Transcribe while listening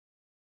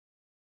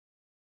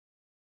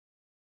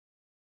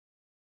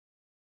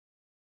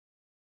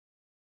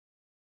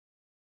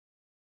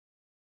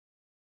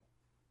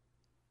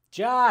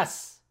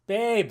Joss,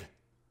 babe,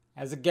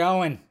 how's it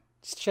going?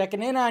 Just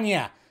checking in on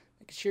you.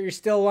 Making sure you're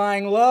still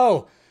lying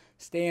low.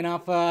 Staying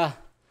off,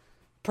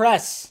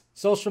 press,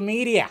 social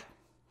media.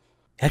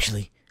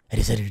 Actually, I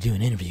decided to do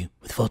an interview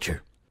with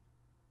Vulture.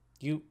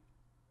 You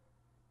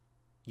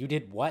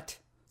did what?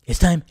 It's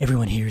time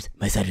everyone hears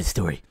my side of the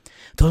story.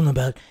 Told him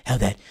about how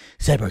that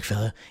cyborg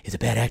fella is a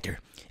bad actor,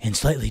 and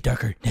slightly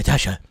darker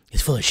Natasha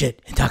is full of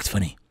shit and talks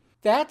funny.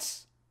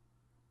 That's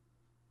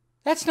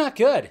not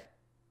good.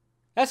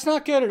 That's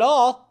not good at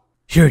all.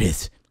 Sure it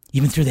is.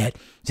 Even threw that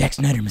Zack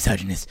Snyder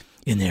misogynist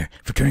in there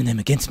for turning them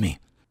against me.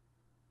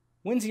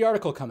 When's the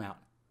article come out?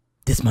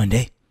 This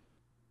Monday.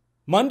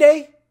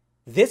 Monday?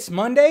 This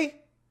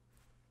Monday?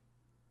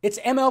 It's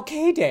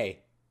MLK Day.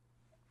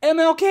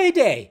 MLK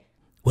Day.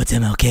 What's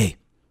MLK?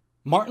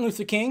 Martin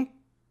Luther King.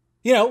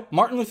 You know,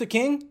 Martin Luther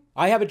King.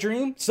 I Have a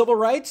Dream. Civil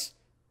rights.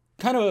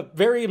 Kind of a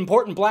very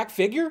important black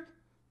figure.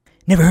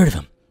 Never heard of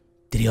him.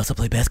 Did he also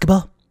play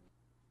basketball?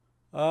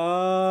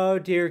 Oh,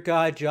 dear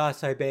God,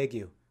 Joss, I beg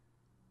you.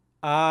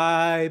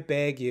 I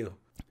beg you.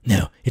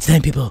 No, it's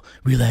time people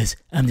realize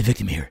I'm the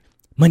victim here.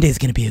 Monday's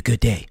gonna be a good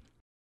day.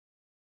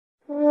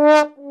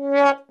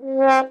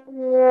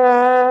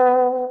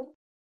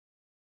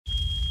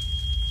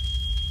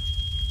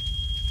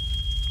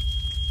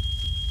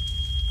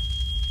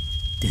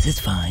 This is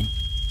fine.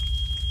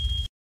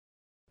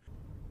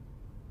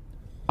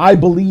 I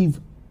believe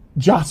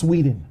Joss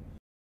Whedon.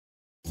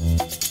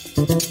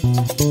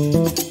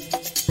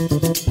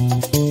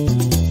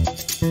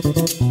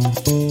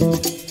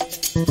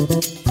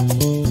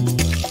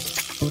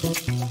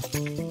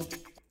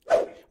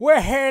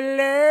 Well,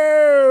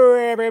 hello,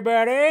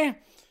 everybody.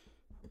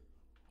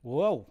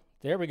 Whoa,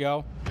 there we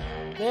go.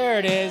 There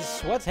it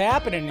is. What's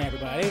happening,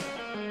 everybody?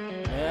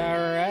 All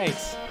right.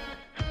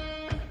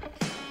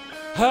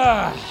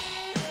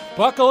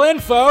 Buckle in,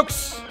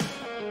 folks.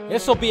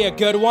 This'll be a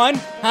good one,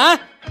 huh?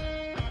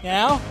 You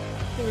know,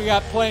 I think we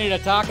got plenty to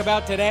talk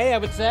about today, I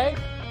would say.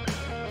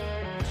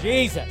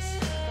 Jesus,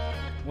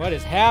 what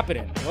is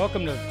happening?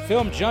 Welcome to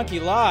Film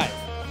Junkee Live,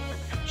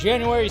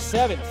 January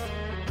 7th.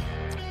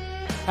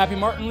 Happy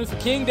Martin Luther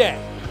King Day,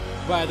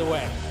 by the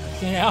way.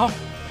 You know,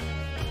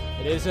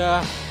 it is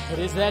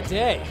that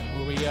day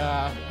where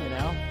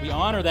we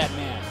honor that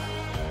man.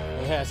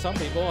 Yeah, some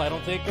people, I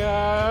don't think,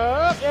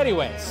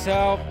 anyway,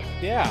 so,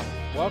 yeah,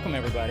 welcome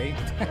everybody.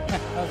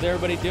 How's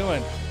everybody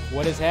doing?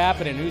 What is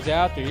happening? Who's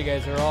out there? You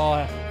guys are all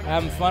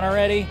having fun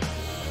already?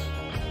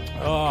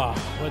 Oh,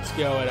 what's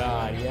going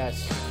on?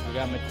 Yes, we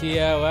got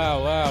Mattia,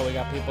 wow, we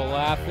got people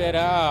laughing,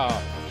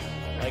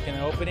 like an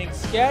opening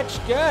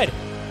sketch, good.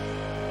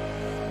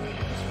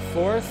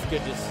 Fourth,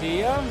 good to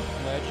see ya.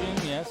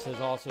 Legend, yes, is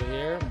also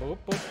here. Boop,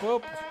 boop,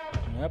 boop.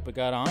 Yep, we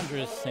got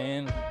Andres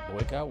saying,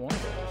 boycott Warner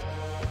Brothers.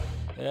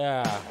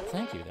 Yeah,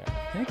 thank you there.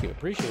 Thank you.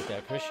 Appreciate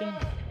that, Christian.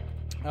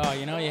 Oh,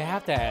 you know, you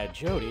have to add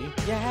Jody.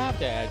 You have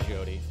to add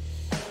Jody.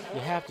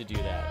 You have to do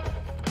that.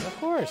 Of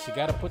course, you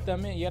got to put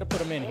them in. You got to put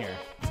them in here.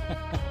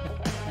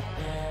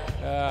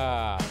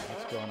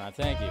 What's going on?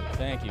 Thank you.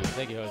 Thank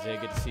you, Jose.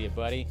 Good to see you,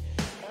 buddy.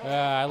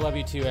 I love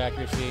you too,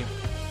 Accuracy.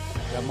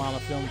 Got Mama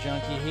Film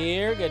Junkie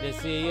here. Good to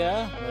see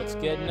ya. Let's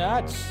get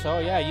nuts. Oh,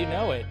 yeah, you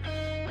know it.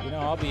 You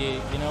know,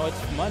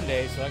 it's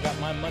Monday, so I got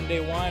my Monday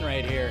wine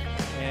right here.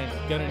 And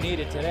gonna need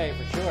it today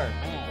for sure.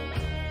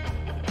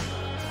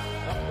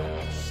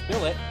 Oh,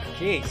 spill it.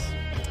 Jeez.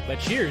 But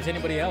cheers,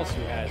 anybody else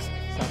who has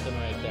something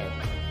right there.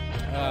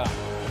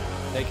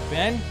 Thank you,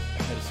 Ben.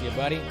 Good to see you,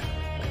 buddy.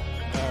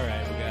 All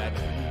right, we got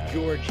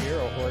George here,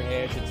 or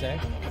Jorge, I should say.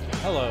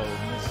 Hello,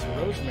 Miss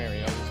Rosemary.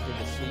 Always good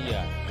to see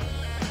ya.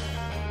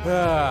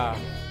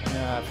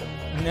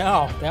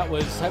 No,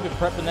 I've been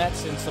prepping that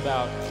since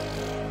about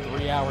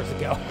 3 hours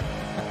ago.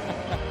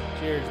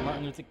 Cheers,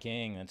 Martin Luther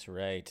King. That's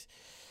right.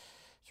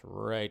 That's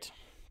right.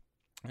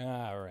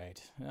 All right.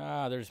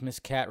 There's Miss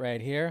Cat right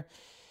here.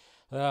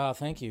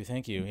 Thank you.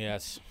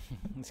 Yes.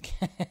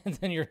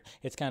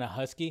 It's kind of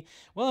husky.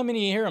 Well, I mean,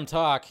 you hear him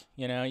talk,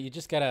 you know, you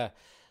just gotta,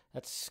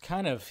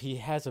 he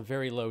has a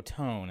very low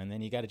tone, and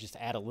then you gotta just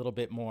add a little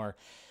bit more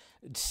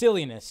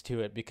silliness to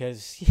it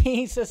because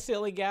he's a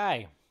silly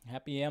guy.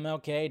 Happy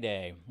MLK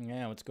Day.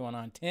 Yeah, what's going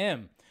on,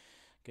 Tim?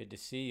 Good to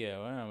see you.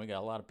 Well, we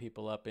got a lot of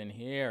people up in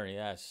here.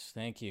 Yes,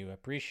 thank you.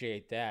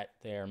 Appreciate that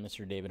there,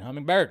 Mr. David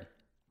Hummingbird.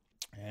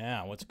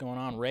 Yeah, what's going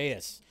on,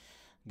 Reyes?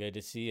 Good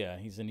to see you.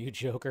 He's a new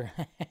Joker.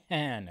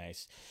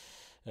 Nice.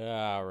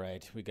 All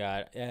right, we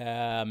got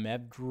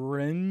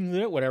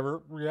Medrin,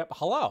 whatever. Yep.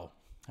 Hello.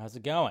 How's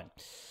it going?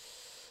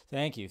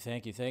 Thank you.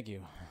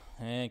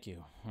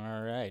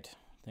 All right.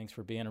 Thanks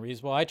for being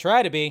reasonable. I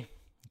try to be.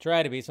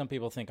 Some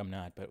people think I'm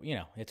not, but, you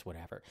know, it's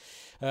whatever.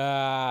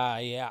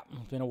 Yeah,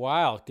 it's been a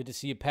while. Good to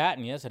see you,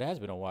 Patton. Yes, it has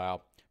been a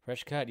while.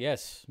 Fresh cut,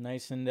 yes.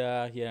 Nice and,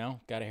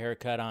 got a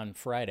haircut on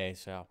Friday,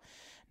 so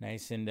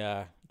nice and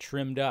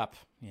trimmed up,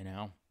 you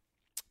know.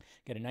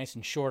 Got it nice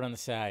and short on the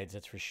sides,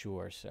 that's for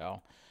sure.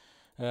 So,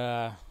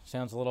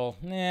 sounds a little,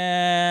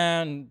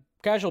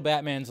 Casual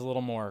Batman's a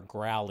little more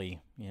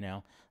growly, you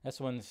know. This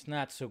one's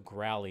not so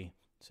growly,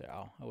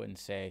 so I wouldn't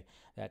say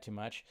that too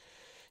much.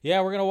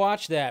 Yeah, we're going to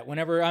watch that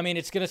whenever,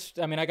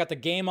 I got the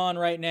game on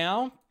right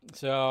now.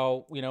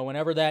 So,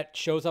 whenever that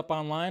shows up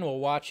online, we'll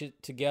watch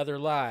it together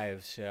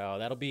live. So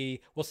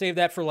we'll save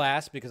that for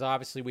last because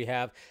obviously we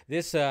have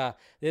this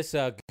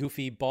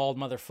goofy, bald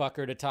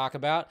motherfucker to talk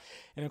about.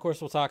 And of course,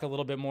 we'll talk a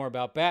little bit more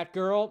about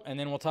Batgirl. And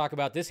then we'll talk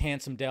about this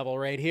handsome devil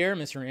right here,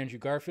 Mr. Andrew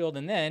Garfield.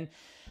 And then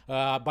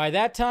by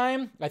that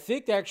time, I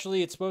think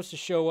actually it's supposed to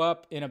show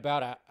up in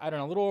about,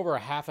 a little over a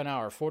half an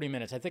hour, 40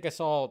 minutes. I think I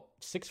saw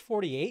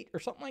 6:48 or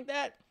something like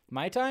that,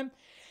 my time.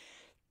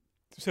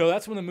 So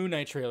that's when the Moon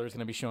Knight trailer is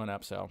going to be showing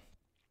up. So,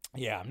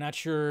 yeah, I'm not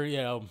sure,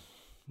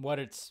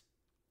 why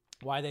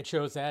they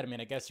chose that.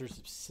 I guess there's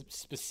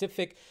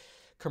specific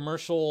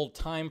commercial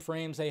time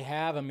frames they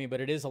have. But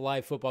it is a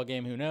live football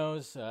game. Who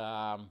knows?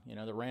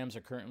 The Rams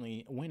are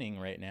currently winning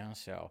right now.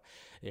 So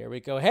there we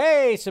go.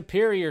 Hey,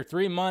 Superior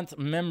 3-month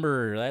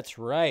member. That's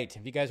right.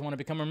 If you guys want to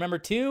become a member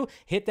too,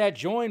 hit that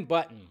join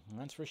button.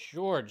 That's for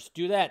sure. Just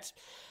do that.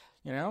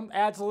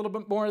 Adds a little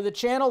bit more to the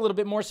channel, a little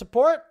bit more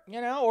support,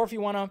 or if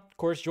you want to, of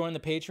course, join the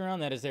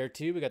Patreon, that is there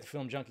too. We got the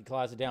Film Junkie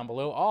Closet down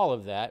below, all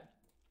of that.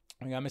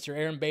 We got Mr.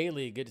 Aaron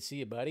Bailey. Good to see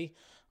you, buddy.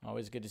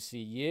 Always good to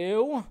see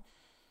you.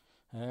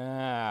 Who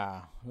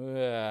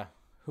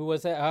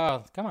was that?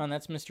 Oh, come on.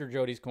 That's Mr.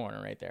 Jody's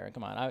Corner right there.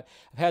 Come on. I've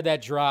had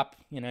that drop.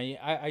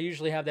 I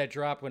usually have that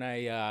drop when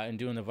I am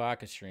doing the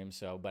vodka stream,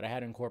 but I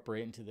had to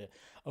incorporate into the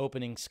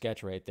opening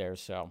sketch right there,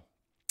 so.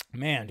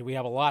 Man, do we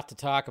have a lot to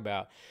talk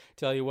about.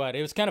 Tell you what,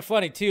 it was kind of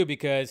funny too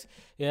because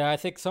I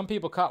think some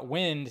people caught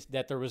wind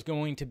that there was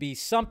going to be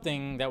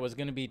something that was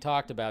going to be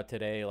talked about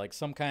today, like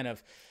some kind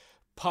of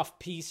puff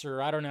piece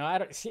or I don't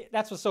know.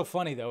 That's what's so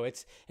funny though.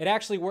 It's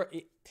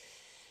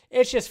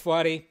just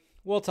funny.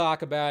 We'll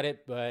talk about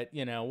it, but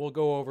we'll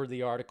go over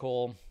the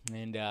article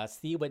and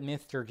see what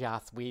Mr.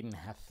 Joss Whedon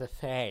has to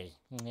say.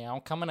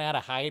 Coming out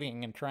of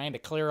hiding and trying to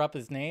clear up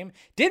his name.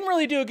 Didn't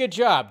really do a good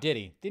job, did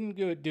he? Didn't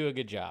do a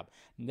good job.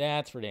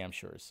 That's for damn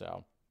sure.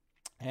 So,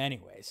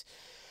 anyways.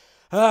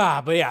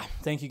 But yeah,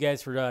 thank you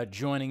guys for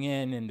joining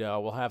in, and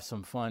we'll have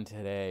some fun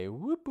today.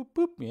 Whoop, whoop,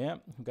 whoop. Yeah,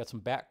 we've got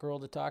some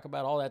Batgirl to talk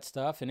about, all that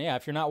stuff. And yeah,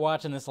 if you're not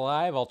watching this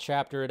live, I'll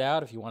chapter it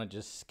out. If you want to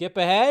just skip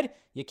ahead,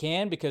 you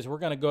can, because we're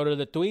going to go to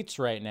the tweets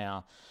right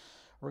now.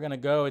 We're going to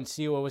go and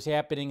see what was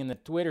happening in the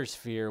Twitter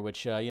sphere,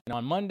 which,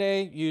 on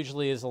Monday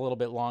usually is a little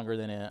bit longer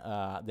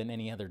than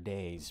any other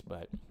days.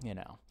 But,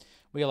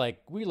 we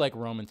like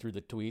roaming through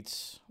the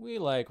tweets.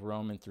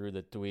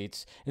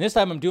 And this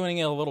time I'm doing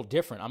it a little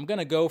different. I'm going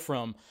to go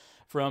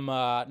I'm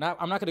not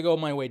going to go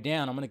my way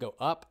down. I'm going to go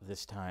up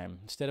this time.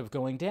 Instead of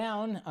going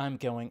down, I'm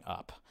going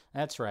up.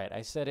 That's right.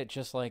 I said it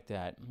just like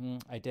that.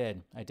 I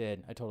did. I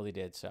totally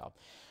did. So,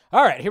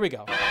 all right, here we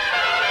go.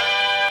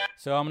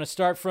 So I'm going to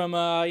start from,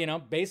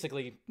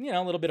 basically,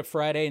 a little bit of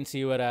Friday and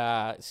see what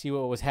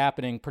was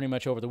happening pretty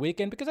much over the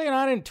weekend. Because,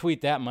 I didn't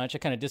tweet that much. I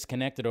kind of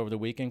disconnected over the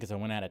weekend because I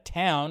went out of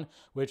town,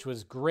 which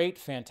was great,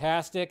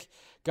 fantastic.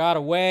 Got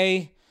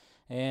away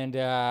and,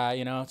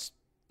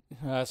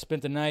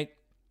 spent the night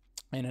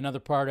in another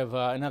part of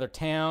another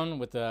town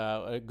with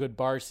a good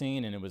bar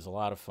scene, and it was a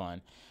lot of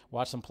fun.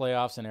 Watched some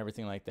playoffs and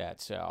everything like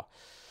that. So,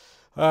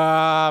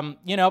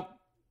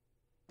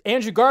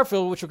 Andrew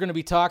Garfield, which we're going to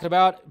be talking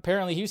about,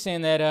 apparently he was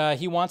saying that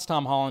he wants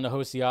Tom Holland to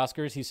host the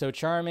Oscars. He's so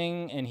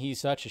charming, and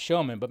he's such a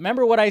showman. But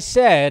remember what I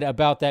said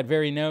about that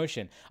very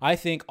notion. I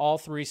think all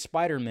three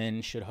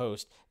Spider-Men should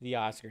host the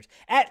Oscars.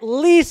 At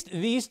least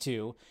these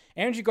two,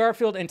 Andrew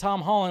Garfield and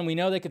Tom Holland. We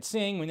know they could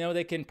sing. We know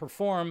they can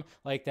perform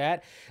like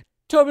that.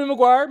 Tobey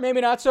Maguire, maybe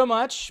not so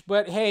much,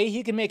 but hey,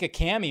 he can make a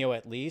cameo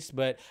at least.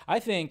 But I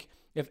think,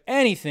 if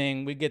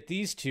anything, we get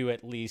these two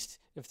at least,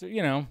 if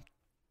they're,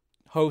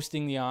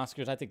 hosting the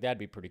Oscars. I think that'd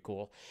be pretty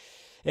cool.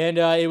 And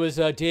it was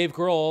Dave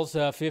Grohl's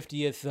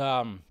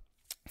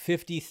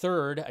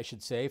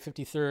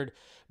 53rd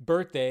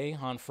birthday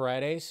on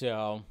Friday.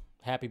 So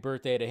happy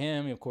birthday to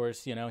him. Of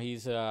course,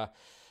 he's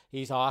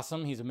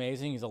awesome. He's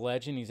amazing. He's a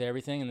legend. He's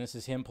everything. And this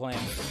is him playing.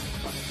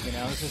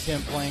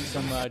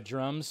 Some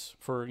drums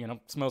for,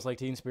 Smells Like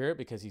Teen Spirit,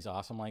 because he's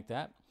awesome like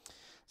that.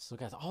 So,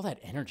 guys, all that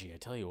energy, I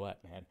tell you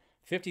what, man.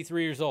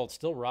 53 years old,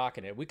 still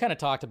rocking it. We kind of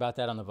talked about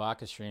that on the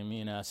Vodka stream.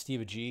 Me and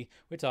Steve G,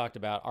 we talked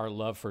about our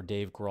love for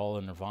Dave Grohl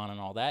and Nirvana and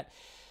all that.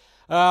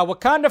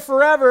 Wakanda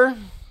Forever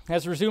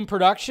has resumed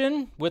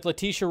production with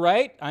Letitia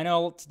Wright. I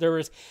know there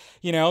was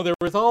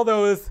all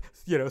those,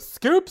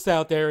 scoops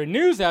out there and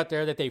news out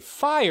there that they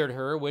fired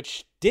her,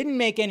 which didn't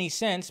make any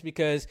sense,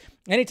 because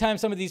anytime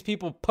some of these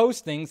people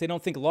post things, they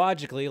don't think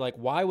logically. Like,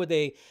 why would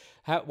they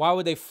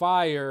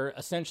fire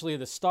essentially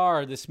the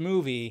star of this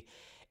movie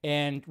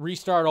and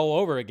restart all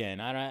over again?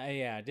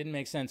 It didn't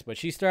make sense. But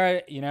she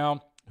started,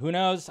 who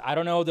knows? I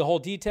don't know the whole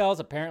details.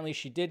 Apparently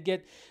she did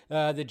get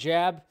the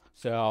jab.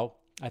 So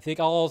I think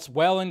all's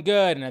well and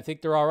good, and I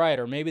think they're all right.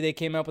 Or maybe they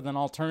came up with an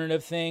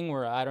alternative thing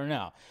where, I don't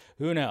know.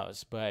 Who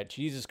knows? But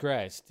Jesus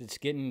Christ, it's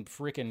getting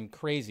freaking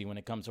crazy when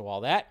it comes to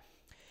all that.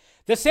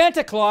 The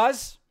Santa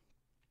Claus.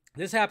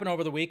 This happened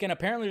over the weekend.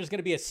 Apparently there's going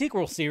to be a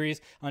sequel series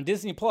on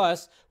Disney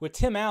Plus with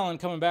Tim Allen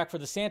coming back for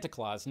the Santa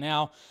Claus.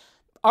 Now,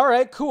 all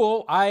right,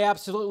 cool. I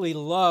absolutely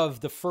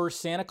love the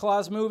first Santa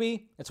Claus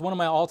movie. It's one of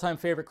my all-time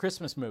favorite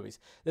Christmas movies.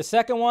 The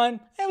second one,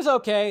 it was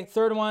okay.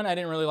 Third one, I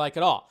didn't really like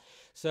at all.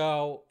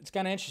 So it's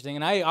kind of interesting.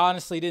 And I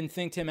honestly didn't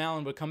think Tim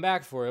Allen would come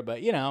back for it.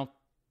 But, you know,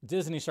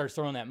 Disney starts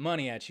throwing that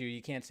money at you.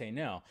 You can't say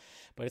no.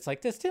 But it's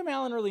like, does Tim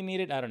Allen really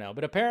need it? I don't know.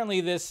 But apparently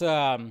this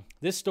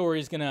story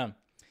is going to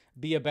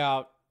be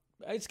about...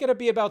 It's going to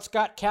be about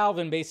Scott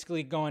Calvin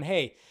basically going,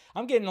 hey,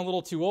 I'm getting a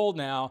little too old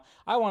now.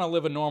 I want to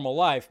live a normal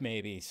life,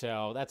 maybe.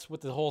 So that's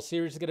what the whole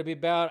series is going to be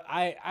about.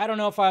 I don't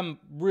know if I'm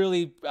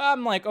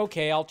like,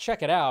 okay, I'll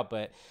check it out.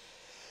 But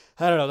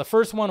I don't know. The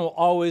first one will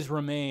always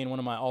remain one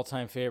of my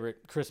all-time favorite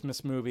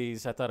Christmas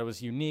movies. I thought it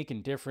was unique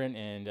and different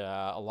and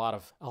a lot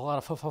of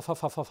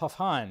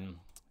fun.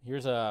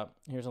 Here's a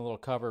little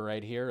cover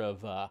right here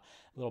of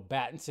little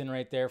Battinson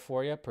right there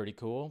for you. Pretty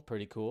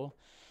cool.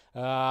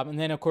 And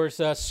then, of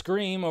course,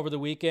 Scream over the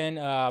weekend.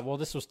 Well,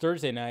 this was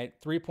Thursday night,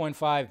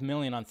 3.5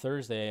 million on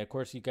Thursday. Of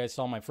course, you guys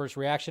saw my first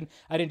reaction.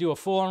 I didn't do a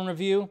full-on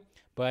review,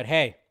 but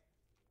hey,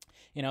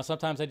 you know,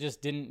 sometimes I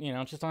just didn't, you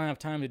know, just don't have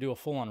time to do a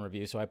full-on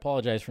review, so I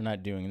apologize for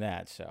not doing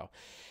that. So,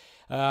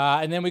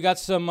 and then we got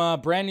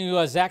some brand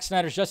new Zack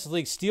Snyder's Justice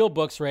League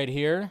Steelbooks right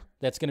here.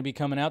 That's going to be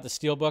coming out, the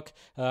Steelbook,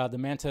 the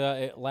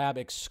Manta Lab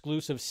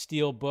exclusive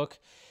Steelbook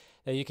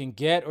that you can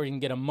get, or you can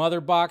get a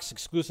mother box,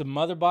 exclusive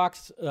mother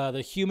box,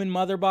 the human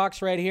mother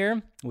box right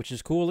here, which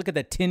is cool. Look at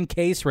that tin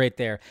case right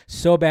there.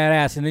 So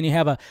badass. And then you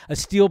have a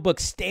Steelbook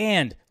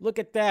stand. Look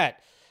at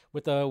that.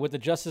 With the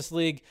Justice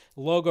League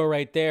logo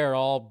right there,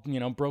 all, you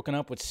know, broken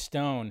up with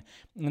stone.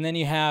 And then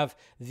you have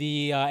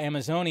the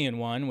Amazonian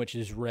one, which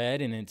is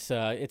red, and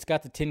it's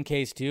got the tin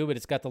case too, but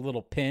it's got the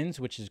little pins,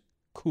 which is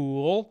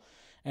cool.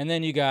 And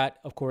then you got,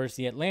 of course,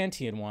 the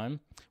Atlantean one,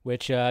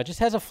 which just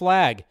has a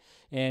flag.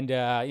 And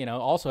you know,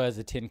 also has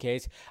a tin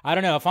case. I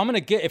don't know if I'm gonna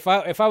get if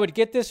I would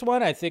get this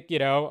one. I think, you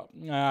know,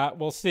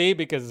 we'll see,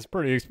 because it's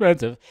pretty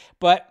expensive.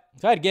 But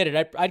if I'd get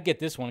it, I'd get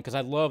this one because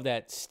I love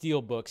that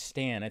Steelbook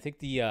stand. I think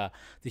the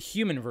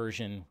human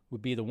version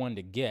would be the one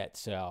to get.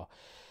 So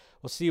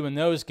we'll see when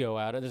those go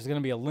out. There's going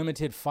to be a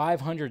limited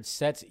 500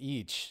 sets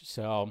each.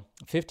 So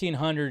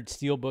 1,500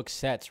 Steelbook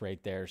sets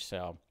right there.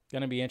 So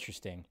going to be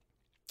interesting.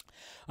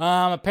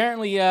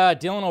 Apparently,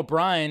 Dylan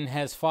O'Brien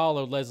has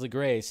followed Leslie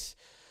Grace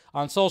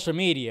on social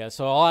media,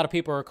 so a lot of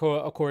people are,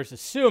 of course,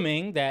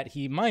 assuming that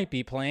he might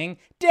be playing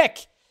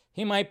Dick.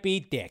 He might be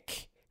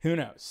Dick. Who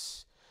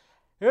knows?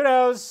 Who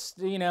knows?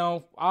 You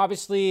know,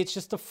 obviously, it's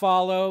just a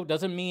follow.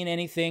 Doesn't mean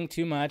anything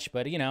too much,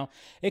 but, you know,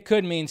 it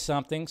could mean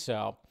something,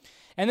 so...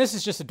 And this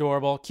is just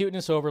adorable.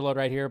 Cuteness overload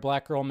right here.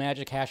 Black Girl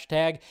Magic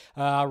hashtag.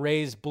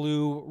 Ray's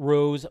Blue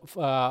Rose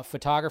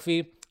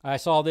photography. I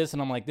saw this,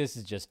 and I'm like, this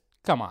is just...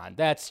 Come on,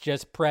 that's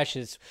just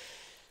precious.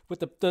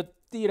 With the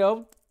you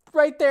know...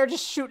 right there,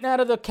 just shooting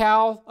out of the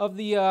cowl of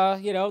the,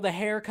 you know, the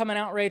hair coming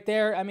out right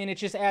there. I mean, it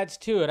just adds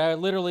to it. I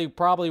literally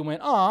probably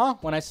went, aw,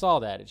 when I saw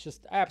that. It's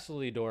just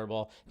absolutely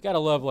adorable. You gotta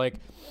love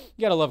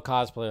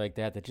cosplay like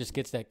that just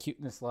gets that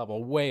cuteness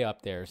level way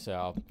up there.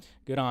 So,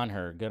 good on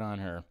her.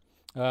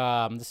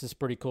 This is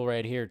pretty cool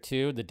right here,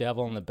 too. The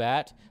Devil and the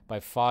Bat by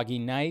Foggy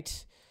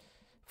Knight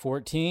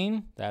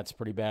 14. That's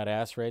pretty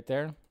badass right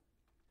there.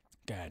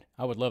 God,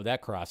 I would love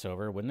that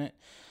crossover, wouldn't it?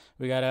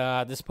 We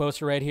got this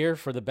poster right here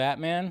for the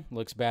Batman.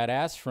 Looks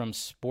badass from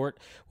Sport.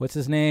 What's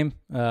his name?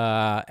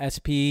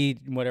 SP,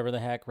 whatever the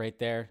heck, right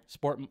there.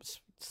 Sport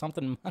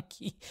something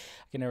Monkey.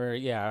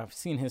 I've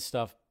seen his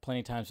stuff plenty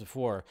of times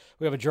before.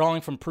 We have a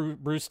drawing from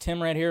Bruce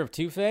Timm right here of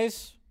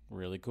Two-Face.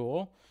 Really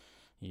cool.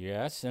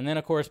 Yes. And then,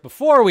 of course,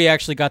 before we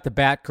actually got the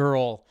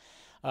Batgirl,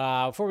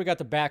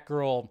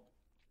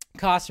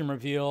 costume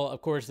reveal,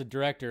 of course, the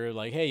director,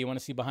 like, hey, you want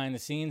to see behind the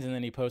scenes? And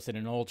then he posted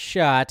an old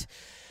shot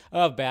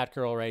of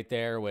Batgirl right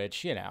there,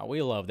 which, you know,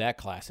 we love that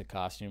classic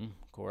costume,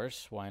 of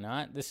course. Why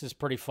not? This is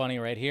pretty funny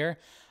right here.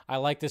 I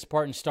like this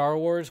part in Star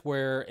Wars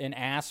where an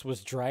ass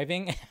was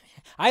driving.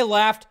 I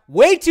laughed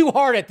way too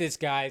hard at this,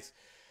 guys.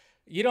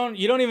 You don't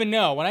even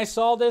know. When I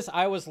saw this,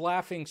 I was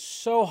laughing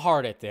so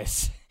hard at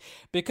this.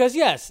 Because,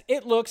 yes,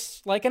 it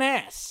looks like an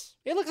ass.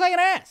 It looks like an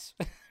ass.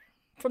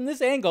 From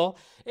this angle,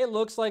 it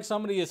looks like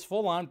somebody is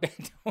full-on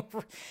bent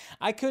over.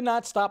 I could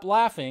not stop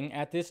laughing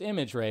at this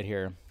image right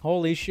here.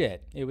 Holy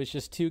shit. It was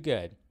just too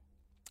good.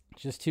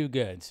 Just too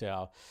good.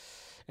 So,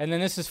 and then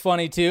this is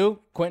funny, too.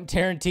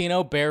 Quentin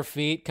Tarantino, bare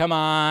feet. Come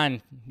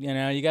on. You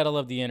know, you got to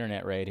love the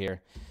internet right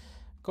here.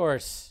 Of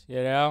course,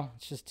 you know,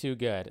 it's just too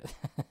good.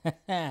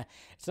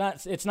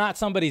 It's not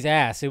somebody's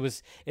ass.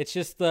 It's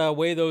just the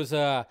way those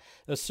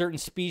certain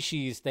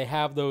species, they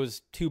have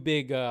those too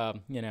big,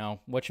 you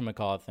know,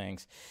 whatchamacallit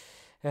things.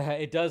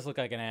 It does look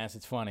like an ass.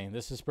 It's funny.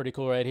 This is pretty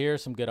cool right here.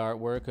 Some good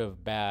artwork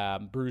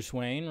of Bruce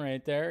Wayne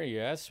right there.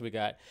 Yes, we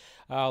got,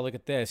 look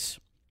at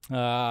this. We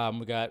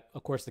got,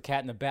 of course, the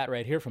Cat and the Bat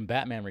right here from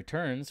Batman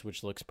Returns,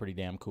 which looks pretty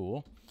damn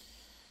cool.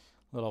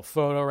 Little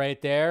photo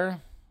right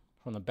there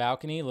from the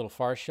balcony, little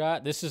far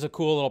shot. This is a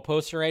cool little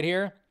poster right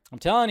here. I'm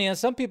telling you,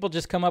 some people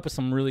just come up with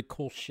some really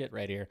cool shit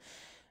right here.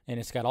 And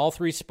it's got all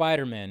three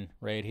Spider-Men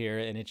right here,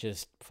 and it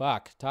just,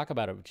 talk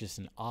about it. Just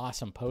an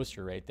awesome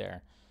poster right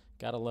there.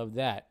 Gotta love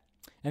that.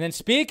 And then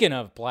speaking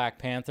of Black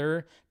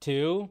Panther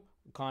 2,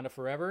 Wakanda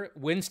Forever,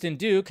 Winston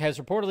Duke has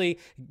reportedly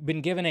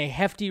been given a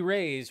hefty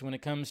raise when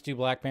it comes to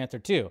Black Panther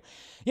 2.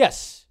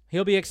 Yes,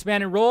 he'll be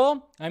expanded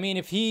role. I mean,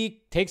 if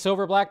he takes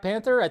over Black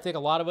Panther, I think a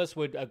lot of us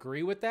would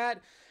agree with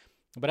that.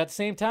 But at the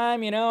same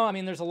time,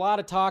 there's a lot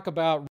of talk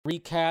about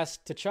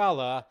recast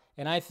T'Challa,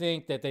 and I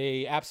think that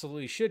they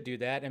absolutely should do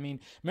that. I mean,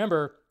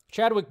 remember,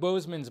 Chadwick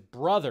Boseman's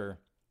brother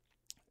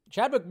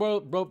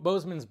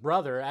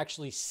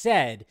actually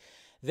said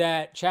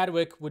that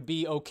Chadwick would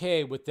be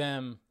okay with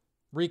them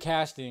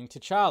recasting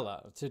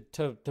T'Challa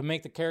to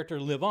make the character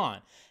live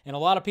on. And a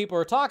lot of people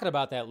are talking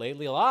about that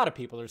lately. A lot of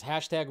people. There's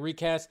hashtag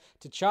recast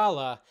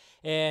T'Challa.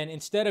 And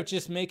instead of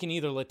just making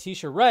either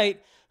Letitia Wright,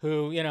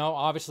 who,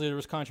 obviously there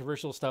was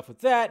controversial stuff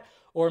with that,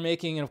 or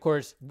making, and of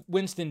course,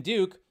 Winston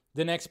Duke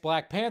the next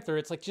Black Panther,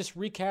 it's like just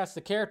recast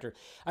the character.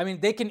 I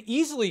mean, they can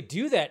easily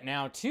do that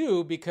now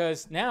too,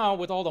 because now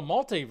with all the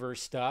multiverse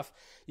stuff,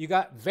 you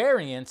got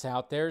variants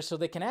out there, so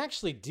they can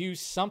actually do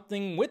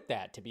something with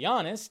that, to be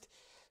honest.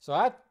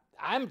 So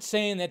I'm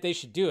saying that they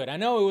should do it. I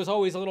know it was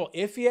always a little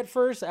iffy at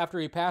first after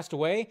he passed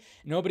away.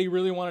 Nobody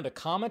really wanted to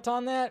comment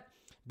on that,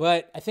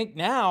 but I think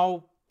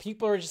now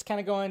people are just kind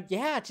of going,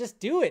 yeah, just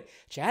do it.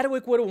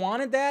 Chadwick would have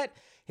wanted that.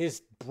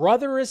 His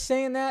brother is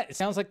saying that. It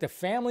sounds like the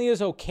family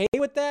is okay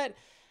with that.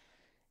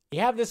 You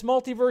have this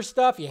multiverse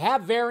stuff, you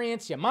have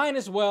variants, you might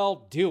as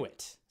well do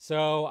it.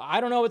 So I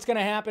don't know what's going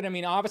to happen. I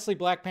mean, obviously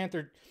Black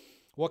Panther,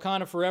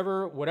 Wakanda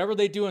Forever, whatever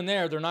they do in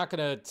there, they're not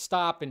going to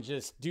stop and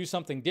just do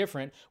something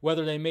different.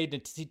 Whether they made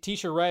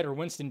Letitia Wright or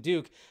Winston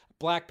Duke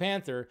Black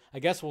Panther, I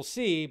guess we'll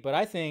see. But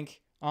I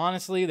think,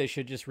 honestly, they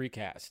should just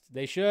recast.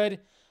 They should.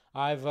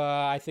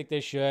 I think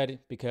they should,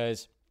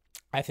 because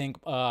I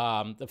think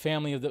the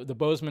family of the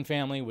Boseman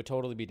family would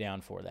totally be down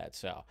for that.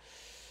 So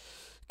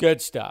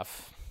good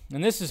stuff.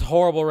 And this is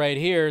horrible right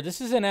here.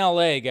 This is in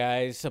L.A.,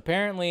 guys.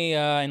 Apparently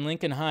in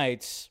Lincoln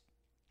Heights,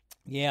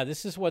 yeah,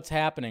 this is what's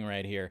happening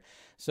right here.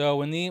 So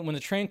when the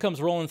train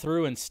comes rolling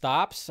through and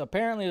stops,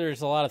 apparently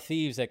there's a lot of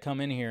thieves that come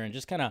in here and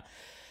just kind of,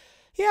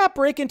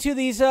 break into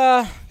these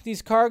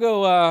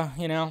cargo,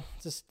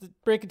 just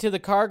break into the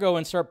cargo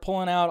and start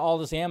pulling out all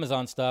this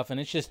Amazon stuff, and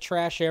it's just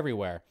trash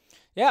everywhere.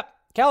 Yep,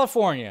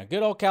 California.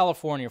 Good old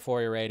California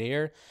for you right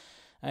here.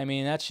 I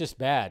mean, that's just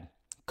bad.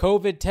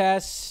 COVID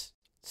tests,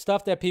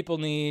 stuff that people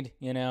need,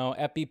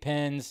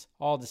 EpiPens,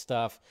 all the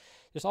stuff.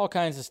 There's all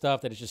kinds of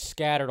stuff that is just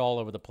scattered all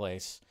over the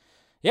place.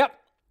 Yep,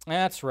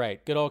 that's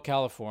right. Good old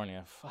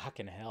California.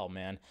 Fucking hell,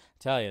 man. I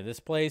tell you, this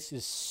place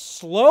is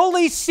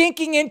slowly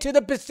sinking into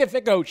the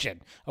Pacific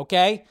Ocean,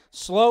 okay?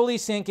 Slowly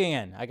sinking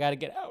in. I got to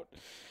get out.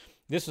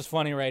 This was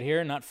funny right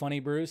here. Not funny,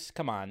 Bruce.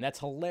 Come on, that's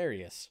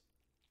hilarious.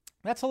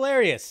 That's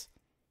hilarious.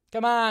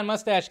 Come on,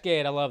 Mustache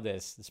Gate. I love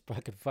this. It's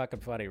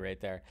fucking funny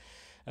right there.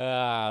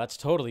 That's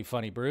totally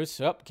funny, Bruce.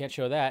 Oh, can't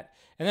show that.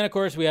 And then, of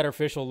course, we had our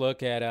official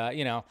look at,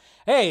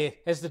 hey,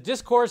 has the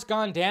discourse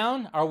gone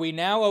down? Are we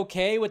now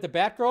okay with the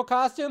Batgirl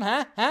costume?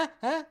 Huh?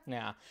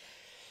 Nah.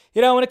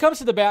 When it comes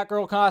to the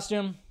Batgirl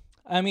costume,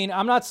 I mean,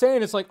 I'm not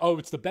saying it's like, oh,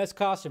 it's the best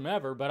costume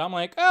ever, but I'm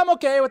like, I'm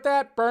okay with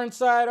that.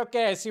 Burnside,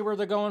 okay, I see where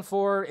they're going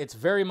for. It's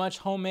very much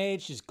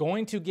homemade. She's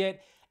going to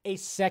get a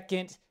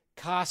second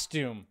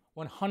costume.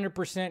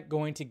 100%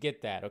 going to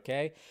get that,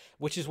 okay?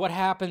 Which is what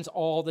happens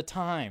all the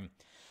time.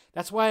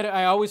 That's why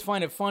I always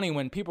find it funny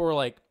when people are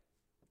like,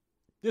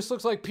 this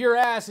looks like pure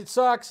ass, it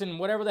sucks, and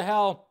whatever the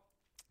hell.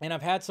 And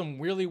I've had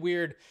some really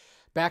weird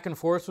back and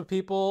forth with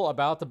people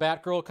about the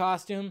Batgirl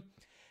costume.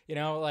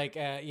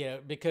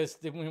 Because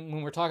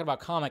when we're talking about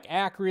comic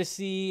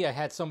accuracy, I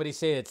had somebody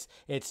say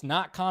it's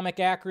not comic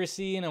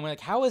accuracy. And I'm like,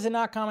 how is it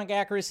not comic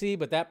accuracy?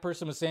 But that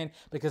person was saying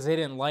because they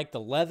didn't like the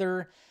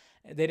leather.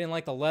 They didn't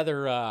like the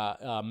leather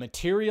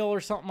material or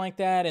something like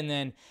that. And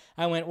then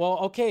I went, well,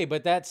 okay,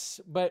 but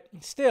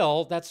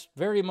still, that's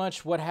very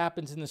much what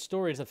happens in the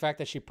story, is the fact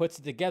that she puts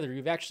it together.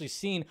 You've actually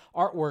seen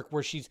artwork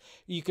where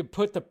you could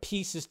put the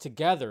pieces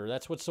together.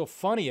 That's what's so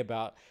funny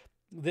about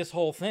this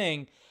whole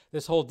thing,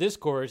 this whole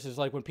discourse, is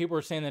like when people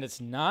were saying that it's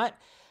not,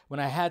 when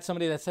I had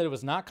somebody that said it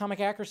was not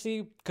comic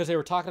accuracy because they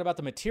were talking about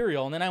the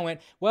material. And then I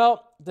went,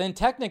 well, then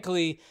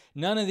technically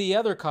none of the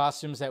other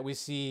costumes that we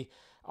see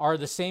are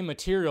the same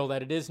material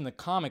that it is in the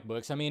comic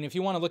books. I mean, if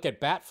you want to look at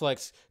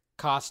Batfleck's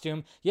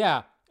costume,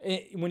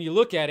 when you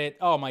look at it,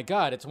 oh my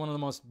God, it's one of the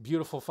most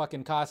beautiful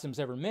fucking costumes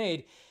ever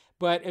made.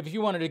 But if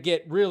you wanted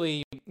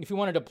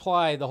to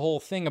apply the whole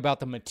thing about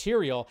the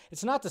material,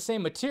 it's not the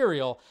same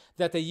material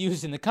that they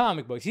use in the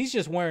comic books. He's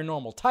just wearing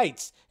normal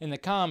tights in the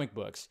comic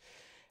books.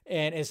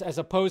 And as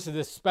opposed to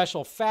this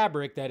special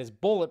fabric that is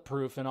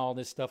bulletproof and all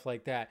this stuff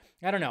like that.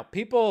 I don't know.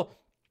 People,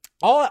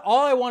 all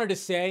I wanted to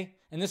say,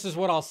 and this is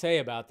what I'll say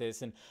about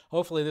this, and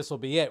hopefully this will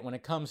be it when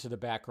it comes to the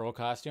Batgirl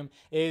costume,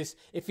 is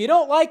if you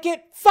don't like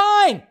it,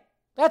 fine.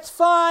 That's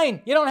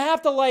fine. You don't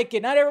have to like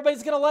it. Not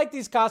everybody's going to like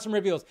these costume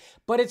reveals.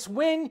 But it's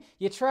when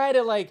you try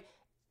to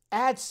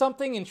add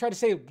something and try to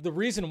say the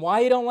reason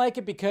why you don't like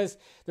it because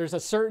there's a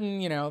certain,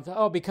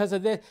 because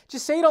of this.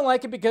 Just say you don't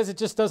like it because it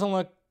just doesn't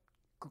look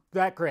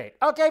that great.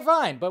 Okay,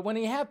 fine. But when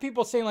you have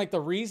people saying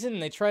the reason,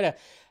 and they try to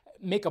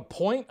make a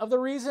point of the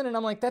reason, and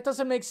I'm like, that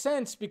doesn't make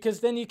sense, because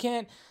then you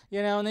can't,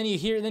 and then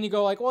you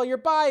go like, well, you're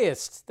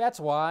biased. That's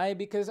why,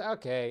 because,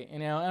 okay,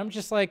 and I'm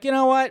just like, you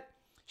know what?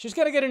 She's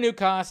going to get a new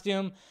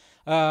costume.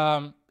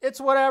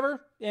 It's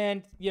whatever,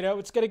 and,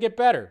 it's going to get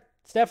better.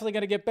 It's definitely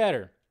going to get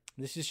better.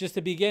 This is just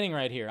the beginning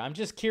right here. I'm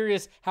just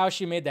curious how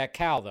she made that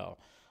cowl, though.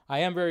 I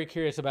am very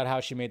curious about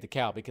how she made the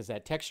cowl, because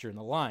that texture and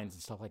the lines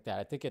and stuff like that.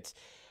 I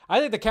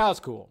think the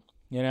cow's cool,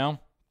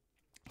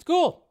 It's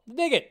cool.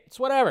 Dig it. It's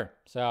whatever.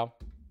 So,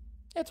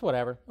 it's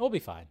whatever. It'll be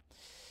fine.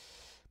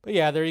 But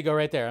yeah, there you go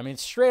right there. I mean,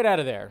 straight out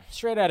of there.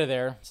 Straight out of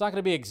there. It's not going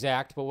to be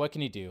exact, but what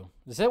can you do?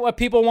 Is that what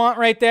people want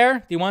right there?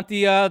 Do you want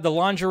the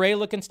lingerie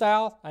looking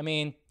style? I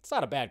mean, it's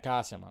not a bad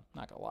costume. I'm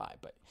not going to lie,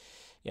 but...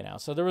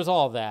 so there was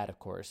all of that, of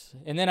course.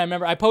 And then I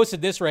remember I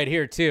posted this right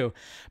here, too,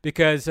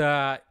 because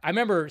I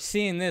remember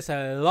seeing this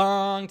a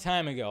long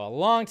time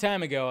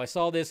ago. I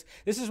saw this.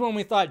 This is when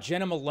we thought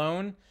Jenna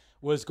Malone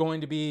was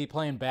going to be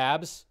playing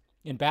Babs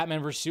in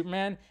Batman vs.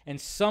 Superman,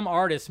 and some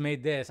artist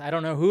made this. I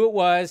don't know who it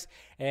was,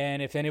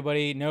 and if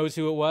anybody knows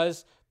who it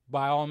was,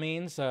 by all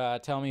means,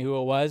 tell me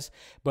who it was.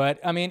 But,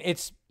 I mean,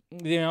 it's,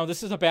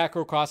 this is a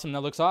Batgirl costume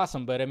that looks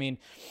awesome, but, I mean,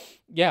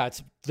 yeah,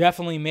 it's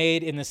definitely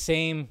made in the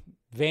same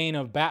vein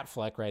of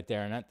Batfleck right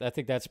there, and I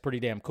think that's pretty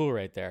damn cool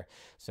right there.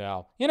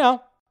 So,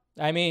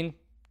 I mean,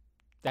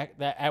 that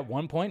at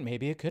one point,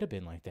 maybe it could have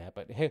been like that,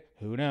 but hey,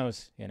 who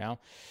knows,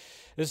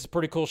 This is a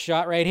pretty cool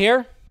shot right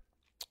here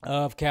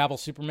of Cavill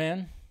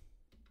Superman.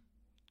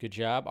 Good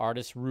job.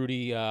 Artist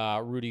Rudy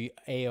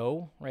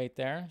A.O. right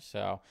there.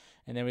 So,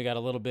 and then we got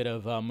a little bit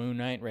of Moon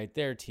Knight right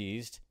there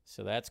teased.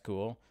 So that's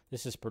cool.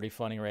 This is pretty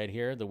funny right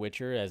here. The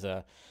Witcher as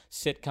a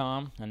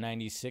sitcom, a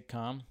 90s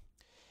sitcom.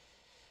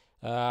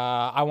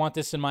 I want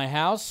this in my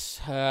house.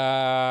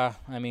 I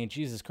mean,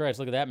 Jesus Christ,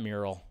 look at that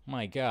mural.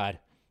 My God.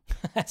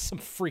 That's some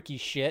freaky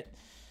shit.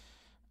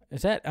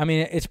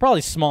 It's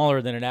probably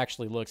smaller than it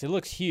actually looks. It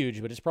looks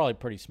huge, but it's probably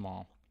pretty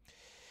small.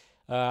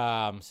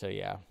 So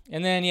yeah.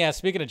 And then, yeah,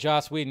 speaking of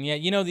Joss Whedon,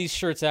 yeah, these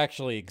shirts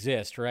actually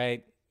exist,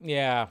 right?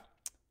 Yeah.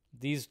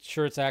 These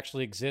shirts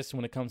actually exist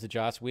when it comes to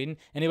Joss Whedon.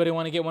 Anybody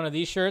want to get one of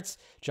these shirts?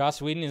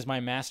 Joss Whedon is my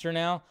master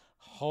now.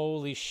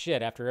 Holy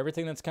shit. After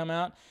everything that's come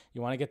out,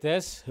 you want to get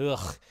this?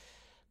 Ugh.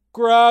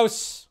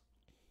 Gross.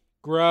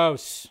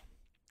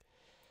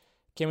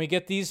 Can we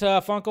get these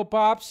Funko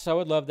Pops? I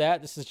would love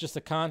that. This is just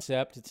a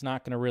concept. It's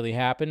not going to really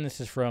happen. This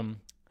is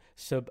from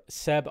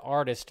Seb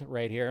Artist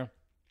right here.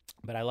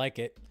 But I like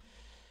it.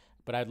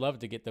 But I'd love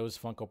to get those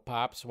Funko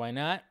Pops. Why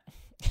not?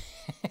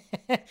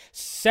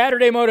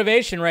 Saturday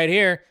motivation right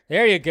here.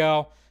 There you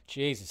go.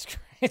 Jesus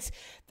Christ.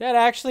 That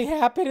actually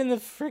happened in the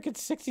freaking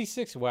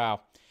 66.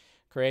 Wow.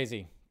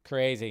 Crazy.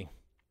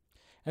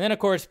 And then, of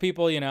course,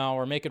 people,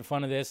 were making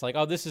fun of this. Like,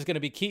 oh, this is going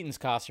to be Keaton's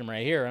costume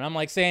right here. And I'm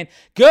like saying,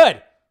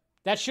 good.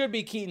 That should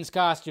be Keaton's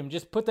costume.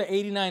 Just put the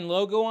 89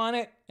 logo on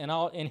it, and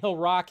he'll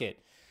rock it.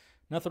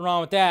 Nothing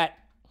wrong with that.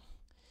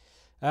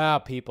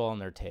 People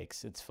and their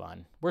takes. It's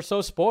fun. We're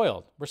so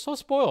spoiled.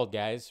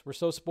 Guys. We're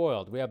so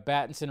spoiled. We have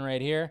Battinson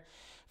right here.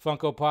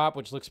 Funko Pop,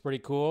 which looks pretty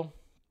cool.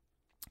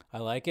 I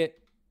like it.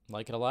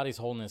 A lot. He's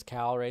holding his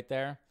cowl right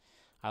there.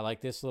 I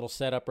like this little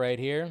setup right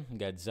here. We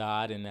got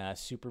Zod and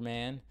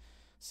Superman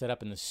set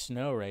up in the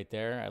snow right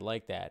there. I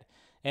like that.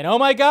 And oh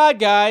my God,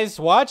 guys,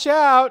 watch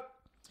out.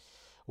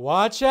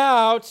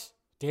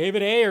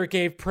 David Ayer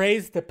gave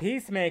praise to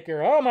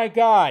Peacemaker. Oh my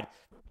God.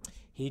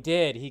 He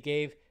did. He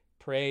gave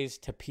praise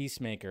to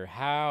Peacemaker.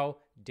 How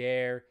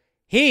dare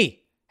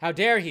he?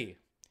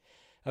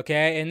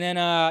 Okay, and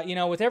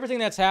then, with everything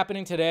that's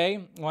happening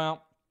today,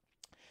 well,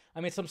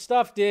 I mean, some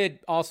stuff did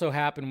also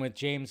happen with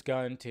James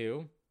Gunn,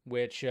 too,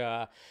 which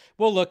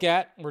we'll look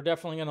at. We're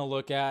definitely going to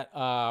look at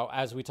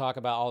as we talk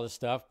about all this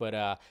stuff,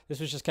 but this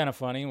was just kind of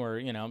funny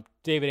where,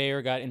 David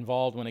Ayer got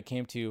involved when it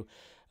came to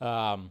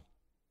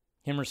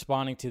him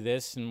responding to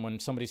this, and when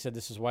somebody said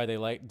this is why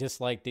they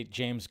disliked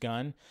James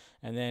Gunn,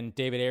 and then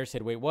David Ayer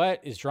said, wait,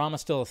 what? Is drama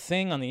still a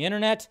thing on the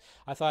internet?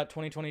 I thought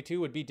 2022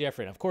 would be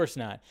different. Of course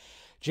not.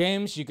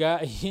 James,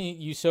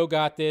 you so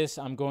got this.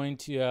 I'm going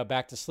to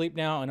back to sleep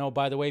now. And oh,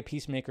 by the way,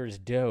 Peacemaker is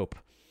dope.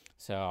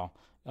 So,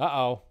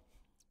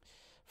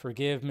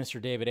 forgive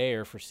Mr. David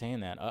Ayer for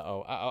saying that.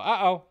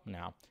 No,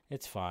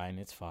 it's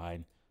fine.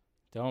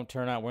 Don't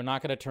turn on. We're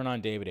not going to turn on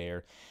David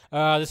Ayer.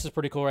 This is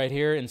pretty cool right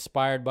here.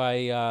 Inspired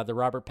by the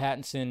Robert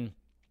Pattinson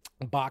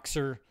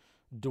boxer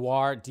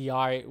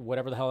DR,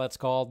 whatever the hell that's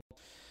called.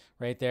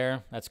 Right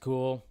there. That's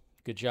cool.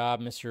 Good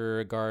job,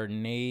 Mr.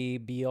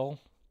 Garnabiel.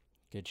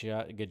 Good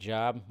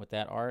job with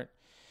that art.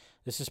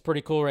 This is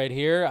pretty cool right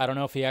here. I don't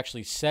know if he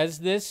actually says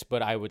this,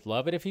 but I would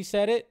love it if he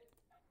said it.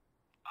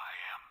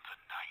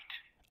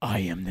 I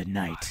am the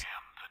night.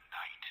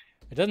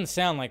 It doesn't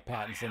sound like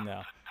Pattinson,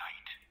 though.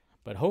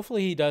 But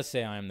hopefully he does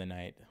say I am the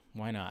night.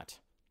 Why not?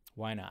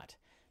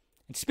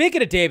 And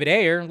speaking of David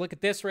Ayer, look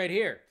at this right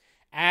here.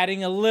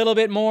 Adding a little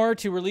bit more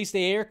to release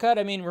the Ayer cut.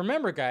 I mean,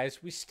 remember,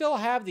 guys, we still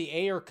have the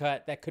Ayer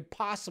cut that could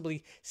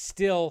possibly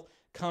still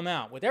come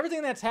out. With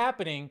everything that's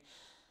happening,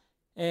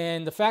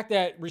 And the fact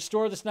that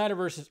Restore the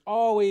Snyderverse is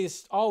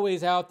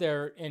always out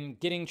there and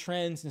getting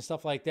trends and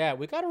stuff like that,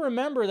 we got to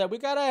remember that we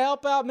got to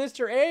help out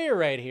Mr. Ayer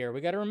right here. We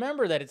got to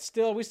remember that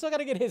we still got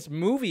to get his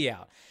movie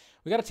out.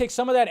 We got to take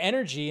some of that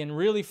energy and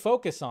really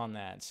focus on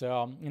that.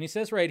 So, and he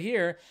says right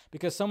here,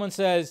 because someone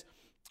says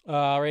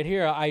right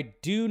here, I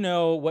do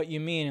know what you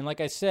mean. And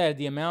like I said,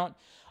 the amount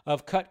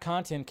of cut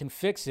content can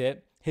fix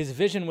it. His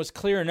vision was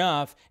clear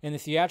enough in the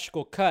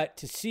theatrical cut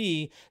to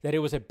see that it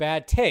was a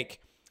bad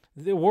take.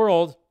 The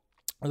world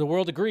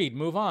agreed,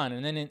 move on.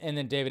 And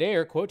then David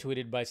Ayer quote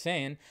tweeted by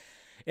saying,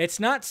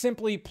 it's not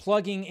simply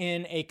plugging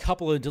in a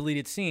couple of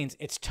deleted scenes.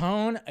 It's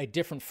tone, a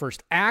different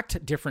first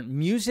act, different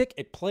music.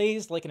 It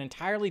plays like an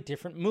entirely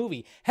different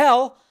movie.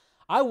 Hell,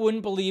 I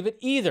wouldn't believe it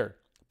either.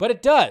 But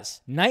it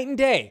does. Night and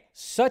day.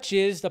 Such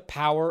is the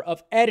power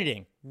of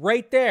editing.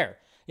 Right there.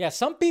 Yeah,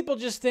 some people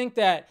just think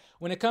that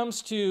when it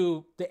comes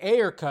to the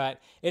Ayer cut,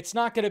 it's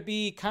not going to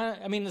be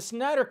the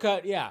Snyder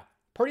cut, yeah,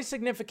 pretty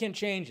significant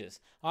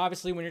changes.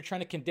 Obviously, when you're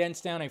trying to condense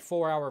down a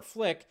 4-hour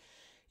flick,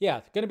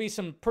 yeah, going to be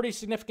some pretty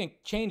significant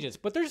changes.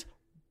 But there's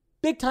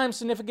big-time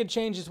significant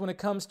changes when it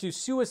comes to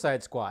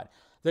Suicide Squad.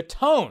 The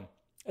tone,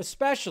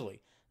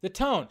 especially. The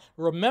tone.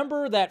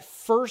 Remember that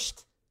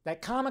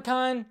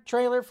Comic-Con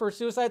trailer for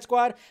Suicide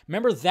Squad?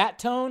 Remember that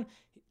tone?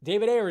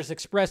 David Ayer has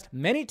expressed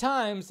many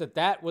times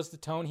that was the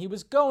tone he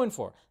was going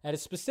for. That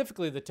is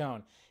specifically the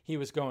tone he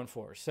was going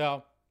for.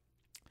 So,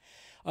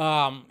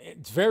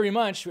 it's very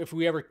much, if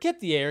we ever get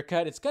the Ayer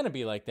cut, it's going to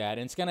be like that.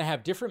 And it's going to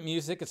have different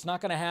music. It's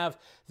not going to have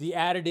the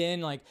added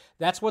in, like,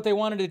 that's what they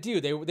wanted to do.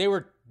 They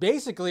were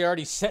basically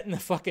already setting the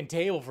fucking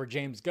table for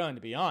James Gunn,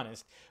 to be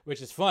honest,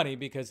 which is funny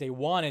because they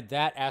wanted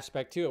that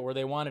aspect to it, where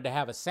they wanted to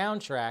have a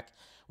soundtrack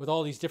with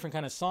all these different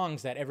kind of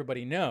songs that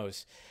everybody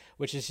knows,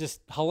 which is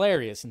just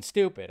hilarious and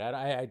stupid.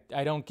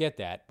 I don't get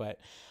that. But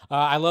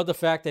I love the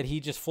fact that he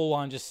just full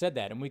on just said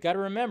that. And we got to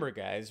remember,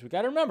 guys,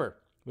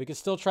 we can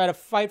still try to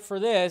fight for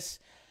this,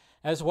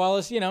 as well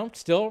as,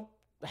 still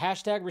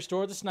hashtag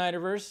restore the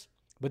Snyderverse.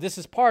 But this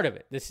is part of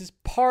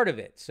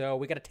it. So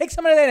we got to take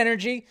some of that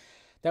energy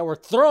that we're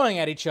throwing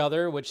at each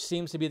other, which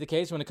seems to be the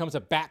case when it comes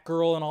to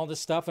Batgirl and all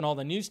this stuff and all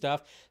the new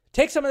stuff.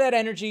 Take some of that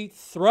energy,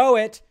 throw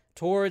it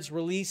towards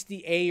release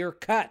the Ayer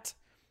cut.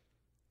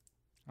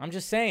 I'm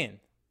just saying.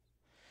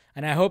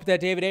 And I hope that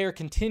David Ayer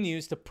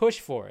continues to push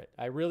for it.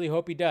 I really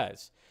hope he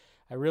does.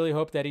 I really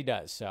hope that he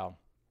does. So,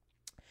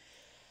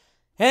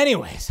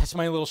 anyways, that's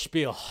my little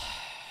spiel.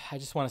 I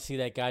just want to see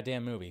that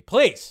goddamn movie.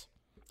 Please.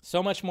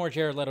 So much more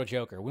Jared Leto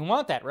Joker. We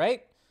want that,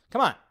 right?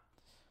 Come on.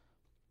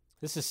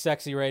 This is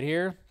sexy right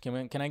here.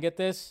 Can I get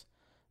this?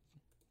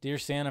 Dear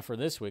Santa for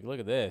this week. Look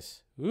at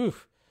this.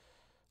 Oof.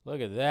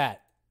 Look at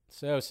that.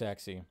 So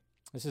sexy.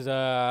 This is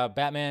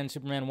Batman,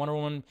 Superman, Wonder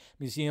Woman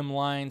Museum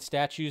line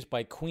statues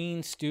by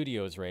Queen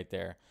Studios right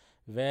there.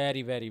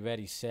 Very, very,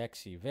 very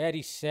sexy.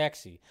 Very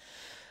sexy.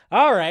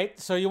 All right,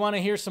 so you want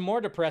to hear some more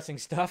depressing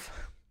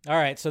stuff? All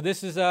right, so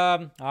this is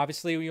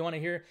obviously you want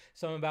to hear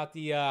something about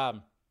the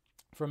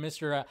from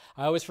Mr.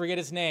 I always forget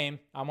his name.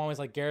 I'm always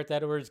like Gareth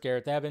Edwards,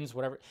 Gareth Evans,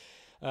 whatever.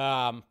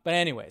 But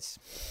anyways,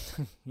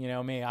 you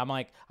know me.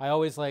 I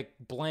always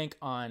blank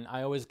on.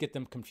 I always get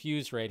them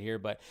confused right here.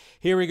 But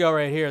here we go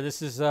right here.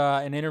 This is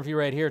an interview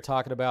right here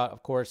talking about,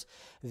 of course,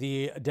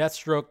 the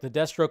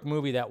Deathstroke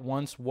movie that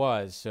once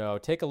was. So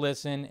take a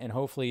listen, and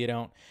hopefully you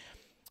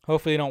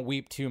don't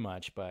weep too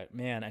much. But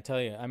man, I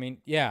tell you, I mean,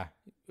 yeah.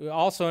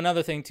 Also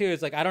another thing too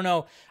is I don't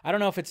know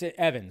if it's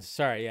Evans.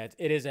 Sorry, yeah,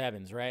 it is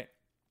Evans, right?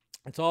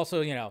 It's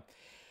also,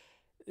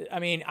 I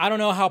mean, I don't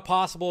know how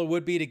possible it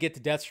would be to get the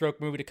Deathstroke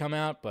movie to come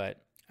out,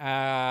 but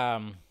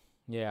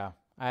yeah,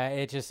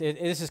 this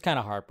is kind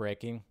of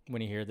heartbreaking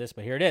when you hear this,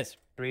 but here it is.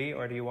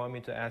 Or do you want me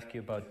to ask you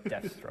about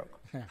Deathstroke?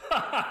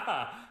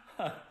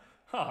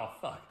 Oh,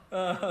 fuck.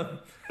 I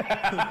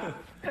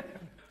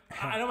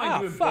don't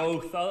mind doing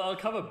both. I'll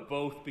cover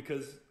both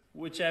because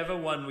whichever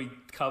one we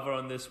cover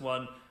on this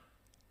one,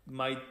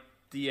 my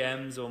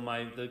DMs or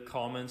the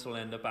comments will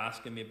end up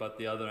asking me about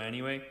the other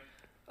anyway.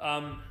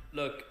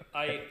 Look,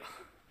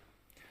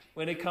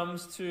 when it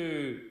comes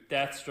to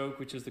Deathstroke,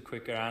 which is the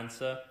quicker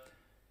answer,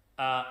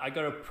 I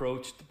got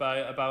approached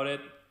about it.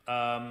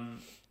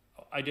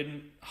 I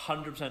didn't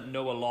 100%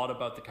 know a lot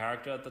about the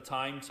character at the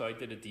time, so I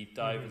did a deep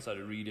dive and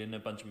started reading a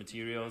bunch of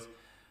materials.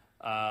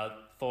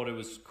 Thought it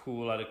was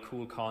cool, had a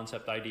cool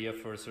concept idea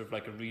for sort of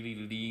a really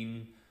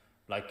lean,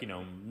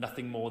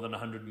 nothing more than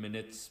 100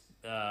 minutes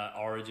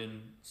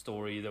origin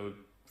story that would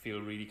feel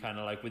really kind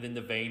of within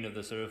the vein of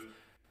the sort of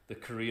the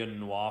Korean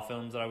noir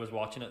films that I was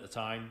watching at the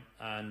time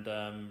and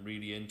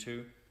really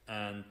into,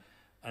 and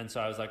so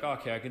I was like,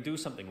 okay, I can do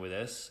something with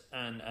this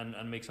and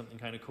make something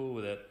kind of cool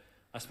with it.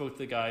 I spoke to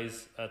the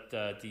guys at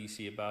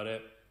DC about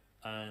it,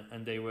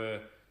 and they were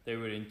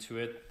into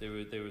it.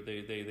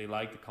 They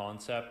liked the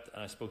concept,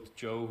 and I spoke to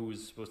Joe, who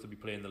was supposed to be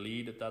playing the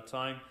lead at that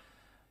time,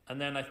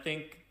 and then I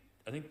think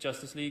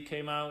Justice League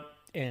came out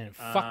and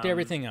fucked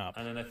everything up,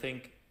 and then I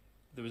think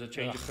there was a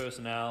change of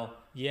personnel.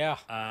 Yeah.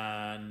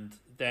 And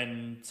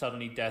then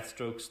suddenly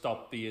Deathstroke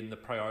stopped being the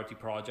priority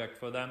project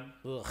for them.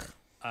 Ugh.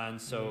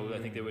 And so I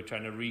think they were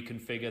trying to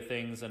reconfigure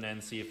things and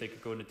then see if they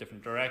could go in a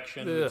different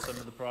direction with some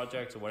of the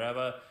projects or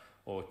whatever,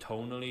 or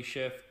tonally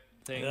shift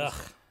things. Ugh.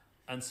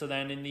 And so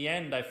then in the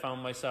end, I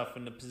found myself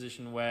in a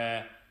position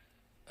where,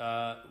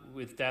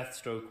 with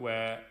Deathstroke,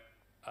 where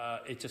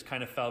it just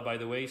kind of fell by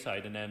the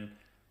wayside and then,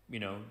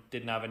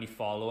 didn't have any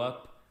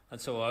follow-up. And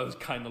so I was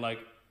kind of like,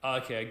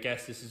 okay, I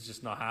guess this is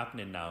just not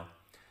happening now.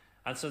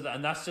 And so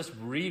and that's just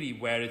really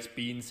where it's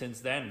been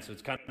since then. So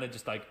it's kind of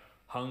just like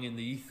hung in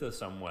the ether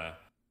somewhere.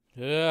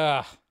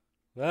 Ugh.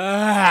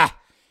 Ah.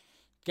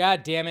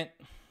 God damn it.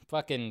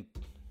 Fucking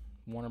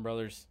Warner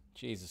Brothers.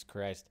 Jesus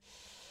Christ.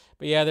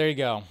 But yeah, there you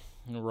go.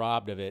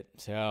 Robbed of it.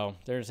 So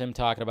there's him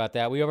talking about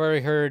that. We've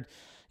already heard,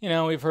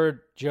 we've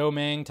heard Joe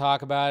Meng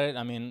talk about it.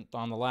 I mean,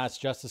 on the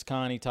last Justice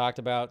Con, he talked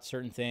about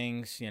certain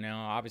things.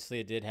 Obviously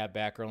it did have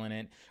Batgirl in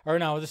it. Or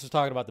no, this was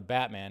talking about the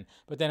Batman.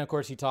 But then, of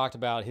course, he talked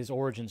about his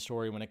origin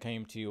story when it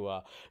came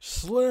to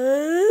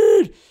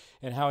Slade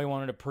and how he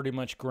wanted to pretty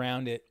much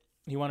ground it.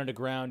 He wanted to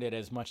ground it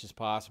as much as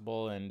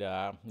possible, and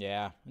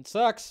yeah, it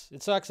sucks.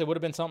 It sucks. It would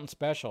have been something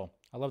special.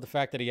 I love the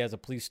fact that he has a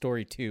Police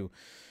Story 2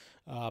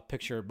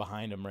 picture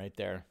behind him right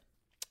there.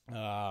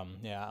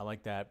 Yeah, I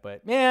like that.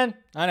 But, man,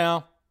 I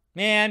know.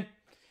 Man.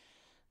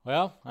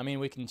 Well, I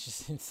mean, we can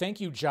just thank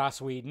you, Joss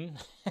Whedon.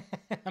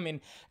 I mean,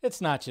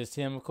 it's not just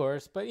him, of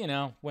course, but,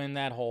 when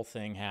that whole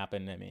thing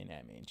happened, I mean,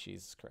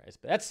 Jesus Christ.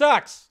 But that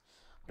sucks.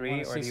 Or do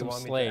you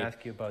want me to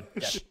ask you about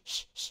death?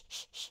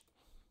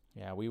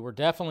 Yeah, we were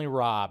definitely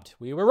robbed.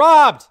 We were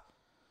robbed.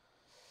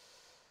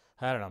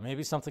 I don't know.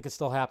 Maybe something could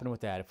still happen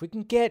with that. If we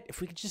could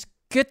just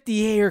get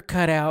the air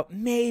cut out,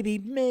 maybe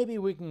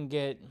we can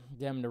get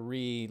them to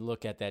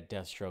re-look at that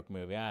Deathstroke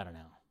movie. I don't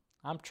know.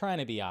 I'm trying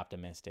to be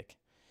optimistic.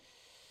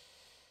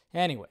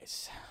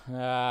 Anyways,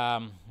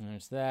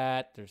 there's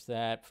that.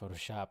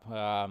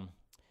 Photoshop.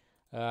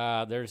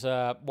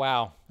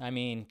 Wow. I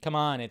mean, come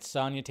on. It's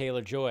Sonya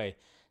Taylor-Joy.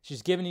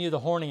 She's giving you the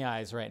horny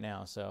eyes right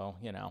now, so,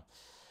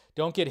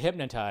 don't get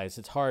hypnotized.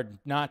 It's hard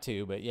not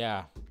to, but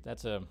yeah,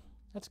 that's a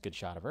good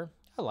shot of her.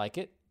 I like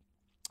it.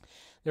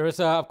 There was,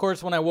 of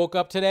course, when I woke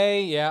up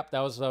today. Yeah,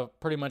 that was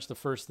pretty much the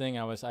first thing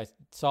I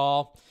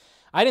saw.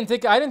 I didn't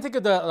think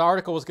the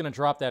article was going to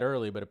drop that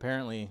early, but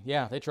apparently,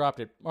 yeah, they dropped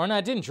it. Or no,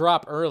 it didn't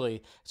drop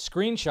early.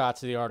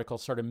 Screenshots of the article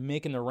started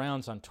making the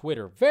rounds on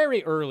Twitter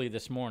very early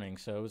this morning.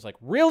 So it was like,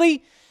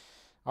 really?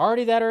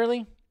 Already that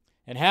early?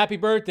 And happy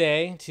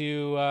birthday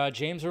to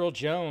James Earl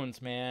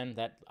Jones, man,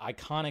 that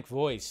iconic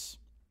voice.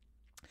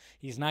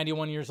 He's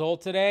 91 years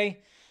old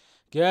today.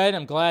 Good.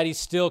 I'm glad he's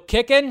still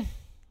kicking.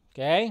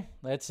 Okay.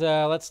 Let's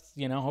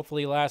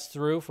hopefully last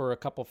through for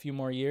a few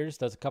more years.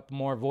 Does a couple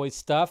more voice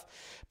stuff.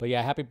 But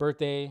yeah, happy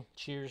birthday.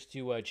 Cheers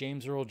to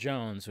James Earl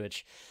Jones,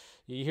 which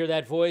you hear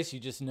that voice, you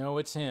just know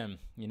it's him.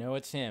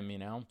 It's him,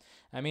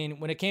 I mean,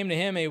 when it came to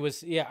him, it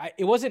was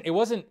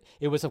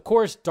of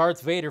course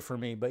Darth Vader for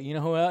me, but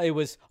it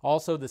was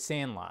also The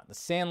Sandlot. The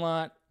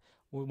Sandlot,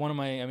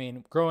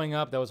 growing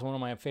up, that was one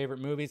of my favorite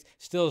movies.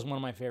 Still is one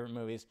of my favorite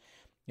movies.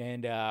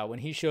 And when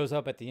he shows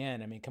up at the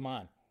end, come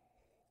on.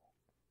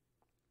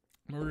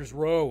 Murder's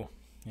Row.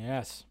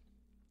 Yes.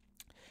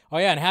 Oh,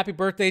 yeah, and happy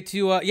birthday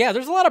to...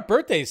 there's a lot of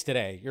birthdays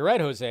today. You're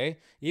right, Jose.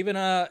 Even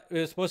it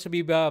was supposed to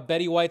be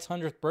Betty White's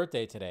 100th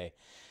birthday today,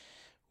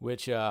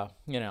 which, So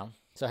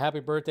happy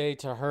birthday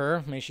to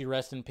her. May she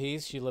rest in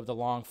peace. She lived a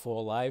long,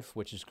 full life,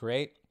 which is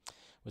great.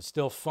 Was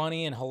still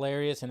funny and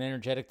hilarious and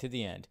energetic to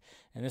the end.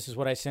 And this is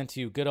what I sent to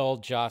you. Good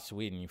old Joss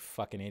Whedon, you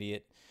fucking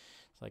idiot.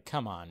 It's like,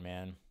 come on,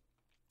 man.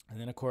 And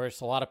then, of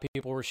course, a lot of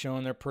people were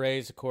showing their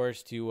praise, of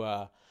course,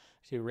 to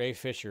Ray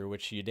Fisher,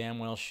 which you damn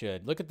well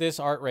should. Look at this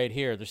art right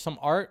here. There's some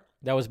art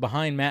that was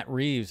behind Matt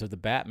Reeves of the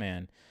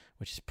Batman,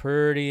 which is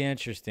pretty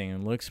interesting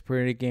and looks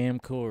pretty damn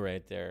cool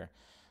right there.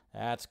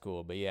 That's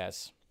cool, but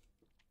yes.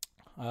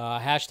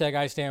 Hashtag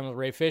I stand with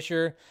Ray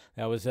Fisher.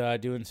 That was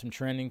doing some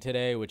trending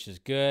today, which is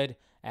good,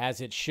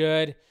 as it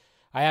should.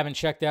 I haven't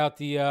checked out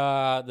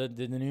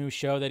the new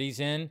show that he's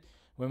in,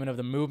 Women of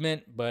the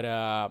Movement, but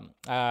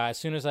as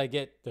soon as I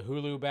get the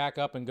Hulu back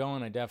up and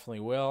going, I definitely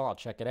will. I'll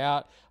check it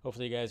out.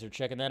 Hopefully you guys are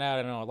checking that out.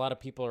 I know a lot of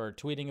people are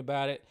tweeting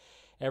about it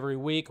every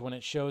week when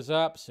it shows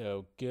up,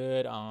 so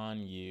good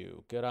on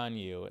you. Good on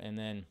you. And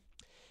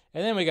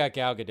then we got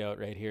Gal Gadot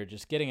right here,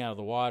 just getting out of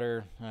the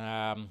water.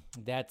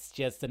 That's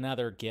just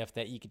another gift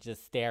that you could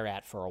just stare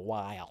at for a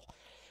while.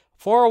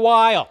 For a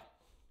while,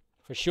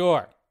 for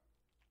sure.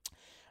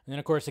 And then,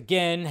 of course,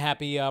 again,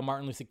 happy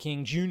Martin Luther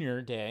King Jr.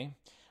 Day.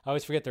 I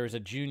always forget there was a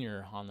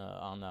junior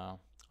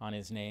on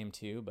his name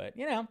too, but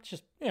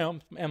just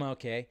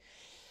MLK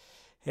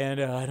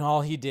and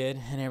all he did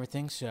and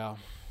everything. So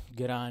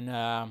good on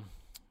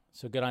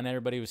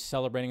everybody who was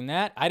celebrating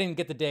that. I didn't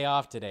get the day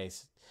off today.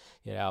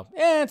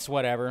 It's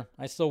whatever.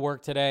 I still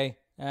work today.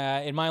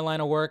 In my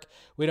line of work,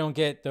 we don't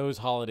get those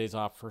holidays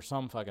off for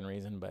some fucking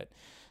reason, but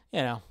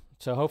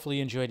so hopefully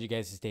you enjoyed you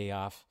guys' day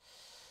off.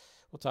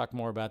 We'll talk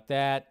more about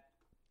that.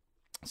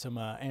 Some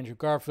Andrew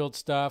Garfield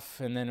stuff,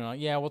 and then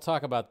we'll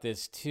talk about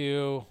this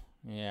too.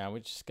 Yeah, we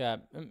just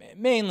got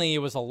mainly it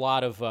was a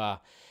lot of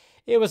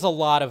it was a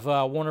lot of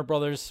Warner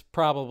Brothers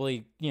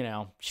probably,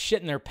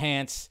 shitting their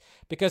pants.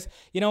 Because,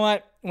 you know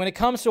what? When it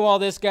comes to all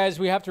this, guys,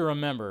 we have to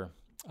remember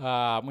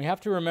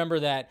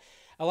that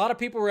a lot of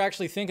people were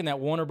actually thinking that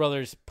Warner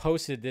Brothers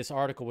posted this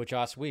article with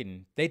Joss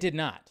Whedon. They did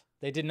not.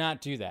 They did not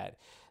do that.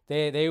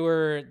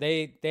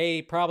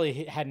 They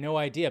probably had no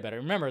idea about it.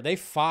 Remember, they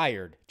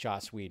fired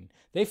Joss Whedon.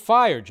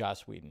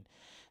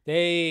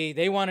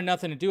 They wanted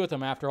nothing to do with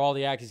him after all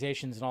the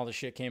accusations and all the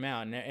shit came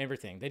out and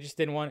everything. They just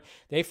didn't want.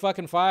 They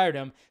fucking fired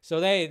him.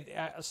 So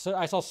I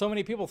saw so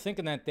many people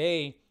thinking that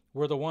they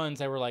were the ones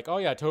that were like, oh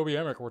yeah, Toby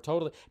Emmerich, we're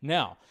totally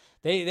no.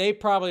 They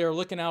probably are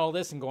looking at all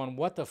this and going,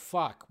 what the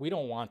fuck? We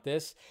don't want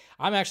this.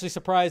 I'm actually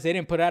surprised they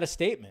didn't put out a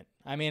statement.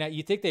 I mean,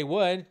 you think they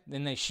would,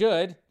 then they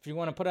should. If you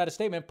want to put out a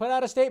statement, put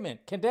out a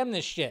statement. Condemn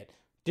this shit.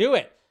 Do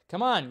it.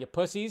 Come on, you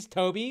pussies.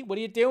 Toby, what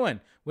are you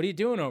doing? What are you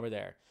doing over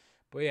there?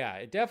 But yeah,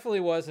 it definitely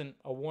wasn't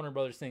a Warner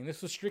Brothers thing.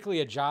 This was strictly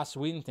a Joss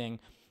Whedon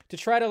thing to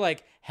try to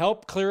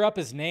help clear up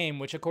his name,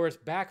 which of course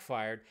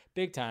backfired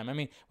big time. I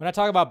mean, when I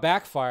talk about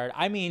backfired,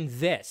 I mean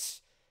this.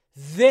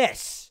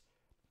 That's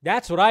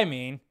what I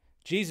mean.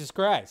 Jesus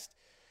Christ.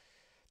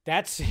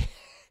 That's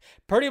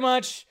pretty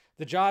much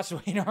the Joss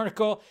Whedon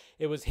article.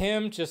 It was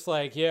him just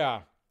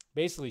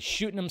basically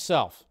shooting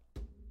himself.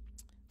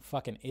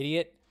 Fucking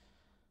idiot.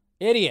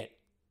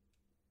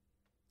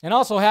 And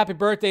also happy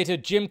birthday to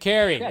Jim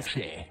Carrey.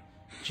 Sexy.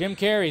 Jim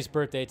Carrey's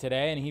birthday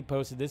today, and he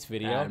posted this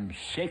video. I'm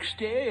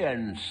 60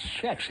 and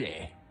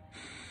sexy.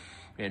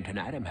 And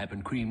tonight I'm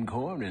having cream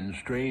corn and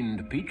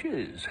strained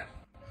peaches.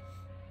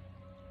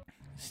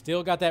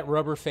 Still got that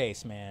rubber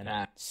face,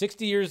 man.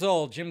 60 years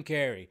old, Jim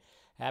Carrey.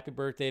 Happy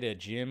birthday to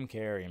Jim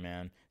Carrey,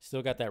 man.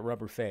 Still got that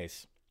rubber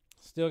face.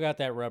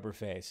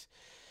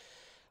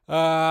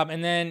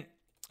 And then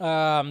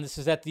this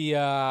is at the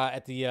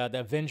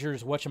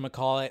Avengers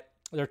whatchamacallit.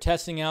 They're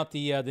testing out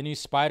the new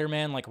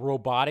Spider-Man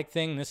robotic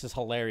thing. This is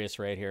hilarious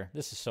right here.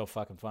 This is so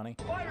fucking funny.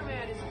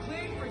 Spider-Man is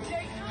cleared for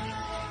Jake.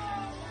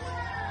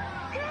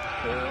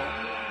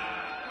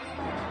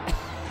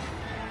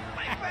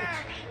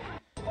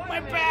 My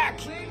back!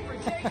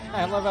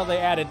 I love how they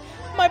added,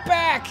 my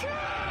back!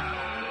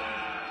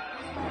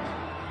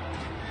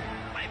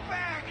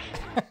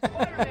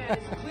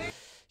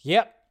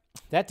 Yep,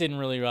 that didn't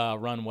really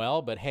run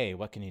well, but hey,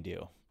 what can you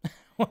do?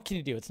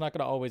 It's not going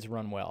to always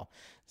run well.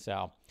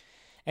 So,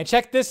 and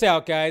check this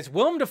out, guys.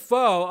 Willem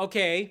Dafoe,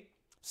 okay,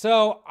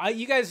 so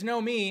you guys know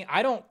me.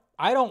 I don't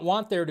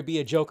want there to be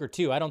a Joker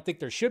 2. I don't think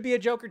there should be a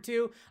Joker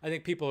 2. I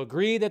think people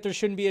agree that there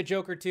shouldn't be a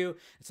Joker 2.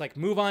 It's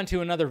move on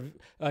to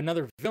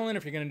another villain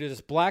if you're going to do this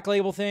Black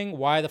Label thing.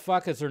 Why the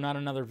fuck is there not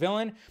another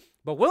villain?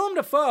 But Willem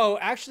Dafoe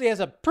actually has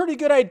a pretty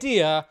good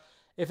idea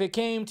if it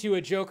came to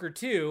a Joker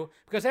 2,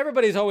 because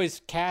everybody's always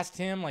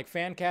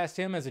fan cast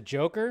him as a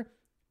Joker.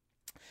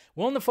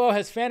 Willem Dafoe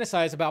has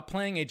fantasized about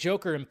playing a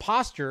Joker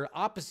imposter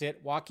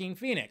opposite Joaquin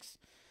Phoenix.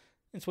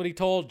 That's what he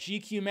told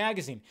GQ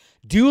magazine.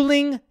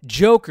 Dueling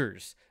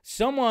Jokers.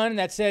 Someone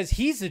that says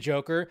he's the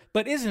Joker,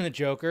 but isn't the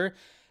Joker.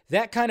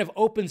 That kind of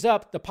opens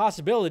up the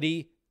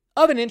possibility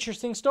of an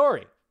interesting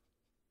story.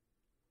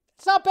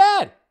 It's not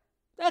bad.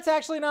 That's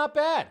actually not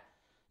bad.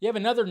 You have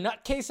another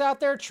nutcase out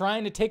there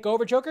trying to take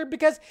over Joker,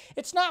 because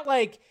it's not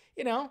like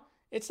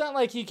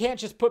you can't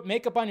just put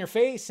makeup on your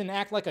face and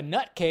act like a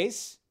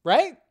nutcase,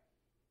 right?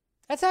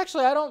 That's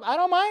actually, I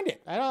don't mind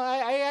it.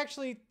 I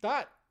actually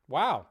thought,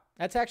 wow,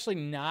 that's actually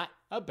not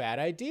a bad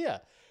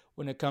idea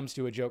when it comes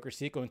to a Joker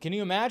sequel. And can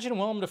you imagine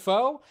Willem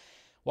Dafoe,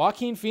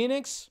 Joaquin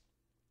Phoenix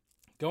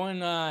going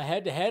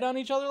head to head on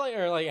each other,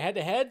 head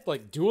to head,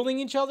 dueling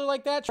each other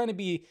like that, trying to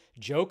be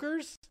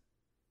Jokers?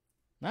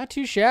 Not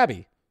too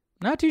shabby.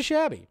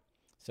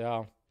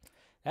 So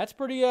that's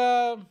pretty,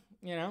 I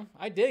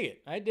dig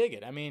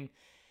it. I mean,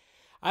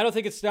 I don't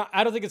think it's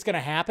going to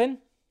happen,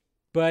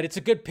 but it's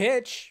a good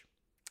pitch.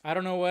 I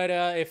don't know what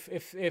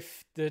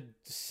if the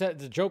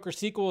Joker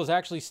sequel is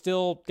actually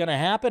still going to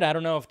happen. I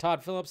don't know if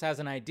Todd Phillips has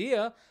an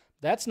idea.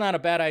 That's not a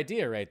bad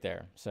idea right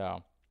there.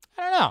 So,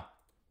 I don't know.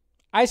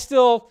 I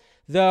still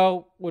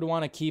though would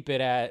want to keep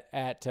it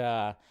at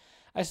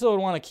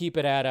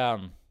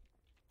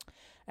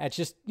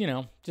just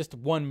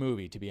one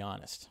movie, to be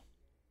honest.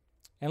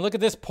 And look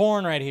at this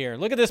porn right here.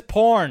 Look at this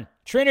porn.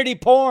 Trinity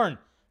porn.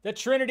 The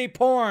Trinity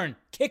porn.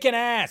 Kicking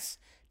ass.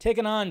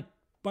 Taking on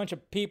bunch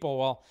of people.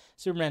 Well,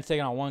 Superman's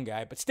taking on one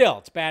guy, but still,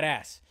 it's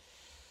badass.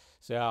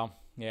 So,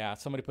 yeah,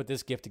 somebody put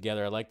this gift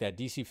together. I like that.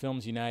 DC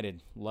Films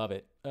United. Love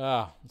it.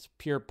 It's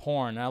pure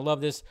porn. And I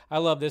love this. I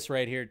love this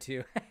right here,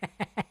 too.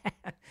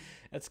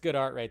 That's good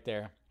art right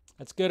there.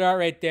 That's good art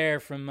right there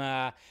from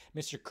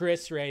Mr.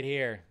 Chris right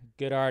here.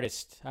 Good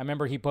artist. I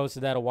remember he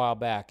posted that a while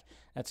back.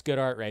 That's good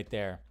art right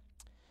there.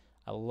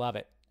 I love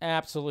it.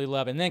 Absolutely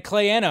love it. And then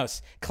Clay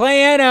Enos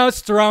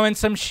throwing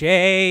some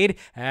shade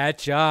at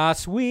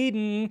Joss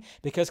Whedon,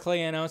 because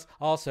Clay Enos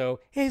also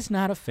is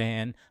not a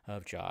fan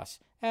of Joss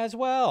as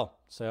well.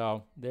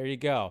 So there you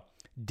go.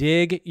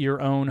 Dig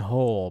Your Own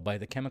Hole by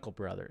the Chemical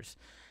Brothers.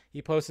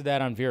 He posted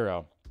that on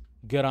Vero.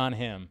 Good on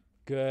him.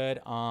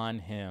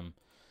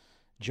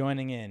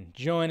 joining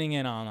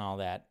in on all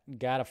that.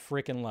 Gotta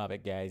freaking love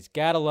it, guys.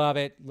 Gotta love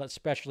it,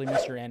 especially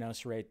Mr.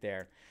 Enos right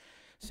there.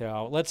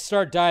 So let's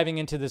start diving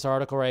into this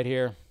article right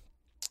here.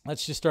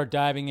 Let's just start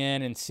diving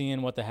in and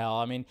seeing what the hell.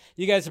 I mean,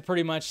 you guys have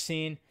pretty much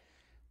seen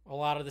a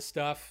lot of the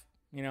stuff.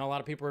 You know, a lot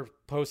of people are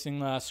posting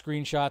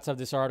screenshots of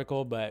this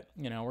article, but,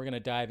 you know, we're going to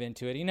dive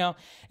into it, you know.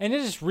 And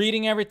just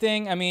reading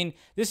everything, I mean,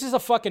 this is a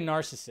fucking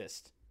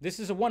narcissist. This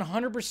is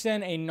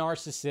 100% a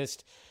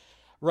narcissist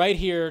right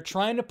here,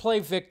 trying to play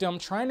victim,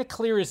 trying to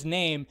clear his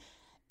name.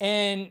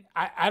 And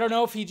I don't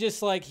know if he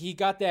just, like, he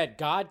got that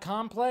God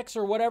complex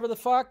or whatever the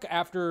fuck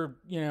after,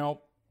 you know,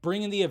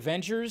 bringing the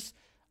Avengers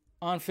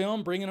on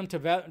film, bringing them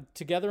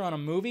together on a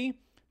movie.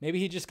 Maybe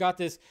he just got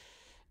this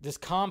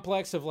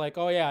complex of like,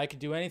 oh yeah, I could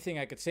do anything,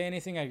 I could say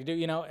anything, I could do,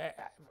 you know,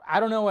 I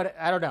don't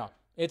know.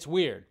 It's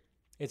weird.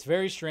 It's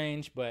very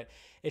strange, but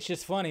it's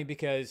just funny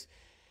because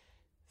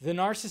the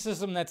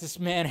narcissism that this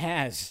man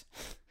has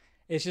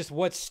is just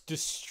what's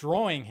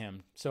destroying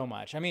him so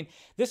much. I mean,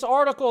 this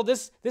article,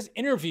 this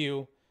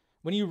interview,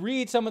 when you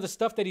read some of the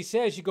stuff that he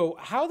says, you go,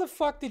 how the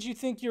fuck did you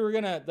think you were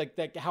gonna,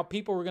 like how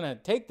people were gonna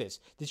take this?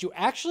 Did you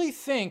actually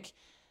think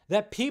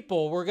that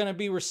people were going to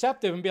be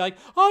receptive and be like,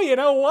 oh, you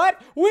know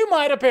what? We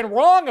might have been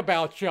wrong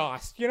about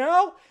Joss, you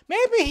know?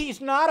 Maybe he's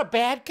not a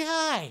bad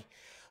guy.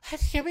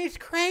 I mean, it's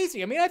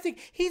crazy. I mean, I think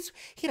he's,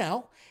 you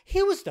know,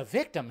 he was the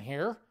victim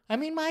here. I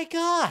mean, my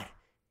God.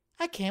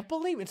 I can't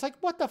believe it. It's like,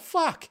 what the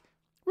fuck?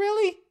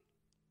 Really?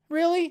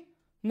 Really?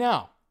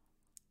 No.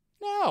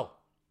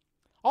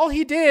 All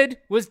he did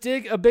was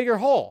dig a bigger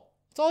hole.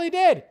 That's all he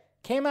did.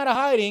 Came out of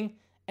hiding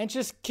and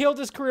just killed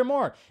his career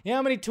more. You know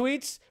how many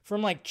tweets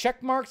from like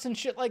check marks and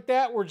shit like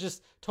that were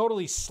just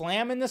totally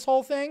slamming this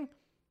whole thing?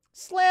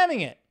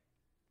 Slamming it.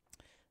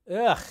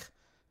 Ugh.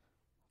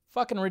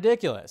 Fucking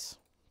ridiculous.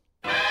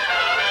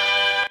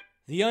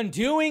 The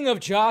undoing of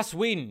Joss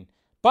Whedon.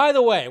 By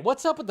the way,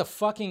 what's up with the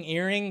fucking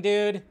earring,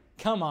 dude?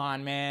 Come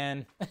on,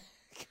 man.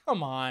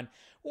 Come on.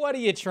 What are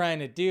you trying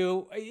to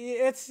do?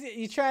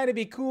 You trying to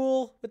be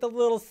cool with a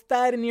little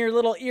stud in your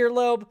little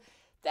earlobe?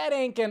 That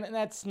ain't gonna,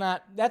 that's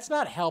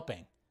not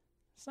helping.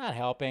 It's not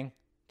helping.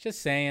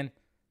 Just saying.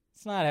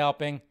 It's not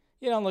helping.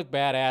 You don't look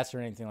badass or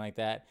anything like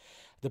that.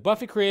 The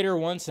Buffy creator,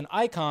 once an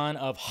icon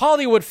of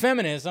Hollywood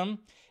feminism,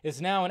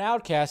 is now an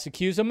outcast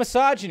accused of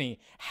misogyny.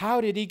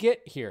 How did he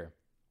get here?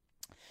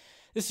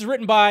 This is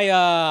written by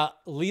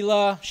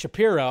Leela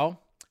Shapiro.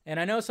 And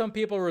I know some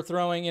people were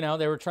throwing, you know,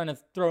 they were trying to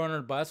throw under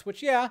the bus,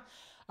 which, yeah,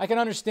 I can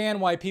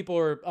understand why people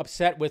are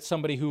upset with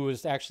somebody who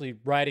was actually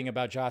writing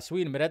about Joss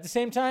Whedon. But at the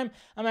same time,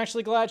 I'm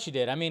actually glad she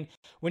did. I mean,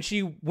 when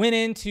she went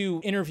into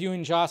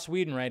interviewing Joss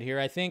Whedon right here,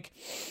 I think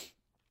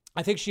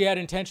she had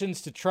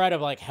intentions to try to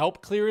like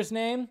help clear his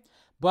name.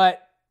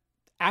 But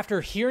after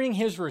hearing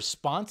his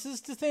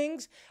responses to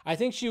things, I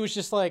think she was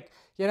just like,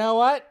 you know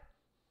what?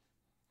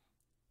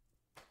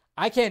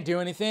 I can't do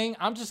anything.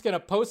 I'm just going to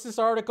post this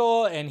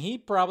article. And he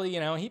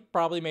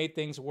probably made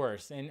things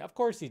worse. And of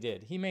course he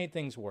did. He made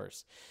things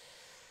worse.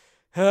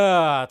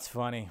 It's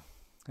funny.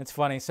 It's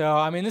funny. So,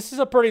 I mean, this is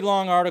a pretty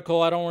long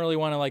article. I don't really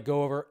want to like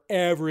go over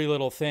every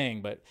little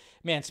thing. But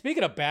man,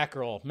 speaking of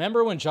Batgirl,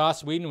 remember when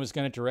Joss Whedon was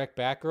going to direct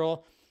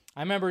Batgirl?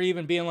 I remember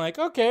even being like,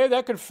 okay,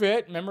 that could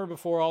fit. Remember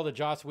before all the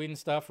Joss Whedon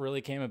stuff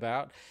really came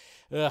about?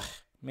 Ugh,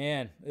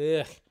 man.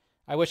 Ugh.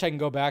 I wish I can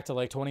go back to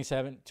like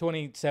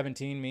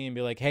 2017 me and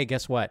be like, hey,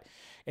 guess what?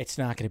 It's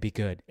not going to be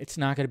good. It's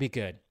not going to be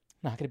good.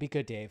 Not going to be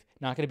good, Dave.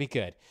 Not going to be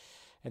good.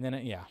 And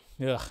then, yeah.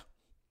 Ugh.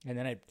 And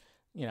then I,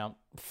 you know,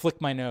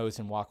 flick my nose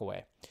and walk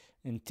away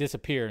and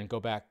disappear and go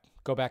back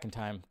in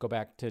time, go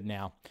back to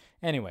now.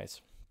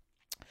 Anyways.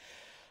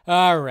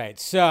 All right.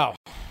 So,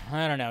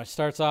 I don't know. It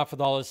starts off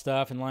with all this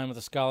stuff in line with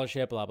the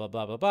scholarship, blah, blah,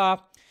 blah, blah, blah.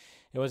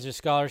 It was just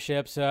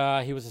scholarships.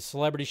 He was a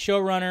celebrity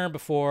showrunner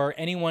before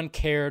anyone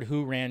cared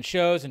who ran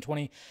shows. In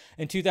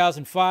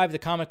 2005, the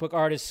comic book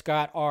artist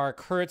Scott R.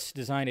 Kurtz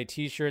designed a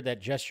T-shirt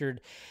that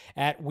gestured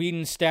at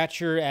Whedon's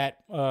stature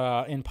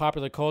in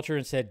popular culture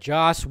and said,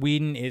 "Joss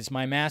Whedon is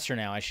my master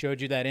now." I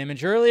showed you that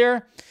image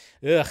earlier.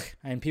 Ugh,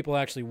 and people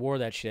actually wore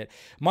that shit.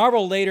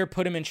 Marvel later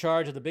put him in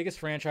charge of the biggest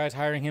franchise,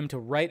 hiring him to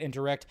write and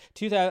direct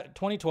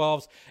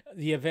 2012's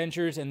The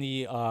Avengers and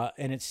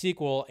its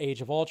sequel,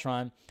 Age of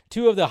Ultron,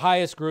 two of the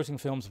highest-grossing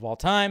films of all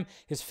time.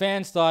 His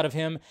fans thought of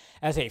him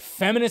as a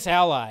feminist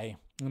ally,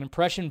 an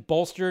impression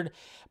bolstered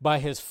by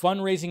his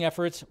fundraising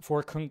efforts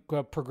for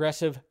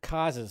progressive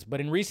causes. But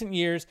in recent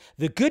years,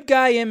 the good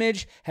guy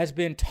image has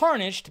been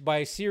tarnished by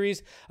a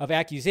series of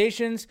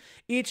accusations,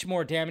 each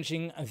more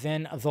damaging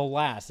than the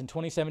last. In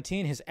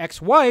 2017, his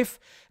ex-wife,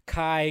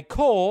 Kai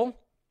Cole,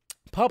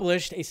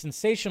 published a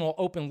sensational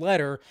open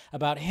letter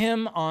about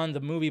him on the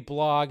movie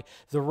blog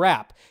The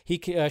Wrap.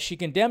 She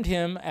condemned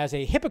him as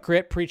a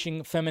hypocrite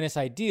preaching feminist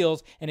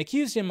ideals and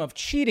accused him of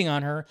cheating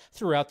on her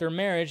throughout their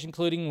marriage,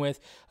 including with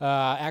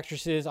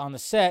actresses on the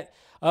set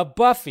of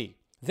Buffy.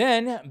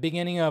 Then,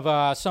 beginning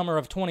of summer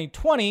of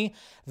 2020,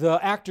 the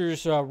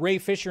actors Ray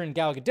Fisher and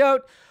Gal Gadot,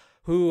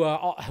 who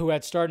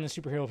had starred in a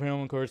superhero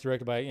film, of course,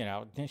 directed by, you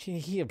know, I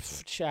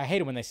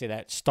hate it when they say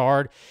that,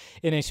 starred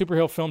in a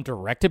superhero film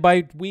directed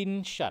by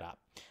Whedon. Shut up.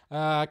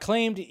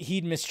 claimed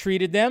he'd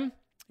mistreated them,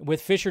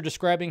 with Fisher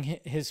describing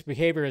his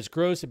behavior as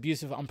gross,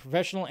 abusive,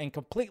 unprofessional, and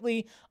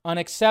completely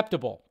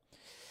unacceptable.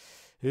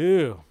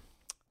 Ooh.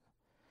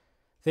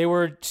 They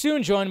were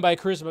soon joined by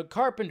Charisma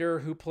Carpenter,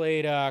 who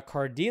played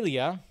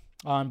Cordelia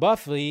on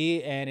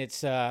Buffy and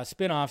its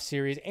spin-off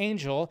series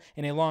Angel.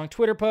 In a long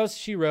Twitter post,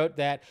 she wrote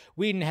that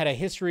Whedon had a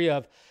history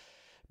of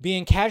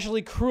being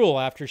casually cruel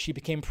after she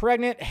became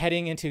pregnant.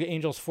 Heading into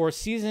Angel's 4th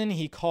season,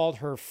 he called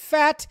her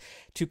fat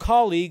to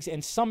colleagues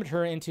and summoned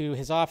her into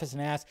his office and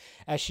asked,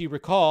 as she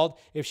recalled,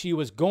 if she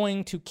was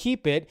going to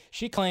keep it.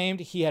 She claimed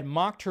he had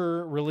mocked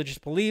her religious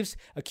beliefs,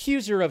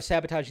 accused her of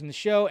sabotaging the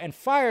show, and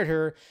fired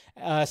her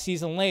a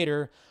season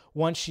later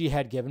once she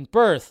had given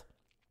birth.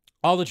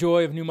 All the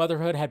joy of new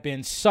motherhood had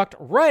been sucked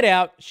right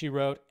out, she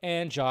wrote,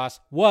 and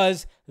Joss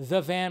was the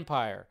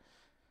vampire.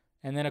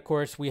 And then, of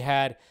course, we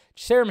had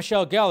Sarah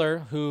Michelle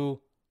Gellar,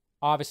 who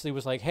obviously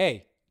was like,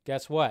 hey,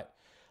 guess what?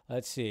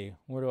 Let's see.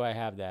 Where do I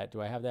have that?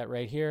 Do I have that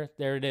right here?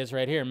 There it is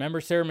right here.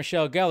 Remember, Sarah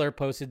Michelle Gellar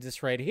posted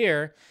this right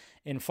here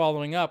in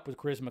following up with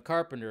Charisma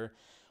Carpenter.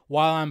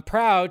 While I'm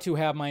proud to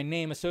have my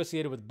name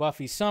associated with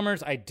Buffy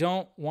Summers, I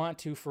don't want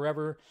to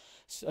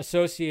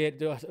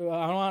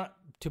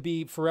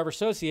be forever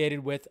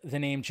associated with the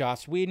name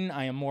Joss Whedon.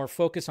 I am more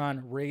focused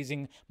on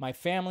raising my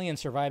family and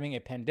surviving a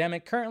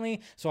pandemic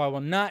currently, so I will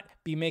not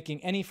be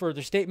making any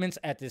further statements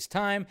at this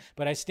time,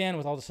 but I stand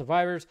with all the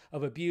survivors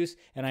of abuse,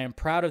 and I am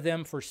proud of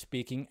them for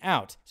speaking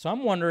out. So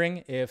I'm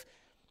wondering if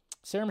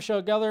Sarah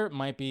Michelle Gellar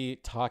might be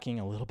talking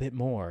a little bit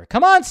more.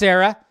 Come on,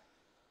 Sarah!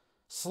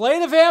 Slay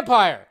the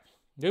vampire!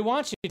 We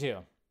want you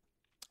to.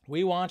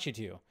 We want you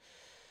to.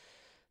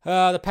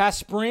 The past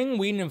spring,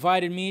 Whedon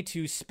invited me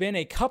to spend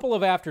a couple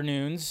of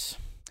afternoons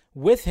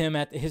with him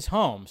at his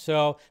home.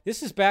 So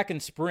this is back in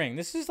spring.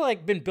 This has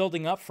like been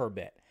building up for a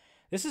bit.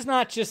 This is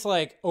not just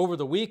like over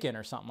the weekend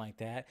or something like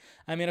that.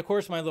 I mean, of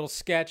course, my little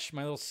skit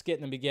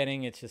in the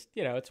beginning, it's just,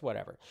 it's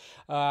whatever.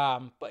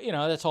 But,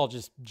 that's all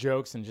just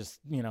jokes and just,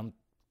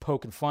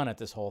 poking fun at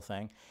this whole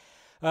thing.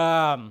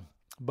 But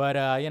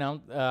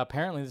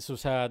apparently this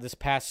was this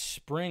past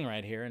spring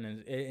right here,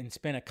 and it's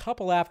been a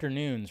couple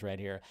afternoons right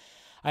here.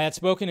 I had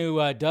spoken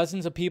to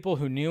dozens of people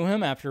who knew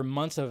him after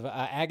months of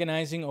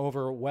agonizing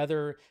over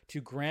whether to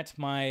grant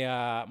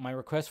my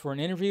request for an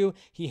interview.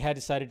 He had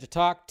decided to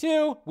talk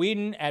to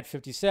Whedon at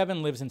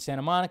 57, lives in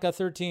Santa Monica,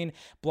 13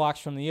 blocks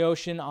from the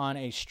ocean on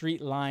a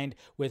street lined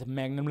with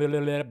Magnum, blah,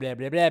 blah, blah, blah,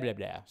 blah, blah, blah,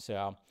 blah.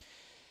 So,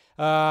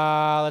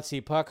 let's see,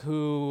 Puck,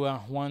 who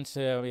once,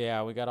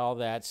 we got all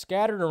that.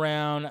 Scattered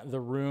around the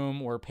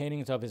room were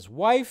paintings of his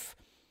wife,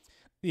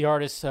 the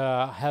artist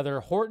Heather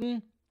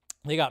Horton.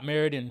 They got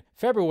married in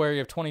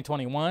February of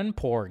 2021,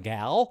 poor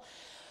gal,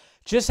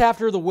 just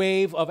after the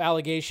wave of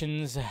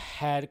allegations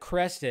had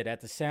crested.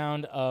 At the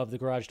sound of the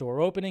garage door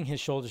opening,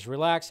 his shoulders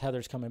relaxed.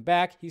 Heather's coming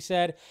back, he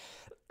said.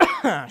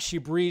 She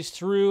breezed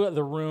through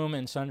the room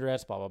in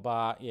sundress, blah, blah,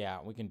 blah. Yeah,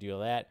 we can do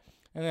that.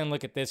 And then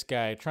look at this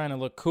guy trying to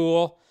look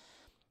cool.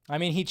 I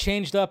mean, he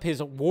changed up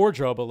his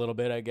wardrobe a little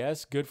bit, I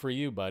guess. Good for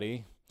you,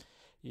 buddy.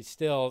 You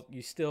still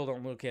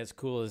don't look as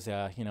cool as,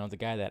 the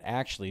guy that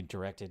actually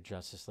directed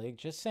Justice League.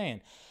 Just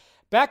saying.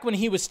 Back when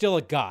he was still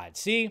a god.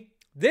 See,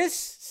 this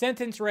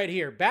sentence right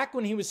here, back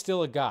when he was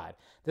still a god.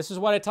 This is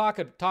what I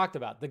talked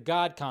about, the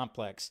god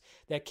complex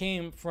that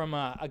came from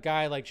a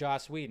guy like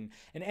Joss Whedon.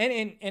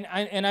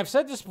 And I've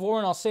said this before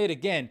and I'll say it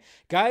again.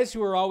 Guys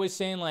who are always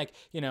saying like,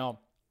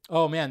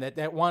 oh man,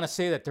 that want to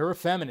say that they're a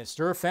feminist,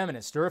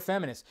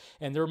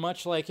 and they're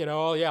much like,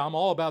 oh yeah, I'm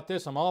all about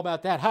this, I'm all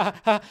about that. Ha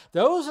ha.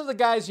 Those are the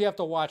guys you have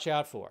to watch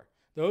out for.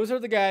 Those are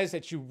the guys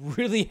that you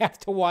really have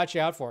to watch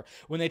out for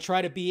when they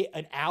try to be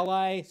an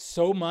ally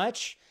so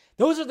much.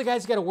 Those are the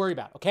guys you got to worry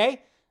about,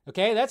 okay?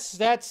 Okay, that's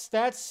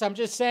I'm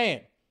just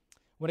saying.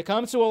 When it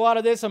comes to a lot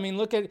of this, I mean,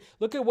 look at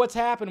what's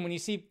happened when you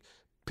see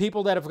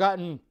people that have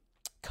gotten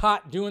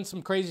caught doing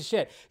some crazy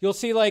shit. You'll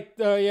see like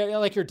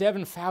your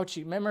Devin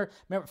Fauci. Remember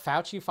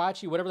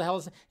Fauci, whatever the hell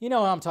is. You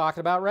know what I'm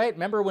talking about, right?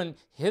 Remember when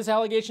his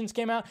allegations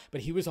came out? But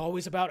he was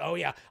always about, oh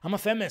yeah, I'm a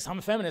feminist.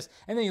 And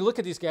then you look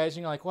at these guys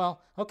and you're like, well,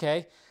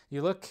 okay,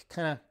 you look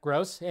kind of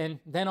gross. And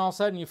then all of a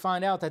sudden you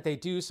find out that they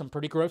do some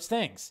pretty gross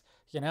things.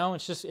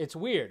 It's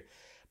weird.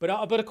 But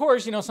of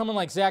course, someone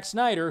like Zack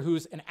Snyder,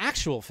 who's an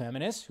actual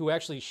feminist, who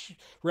actually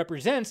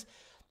represents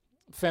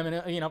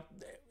feminine,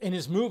 in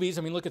his movies.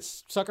 I mean, look at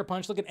Sucker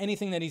Punch, look at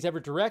anything that he's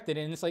ever directed.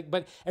 And it's like,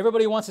 but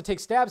everybody wants to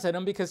take stabs at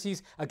him because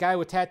he's a guy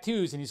with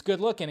tattoos and he's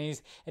good looking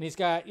and he's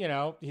got,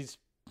 he's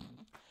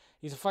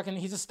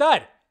a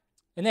stud.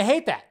 And they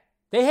hate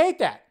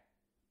that.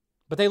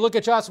 But they look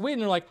at Joss Whedon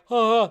and they're like,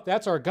 oh,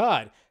 that's our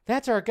God.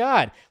 That's our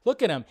God.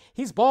 Look at him.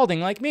 He's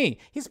balding like me.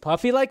 He's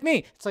puffy like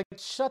me. It's like,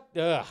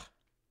 ugh.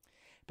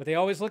 But they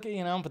always look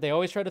at, but they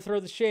always try to throw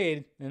the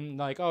shade and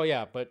like, oh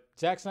yeah, but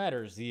Zack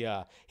Snyder's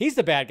he's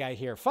the bad guy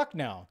here. Fuck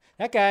no.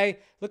 That guy,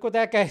 look what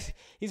that guy,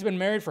 he's been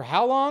married for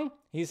how long?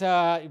 He's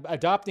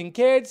adopting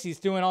kids. He's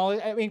doing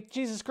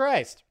Jesus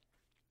Christ.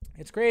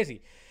 It's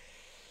crazy.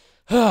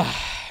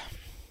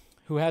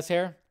 Who has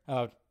hair?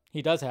 Oh,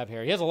 he does have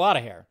hair. He has a lot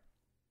of hair.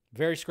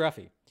 Very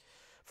scruffy.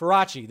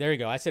 Faraci. There you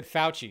go. I said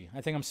Fauci. I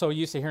think I'm so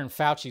used to hearing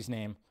Fauci's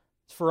name.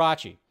 It's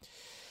Faraci.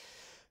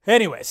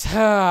 Anyways,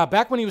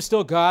 back when he was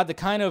still God, the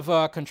kind of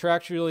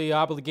contractually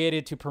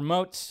obligated to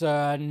promote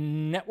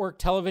network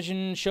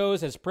television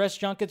shows as press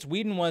junkets,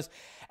 Whedon was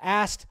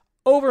asked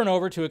over and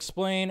over to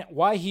explain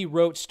why he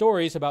wrote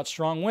stories about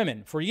strong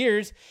women. For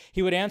years,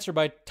 he would answer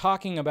by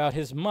talking about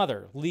his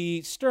mother.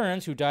 Lee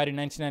Stearns, who died in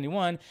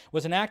 1991,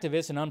 was an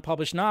activist and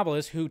unpublished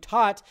novelist who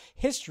taught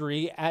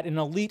history at an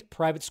elite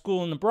private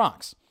school in the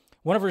Bronx.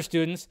 One of her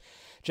students,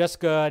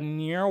 Jessica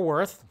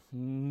Neuwirth,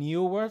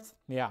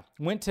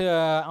 went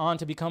on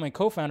to become a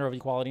co-founder of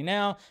Equality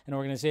Now and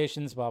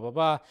organizations, blah, blah,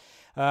 blah.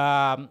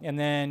 And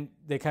then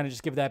they kind of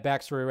just give that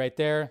backstory right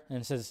there. And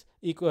it says,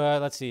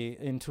 let's see,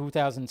 in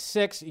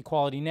 2006,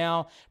 Equality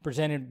Now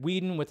presented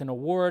Whedon with an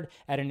award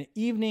at an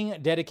evening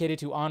dedicated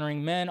to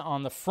honoring men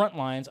on the front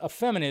lines of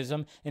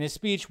feminism. In his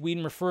speech,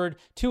 Whedon referred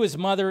to his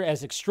mother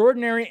as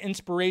extraordinary,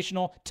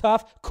 inspirational,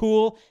 tough,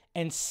 cool,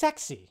 and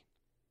sexy.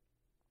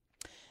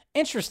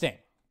 Interesting.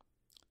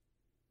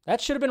 That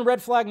should have been red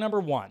flag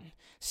number 1.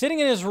 Sitting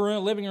in his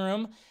living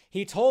room,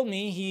 he told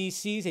me he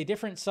sees a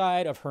different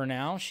side of her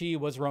now. She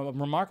was a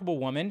remarkable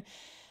woman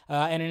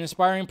and an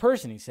inspiring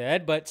person, he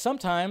said, but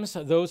sometimes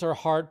those are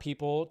hard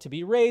people to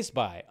be raised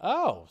by.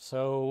 Oh,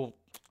 so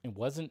it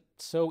wasn't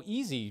so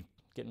easy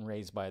getting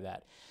raised by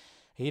that.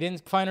 He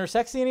didn't find her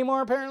sexy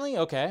anymore, apparently?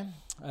 Okay.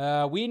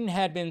 Whedon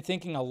had been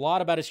thinking a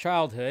lot about his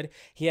childhood.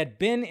 He had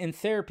been in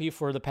therapy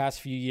for the past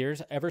few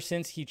years, ever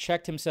since he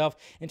checked himself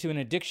into an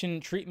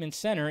addiction treatment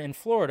center in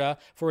Florida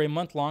for a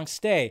month-long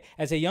stay.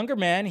 As a younger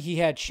man, he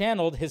had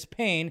channeled his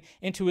pain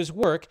into his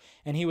work,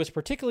 and he was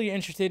particularly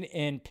interested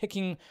in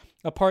picking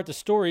apart the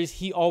stories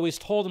he always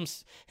told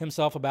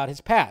himself about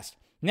his past.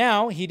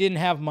 Now, he didn't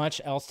have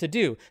much else to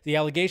do. The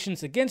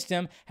allegations against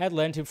him had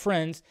led to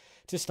friends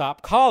to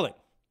stop calling.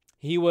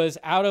 He was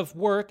out of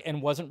work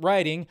and wasn't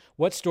writing.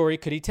 What story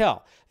could he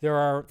tell? There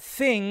are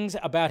things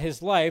about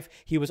his life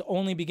he was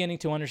only beginning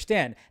to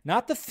understand.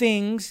 Not the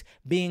things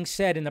being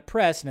said in the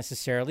press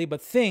necessarily,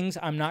 but things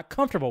I'm not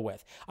comfortable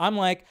with. I'm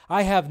like,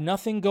 I have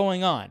nothing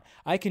going on.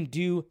 I can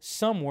do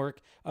some work.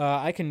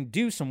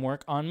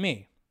 On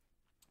me.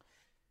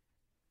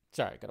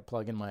 Sorry, I got to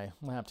plug in my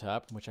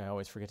laptop, which I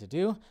always forget to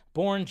do.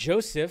 Born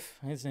Joseph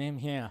Whedon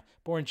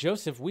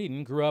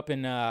grew up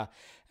in,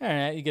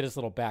 you get his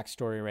little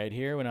backstory right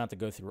here. We don't have to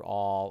go through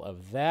all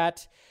of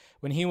that.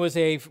 When he was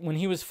 5, a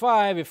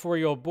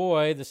 4-year-old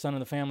boy, the son of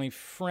the family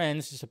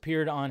friends,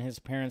 disappeared on his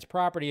parents'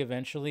 property.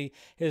 Eventually,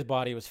 his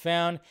body was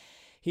found.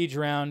 He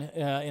drowned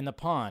in the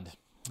pond.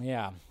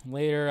 Yeah.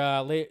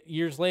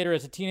 Years later,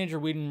 as a teenager,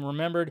 Whedon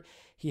remembered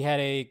he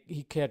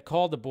had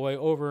called the boy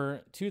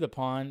over to the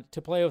pond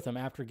to play with him.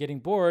 After getting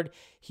bored,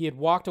 he had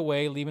walked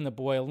away, leaving the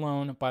boy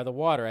alone by the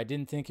water. I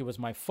didn't think it was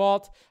my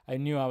fault. I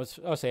knew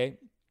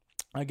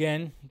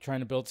again,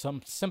 trying to build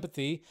some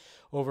sympathy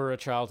over a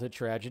childhood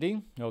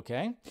tragedy.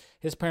 Okay.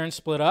 His parents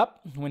split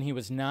up when he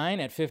was 9.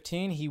 At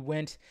 15, he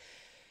went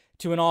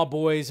to an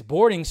all-boys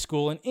boarding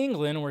school in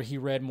England where he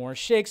read more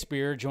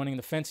Shakespeare, joining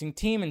the fencing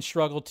team, and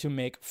struggled to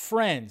make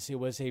friends. It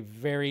was a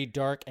very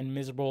dark and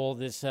miserable,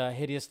 this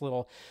hideous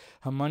little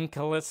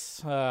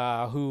homunculus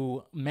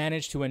who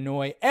managed to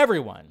annoy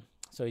everyone.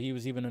 So he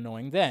was even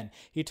annoying then.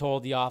 He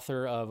told the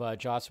author of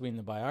Joss Whedon,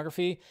 the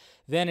biography.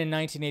 Then in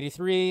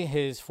 1983,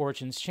 his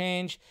fortunes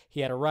changed.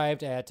 He had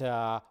arrived at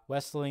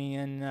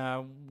Wesleyan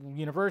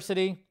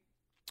University.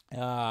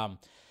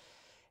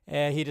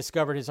 He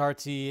discovered his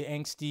artsy,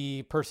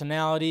 angsty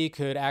personality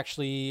could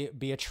actually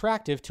be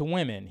attractive to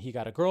women. He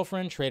got a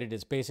girlfriend, traded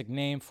his basic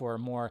name for a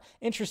more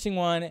interesting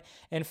one,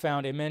 and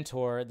found a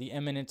mentor, the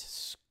eminent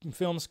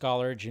film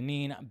scholar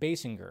Janine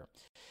Basinger.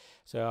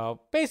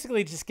 So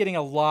basically just getting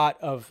a lot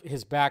of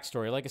his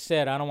backstory. Like I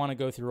said, I don't want to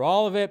go through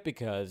all of it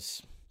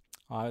because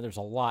there's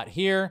a lot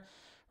here,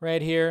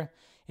 right here.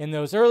 In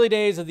those early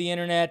days of the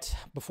internet,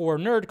 before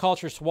nerd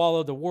culture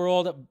swallowed the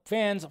world,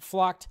 fans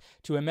flocked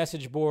to a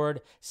message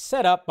board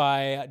set up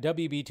by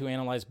WB to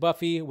analyze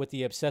Buffy with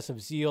the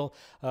obsessive zeal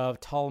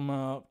of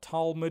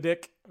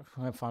Talmudic,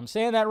 if I'm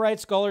saying that right,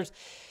 scholars.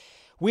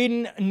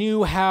 Whedon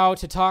knew how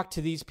to talk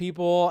to these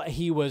people.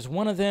 He was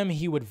one of them.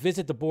 He would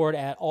visit the board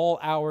at all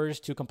hours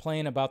to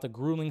complain about the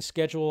grueling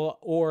schedule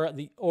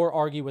or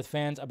argue with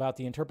fans about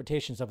the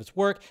interpretations of his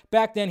work.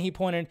 Back then, he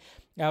pointed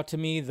out to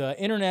me the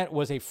internet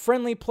was a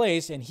friendly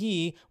place, and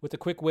he, with the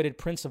quick-witted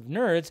prince of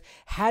nerds,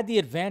 had the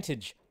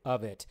advantage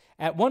of it.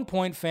 At one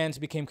point, fans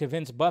became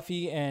convinced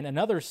Buffy and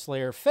another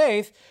Slayer,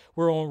 Faith,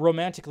 were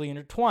romantically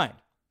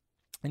entwined.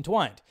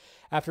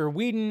 After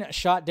Whedon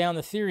shot down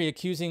the theory,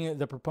 accusing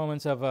the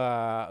proponents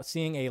of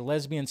seeing a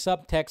lesbian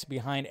subtext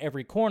behind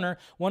every corner,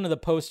 one of the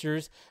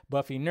posters,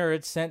 Buffy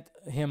Nerds, sent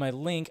him a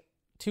link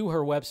to her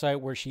website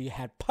where she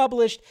had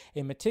published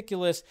a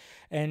meticulous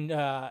and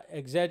of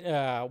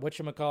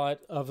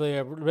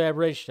the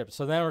relationship.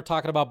 So then we're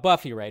talking about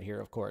Buffy right here,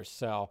 of course.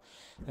 So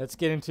let's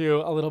get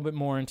into a little bit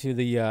more into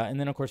the, and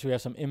then of course we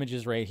have some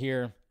images right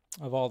here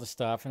of all the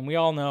stuff. And we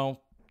all know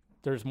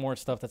there's more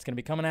stuff that's going to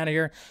be coming out of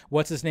here.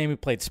 What's his name who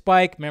played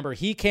Spike? Remember,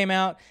 he came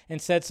out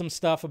and said some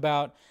stuff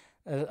about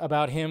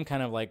about him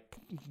kind of like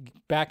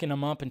backing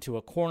him up into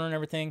a corner and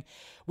everything.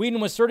 Whedon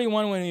was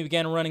 31 when he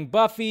began running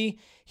Buffy.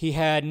 He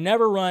had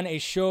never run a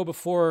show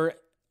before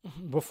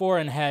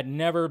and had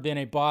never been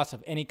a boss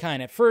of any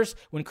kind. At first,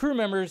 when crew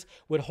members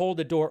would hold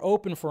the door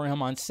open for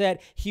him on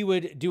set, he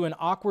would do an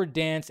awkward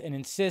dance and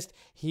insist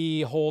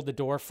he hold the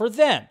door for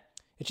them.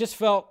 It just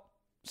felt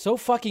so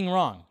fucking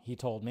wrong, he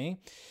told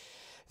me.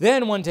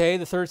 Then one day,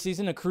 the third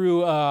season, a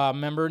crew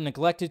member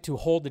neglected to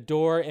hold the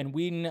door, and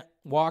Whedon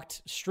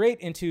walked straight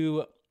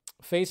into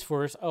face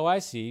first. Oh, I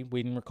see,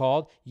 Whedon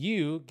recalled.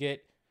 You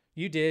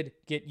did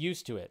get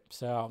used to it.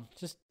 So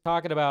just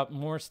talking about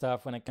more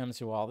stuff when it comes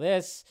to all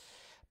this.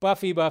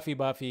 Buffy.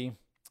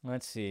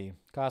 Let's see.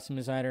 Costume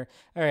designer.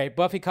 All right.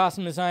 Buffy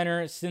costume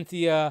designer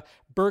Cynthia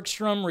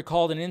Bergstrom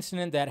recalled an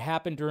incident that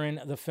happened during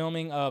the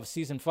filming of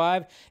season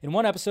 5. In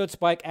one episode,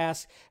 Spike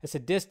asked a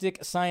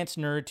sadistic science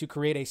nerd to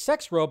create a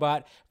sex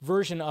robot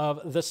version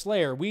of the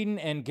Slayer. Whedon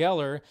and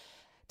Geller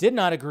did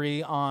not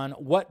agree on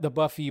what the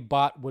Buffy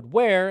bot would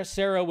wear.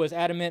 Sarah was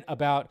adamant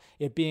about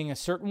it being a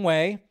certain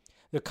way.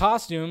 The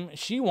costume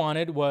she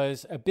wanted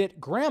was a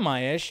bit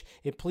grandma-ish.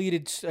 A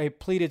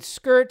pleated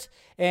skirt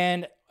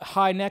and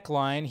high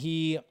neckline.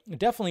 He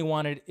definitely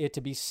wanted it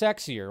to be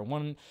sexier.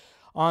 When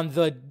on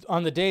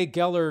the day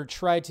Geller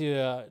tried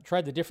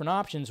the different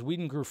options,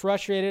 Whedon grew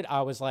frustrated.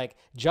 I was like,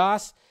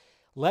 Joss,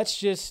 let's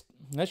just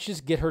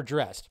get her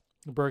dressed,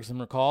 Bergson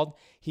recalled.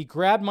 He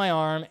grabbed my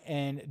arm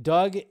and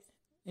dug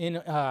in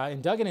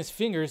his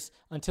fingers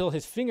until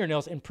his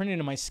fingernails imprinted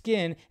in my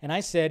skin, and I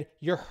said,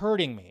 "You're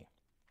hurting me."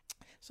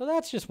 So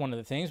that's just one of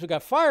the things. We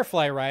got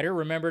Firefly writer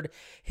remembered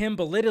him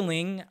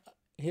belittling.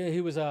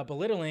 He was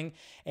belittling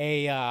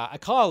a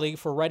colleague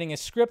for writing a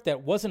script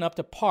that wasn't up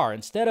to par.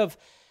 Instead of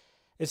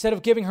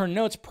giving her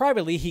notes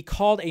privately, he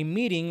called a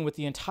meeting with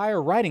the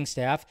entire writing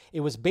staff.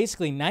 It was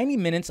basically 90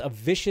 minutes of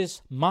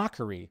vicious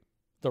mockery,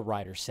 the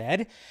writer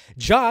said.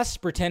 Joss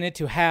pretended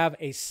to have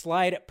a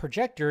slide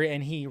projector,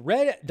 and he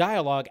read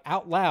dialogue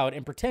out loud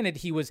and pretended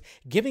he was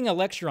giving a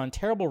lecture on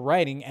terrible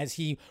writing as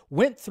he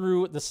went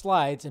through the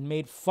slides and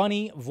made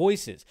funny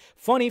voices.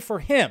 Funny for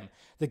him.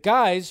 The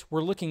guys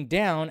were looking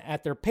down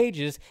at their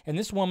pages, and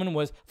this woman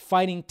was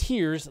fighting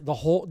tears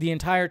the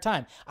entire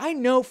time. I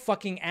know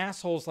fucking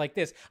assholes like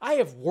this. I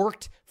have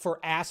worked for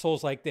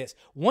assholes like this.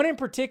 One in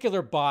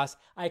particular, boss,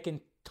 I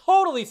can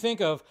totally think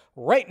of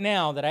right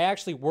now that I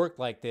actually worked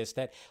like this,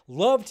 that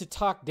loved to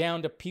talk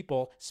down to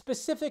people,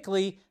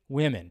 specifically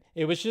women.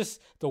 It was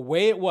just the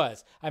way it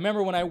was. I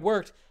remember when I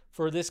worked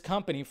for this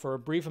company for a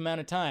brief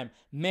amount of time,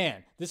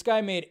 man, this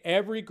guy made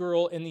every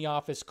girl in the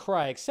office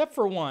cry, except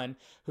for one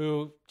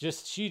who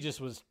she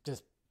was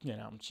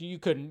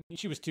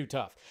too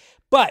tough.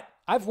 But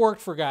I've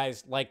worked for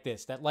guys like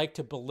this that like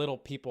to belittle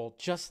people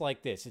just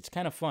like this. It's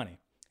kind of funny.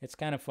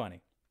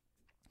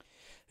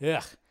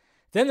 Ugh.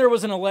 Then there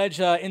was an alleged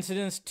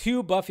incident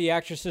 2 Buffy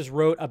actresses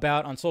wrote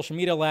about on social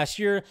media last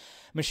year.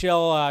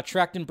 Michelle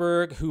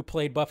Trachtenberg, who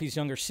played Buffy's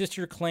younger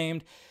sister,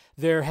 claimed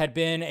there had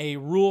been a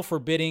rule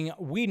forbidding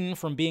Whedon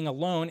from being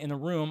alone in the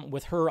room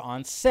with her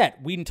on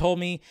set. Whedon told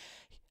me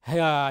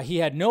he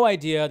had no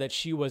idea that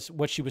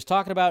what she was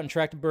talking about, and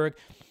Trachtenberg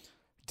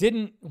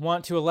didn't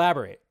want to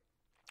elaborate.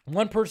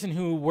 One person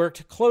who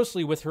worked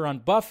closely with her on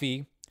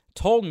Buffy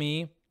told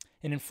me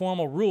an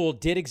informal rule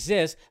did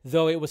exist,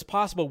 though it was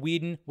possible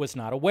Whedon was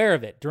not aware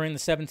of it. During the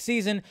 7th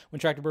season,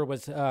 when Trachtenberg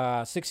was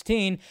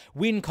 16,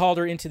 Whedon called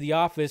her into the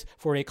office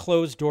for a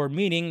closed-door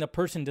meeting. The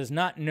person does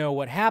not know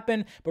what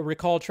happened, but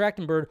recalled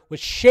Trachtenberg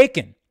was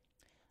shaken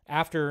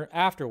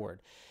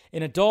afterward.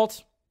 An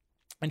adult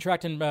in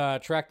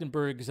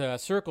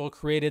Trachtenberg's circle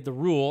created the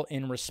rule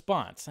in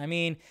response. I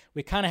mean,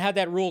 we kind of had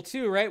that rule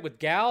too, right? With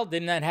Gal,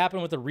 didn't that happen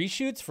with the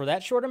reshoots for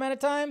that short amount of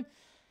time?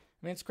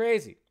 I mean, it's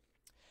crazy.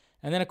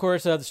 And then, of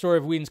course, the story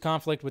of Whedon's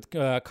conflict with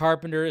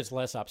Carpenter is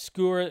less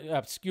obscure.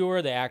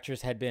 The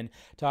actress had been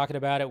talking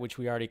about it, which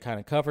we already kind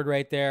of covered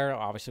right there,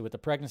 obviously with the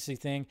pregnancy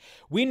thing.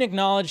 Whedon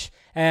acknowledged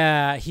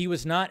he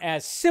was not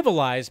as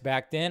civilized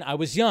back then. I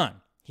was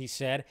young, he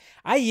said.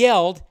 I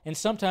yelled, and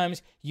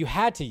sometimes you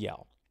had to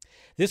yell.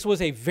 This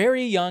was a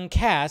very young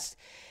cast,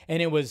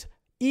 and it was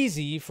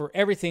easy for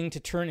everything to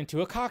turn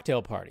into a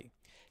cocktail party.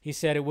 He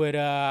said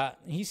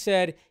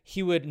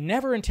he would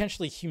never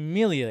intentionally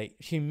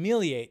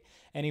humiliate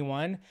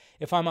anyone.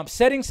 If I'm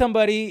upsetting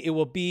somebody, it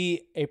will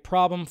be a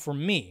problem for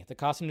me. The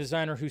costume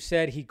designer who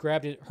said he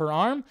grabbed her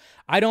arm,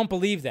 I don't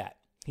believe that,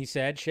 he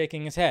said,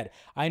 shaking his head.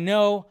 I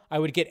know I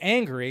would get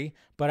angry,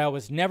 but I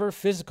was never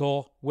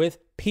physical with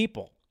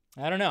people.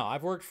 I don't know.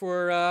 I've worked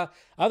for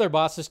other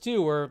bosses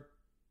too, where,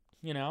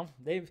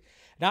 they've,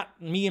 not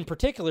me in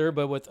particular,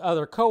 but with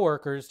other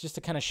coworkers, just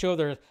to kind of show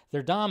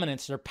their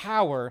dominance, their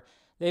power,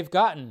 they've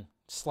gotten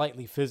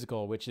slightly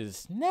physical, which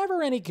is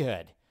never any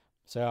good.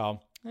 So,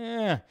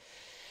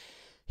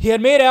 He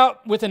had made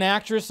out with an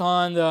actress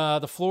on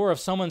the floor of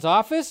someone's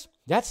office.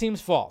 That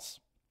seems false.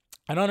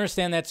 I don't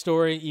understand that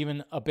story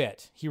even a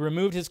bit. He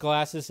removed his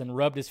glasses and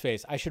rubbed his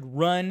face. I should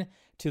run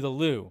to the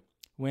loo.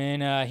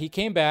 When he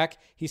came back,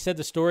 he said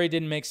the story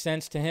didn't make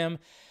sense to him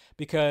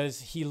because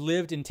he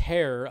lived in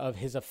terror of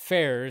his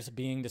affairs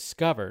being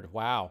discovered.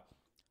 Wow.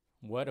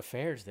 What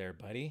affairs there,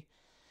 buddy?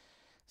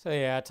 So,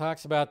 yeah, it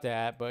talks about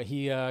that. But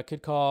he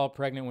could call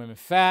pregnant women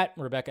fat.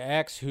 Rebecca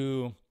X,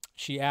 who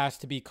she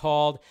asked to be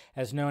called,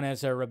 as known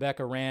as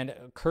Rebecca Rand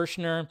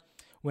Kirshner,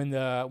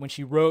 when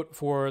she wrote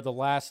for the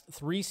last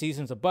 3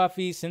 seasons of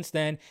Buffy. Since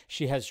then,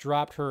 she has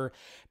dropped her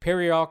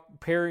patriarchal,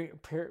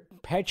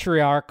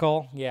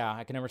 yeah,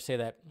 I can never say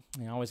that.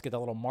 I always get that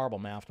little marble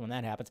mouthed when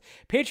that happens.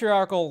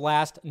 Patriarchal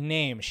last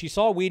name. She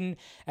saw Whedon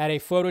at a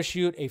photo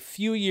shoot a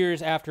few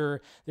years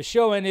after the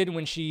show ended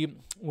when she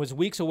was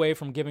weeks away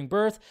from giving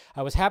birth.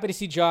 I was happy to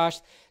see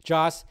Joss,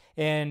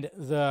 and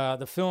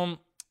the film,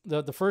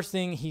 the first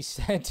thing he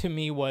said to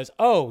me was,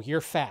 "Oh,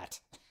 you're fat."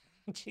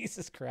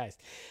 Jesus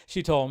Christ.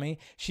 She told me.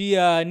 She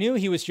knew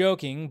he was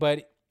joking,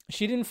 but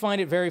she didn't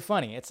find it very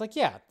funny. It's like,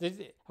 yeah,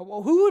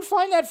 who would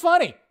find that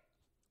funny?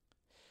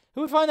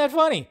 Who would find that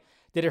funny?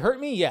 Did it hurt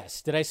me?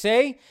 Yes. Did I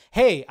say,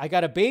 hey, I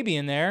got a baby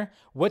in there.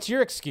 What's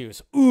your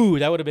excuse? Ooh,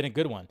 that would have been a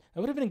good one.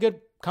 That would have been a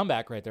good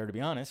comeback right there, to be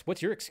honest.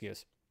 What's your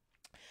excuse?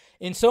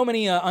 In so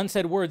many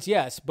unsaid words,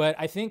 yes, but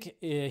I think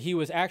he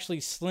was actually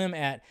slim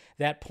at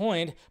that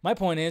point. My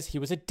point is, he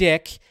was a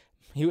dick.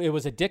 It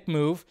was a dick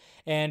move,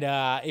 and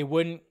it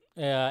wouldn't.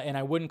 And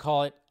I wouldn't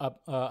call it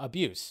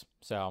abuse.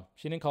 So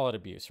she didn't call it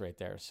abuse right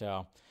there.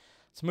 So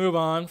let's move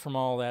on from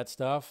all that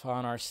stuff.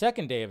 On our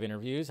second day of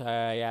interviews,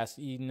 I asked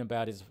Whedon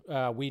about his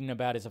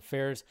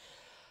affairs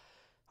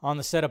on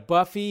the set of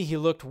Buffy. He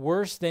looked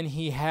worse than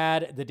he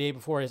had the day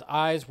before. His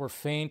eyes were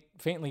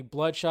faintly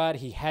bloodshot.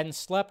 He hadn't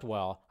slept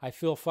well. I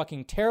feel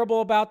fucking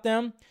terrible about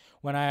them.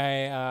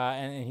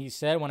 And he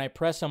said, when I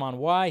pressed him on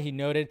why, he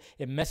noted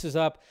it messes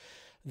up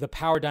the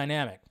power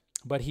dynamic.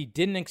 But he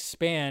didn't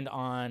expand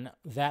on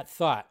that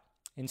thought.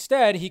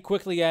 Instead, he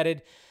quickly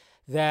added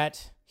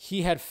that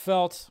he had to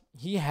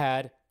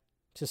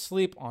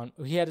sleep with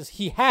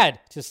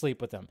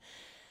them,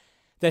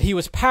 that he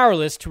was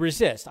powerless to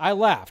resist. I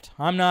laughed.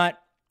 I'm not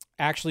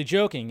actually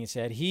joking, he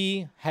said.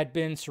 He had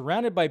been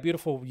surrounded by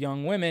beautiful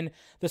young women,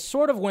 the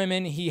sort of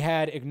women he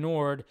had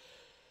ignored,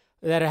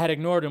 that had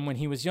ignored him when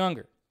he was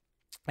younger.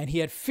 And he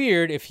had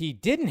feared if he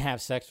didn't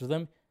have sex with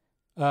them,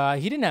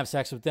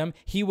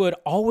 he would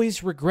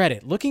always regret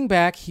it. Looking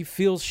back, he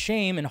feels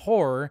shame and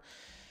horror.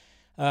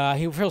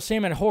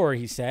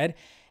 He said.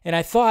 And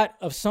I thought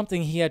of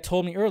something he had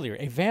told me earlier.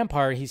 A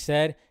vampire, he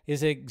said,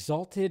 is the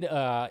exalted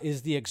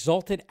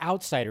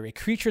outsider, a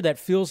creature that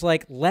feels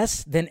like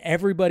less than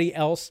everybody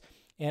else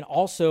and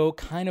also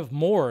kind of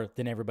more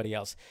than everybody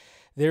else.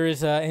 There is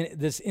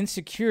this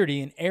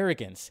insecurity and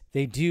arrogance.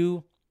 They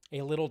do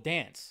a little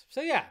dance.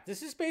 So yeah,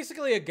 this is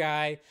basically a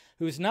guy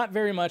who's not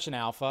very much an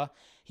alpha.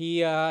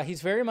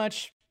 He's very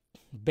much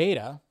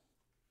beta,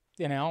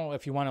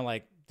 if you want to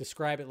like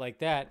describe it like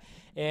that.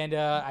 And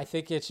I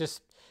think it's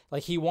just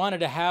like he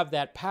wanted to have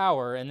that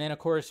power, and then of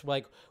course,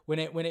 like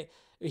when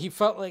he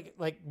felt like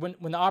when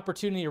the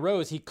opportunity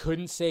arose, he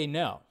couldn't say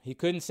no. He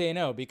couldn't say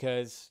no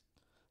because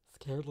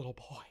scared little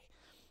boy.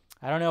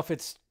 I don't know if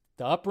it's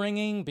the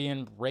upbringing,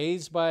 being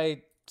raised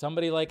by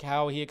somebody like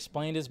how he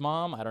explained his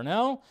mom. I don't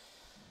know,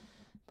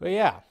 but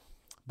yeah.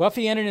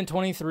 Buffy ended in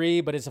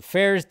 23, but his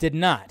affairs did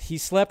not. He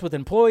slept with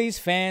employees,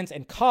 fans,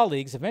 and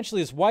colleagues.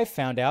 Eventually, his wife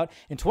found out.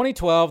 In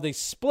 2012, they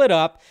split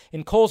up.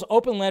 In Cole's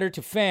open letter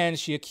to fans,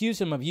 she accused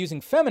him of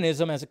using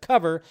feminism as a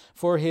cover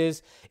for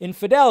his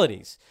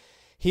infidelities.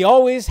 He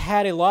always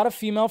had a lot of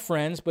female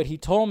friends, but he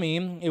told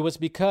me it was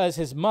because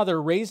his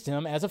mother raised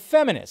him as a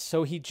feminist,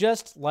 so he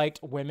just liked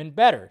women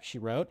better, she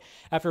wrote.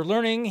 After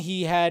learning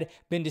he had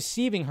been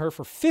deceiving her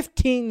for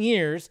 15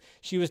 years,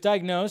 she was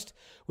diagnosed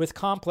with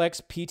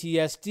complex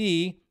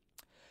PTSD,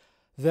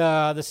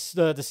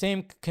 the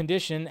same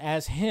condition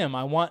as him.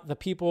 I want the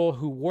people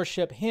who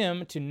worship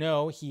him to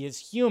know he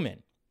is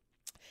human.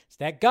 It's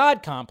that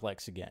God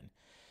complex again.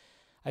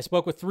 I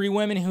spoke with 3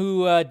 women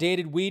who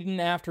dated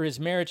Whedon after his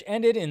marriage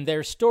ended. In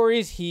their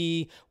stories,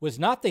 he was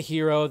not the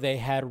hero they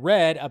had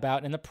read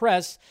about in the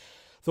press,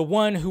 the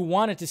one who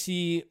wanted to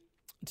see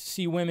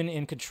women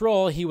in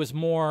control. He was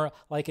more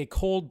like the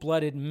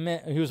cold-blooded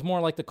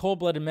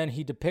men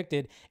he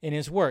depicted in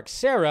his work.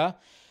 Sarah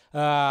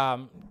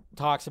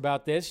talks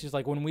about this. She's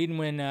like,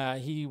 when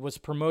he was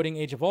promoting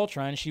Age of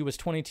Ultron, she was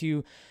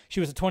 22. She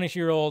was a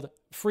 22-year-old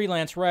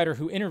freelance writer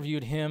who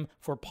interviewed him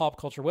for a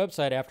pop culture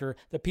website. After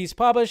the piece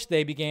published,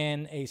 they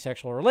began a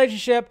sexual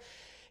relationship.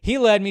 He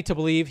led me to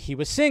believe he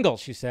was single,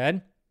 she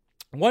said.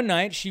 One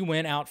night, she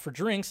went out for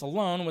drinks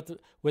alone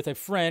with a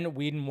friend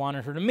Whedon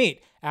wanted her to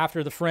meet.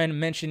 After the friend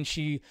mentioned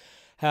she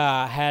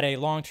had a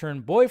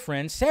long-term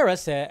boyfriend, Sarah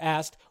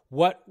asked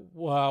what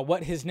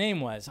his name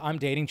was. I'm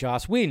dating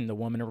Joss Whedon, the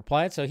woman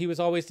replied. So he was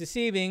always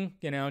deceiving,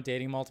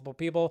 dating multiple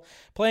people,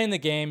 playing the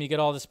game. You get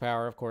all this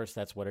power. Of course,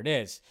 that's what it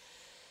is.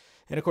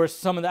 And of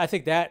course, I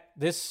think that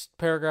this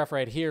paragraph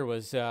right here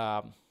was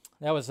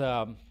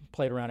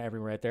played around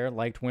everywhere right there.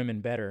 Liked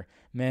women better.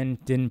 Men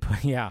didn't.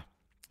 Yeah,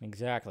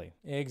 exactly.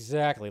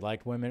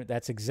 Liked women.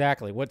 That's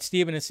exactly what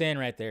Steven is saying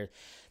right there.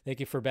 Thank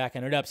you for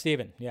backing it up,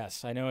 Steven.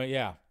 Yes, I know it.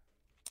 Yeah.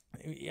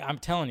 I'm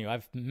telling you,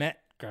 I've met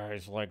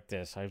guys like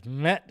this. I've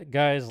met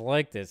guys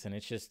like this, and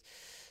it's just,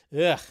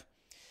 ugh.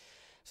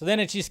 So then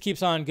it just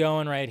keeps on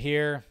going right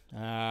here.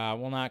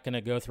 We're not going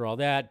to go through all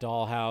that.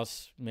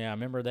 Dollhouse. Yeah,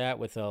 remember that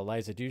with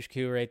Liza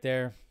Dushku right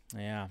there?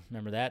 Yeah,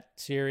 remember that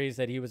series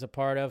that he was a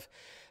part of?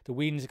 The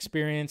Whedon's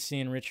experience,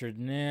 seeing Richard,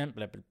 blah,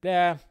 blah,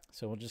 blah.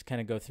 So we'll just kind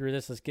of go through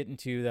this. Let's get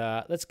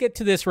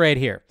to this right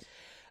here.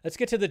 Let's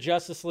get to the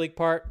Justice League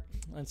part.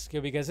 Let's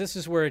go, because this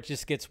is where it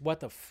just gets, what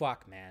the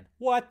fuck, man?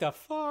 What the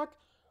fuck?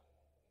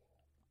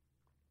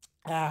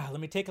 Let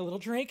me take a little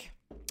drink.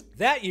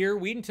 That year,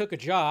 Whedon took a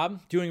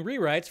job doing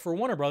rewrites for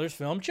Warner Brothers'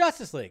 film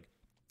Justice League,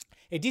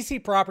 a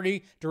DC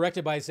property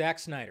directed by Zack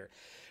Snyder.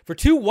 For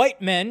two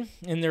white men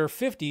in their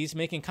 50s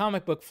making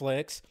comic book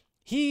flicks,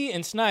 he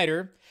and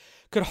Snyder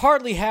could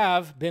hardly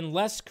have been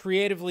less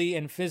creatively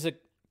and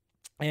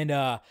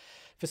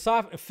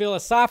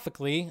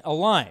philosophically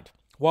aligned.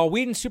 While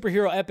Whedon's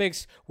superhero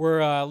epics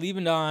were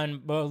leavened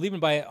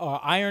by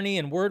irony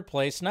and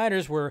wordplay,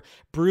 Snyder's were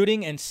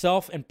brooding and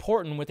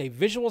self-important with a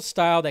visual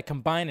style that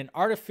combined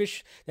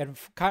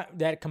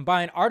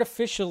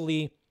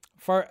artificiality.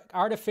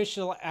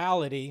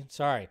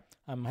 Sorry,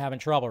 I'm having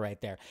trouble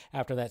right there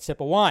after that sip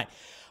of wine.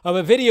 Of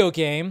a video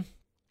game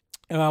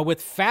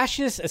with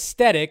fascist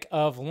aesthetic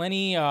of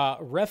Lenny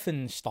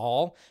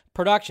Riefenstahl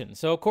production.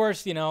 So, of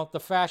course,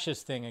 the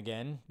fascist thing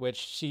again, which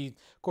she,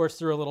 of course,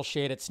 threw a little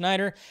shade at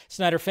Snyder.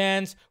 Snyder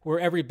fans were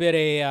every bit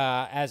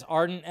as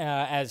ardent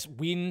as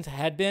Whedon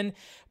had been,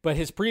 but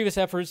his previous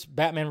efforts,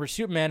 Batman vs.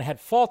 Superman, had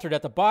faltered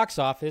at the box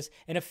office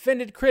and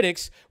offended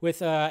critics,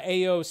 with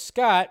A.O.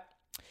 Scott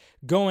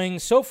going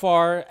so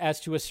far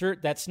as to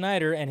assert that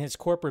Snyder and his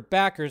corporate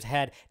backers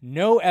had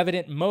no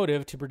evident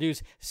motive to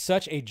produce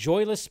such a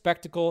joyless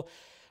spectacle,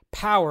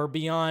 power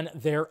beyond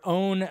their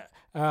own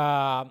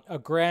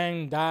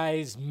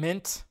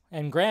aggrandizement.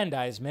 Okay,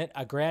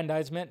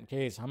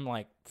 so I'm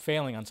like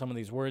failing on some of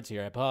these words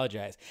here. I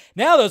apologize.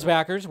 Now those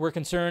backers were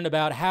concerned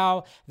about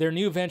how their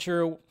new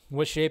venture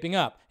was shaping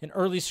up. An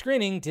early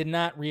screening did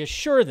not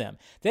reassure them.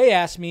 They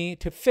asked me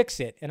to fix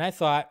it, and I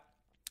thought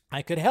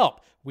I could help,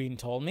 Whedon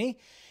told me.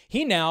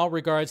 He now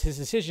regards his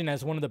decision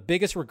as one of the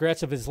biggest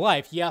regrets of his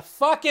life. You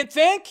fucking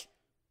think?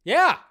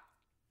 Yeah.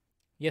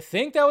 You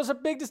think that was a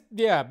big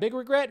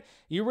regret?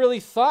 You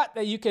really thought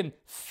that you can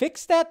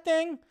fix that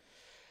thing?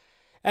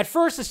 At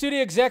first, the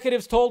studio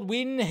executives told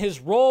Whedon his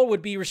role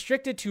would be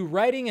restricted to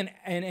writing and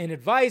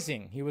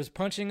advising. He was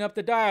punching up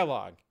the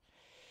dialogue.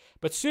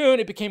 But soon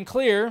it became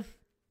clear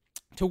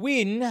to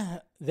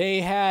Whedon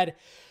they had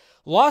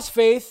lost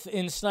faith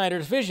in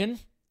Snyder's vision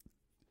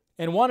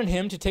and wanted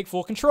him to take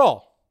full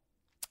control.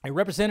 A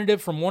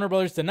representative from Warner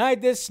Brothers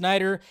denied this.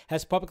 Snyder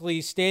has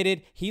publicly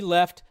stated he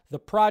left the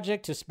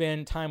project to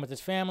spend time with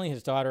his family.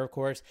 His daughter, of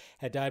course,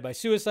 had died by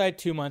suicide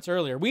 2 months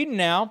earlier. Whedon,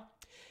 now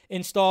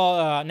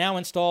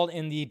installed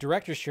in the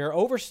director's chair,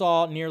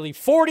 oversaw nearly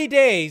 40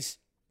 days.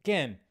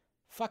 Again,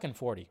 fucking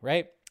 40,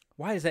 right?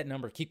 Why does that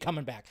number keep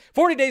coming back?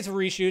 40 days of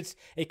reshoots,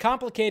 a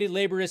complicated,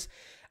 laborious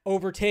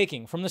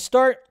overtaking. From the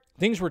start,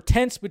 things were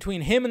tense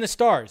between him and the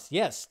stars.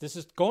 Yes, this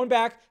is going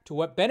back to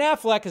what Ben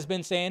Affleck has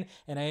been saying,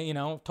 and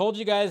I, told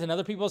you guys, and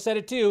other people said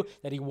it too,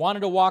 that he wanted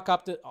to walk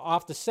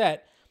off the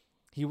set.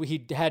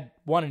 He had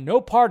wanted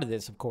no part of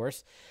this, of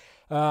course.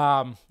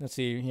 Let's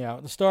see,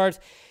 the stars.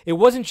 It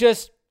wasn't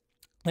just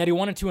that he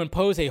wanted to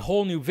impose a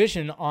whole new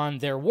vision on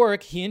their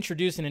work. He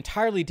introduced an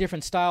entirely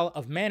different style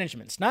of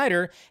management.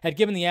 Snyder had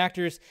given the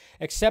actors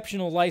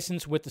exceptional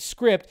license with the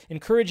script,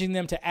 encouraging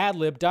them to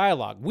ad-lib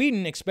dialogue.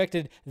 Whedon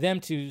expected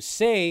them to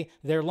say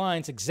their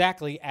lines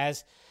exactly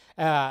as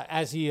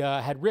he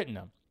had written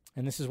them.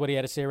 And this is what he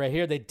had to say right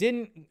here. That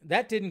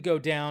didn't go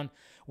down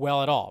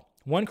well at all.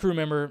 One crew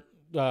member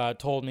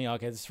told me,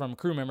 okay, this is from a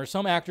crew member,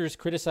 some actors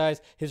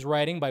criticized his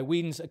writing. By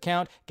Whedon's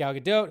account, Gal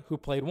Gadot, who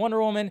played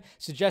Wonder Woman,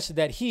 suggested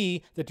that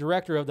he, the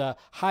director of the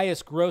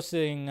highest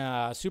grossing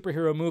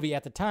superhero movie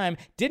at the time,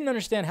 didn't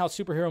understand how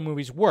superhero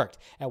movies worked.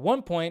 At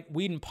one point,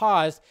 Whedon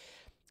paused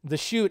the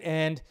shoot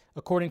and,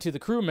 according to the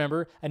crew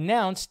member,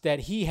 announced that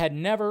he had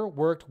never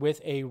worked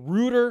with a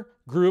ruder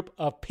group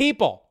of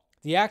people.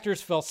 The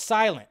actors fell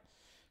silent.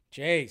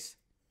 Jeez.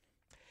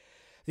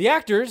 The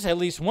actors, at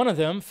least one of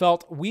them,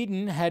 felt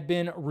Whedon had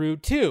been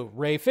rude too.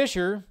 Ray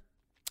Fisher,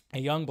 a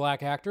young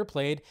black actor,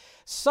 played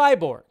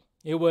Cyborg.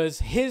 It was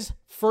his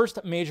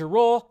first major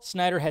role.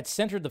 Snyder had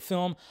centered the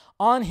film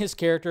on his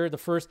character, the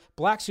first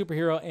black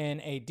superhero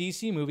in a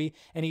DC movie,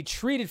 and he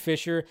treated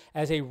Fisher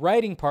as a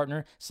writing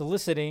partner,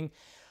 soliciting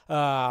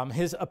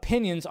his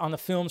opinions on the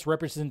film's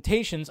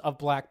representations of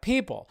black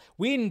people.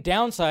 Whedon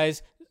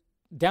downsized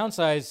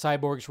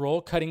Cyborg's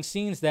role, cutting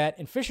scenes that,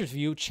 in Fisher's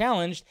view,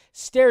 challenged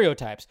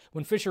stereotypes.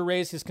 When Fisher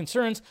raised his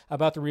concerns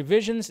about the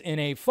revisions in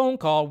a phone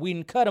call,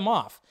 Whedon cut him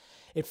off.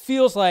 It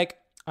feels like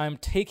I'm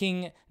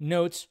taking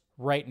notes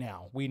right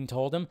now, Whedon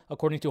told him,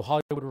 according to a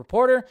Hollywood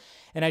Reporter,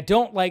 and I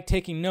don't like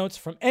taking notes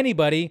from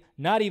anybody,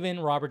 not even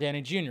Robert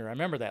Downey Jr. I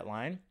remember that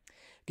line.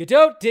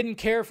 Gadot didn't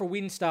care for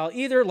Whedon's style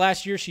either.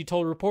 Last year, she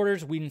told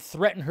reporters Whedon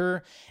threatened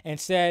her and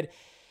said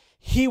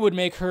he would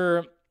make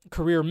her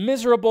career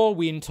miserable.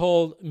 Whedon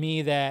told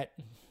me that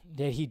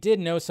that he did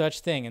no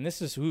such thing. And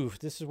this is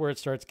where it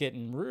starts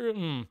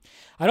getting...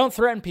 I don't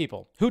threaten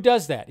people. Who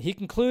does that? He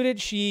concluded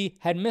she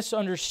had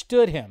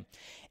misunderstood him.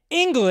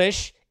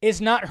 English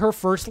is not her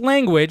first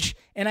language,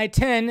 and I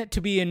tend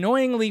to be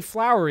annoyingly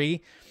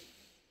flowery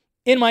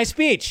in my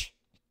speech.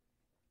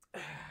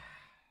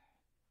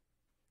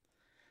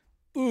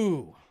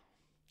 Ooh.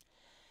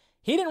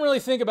 He didn't really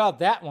think about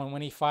that one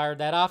when he fired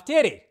that off,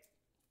 did he?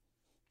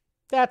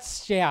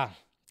 That's, yeah,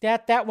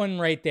 that one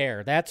right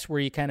there. That's where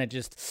you kind of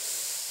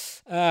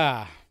just,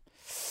 I'm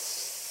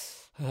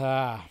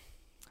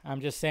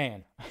just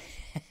saying.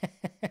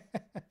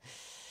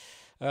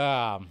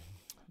 Man,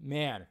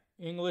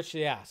 English,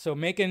 yeah. So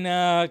making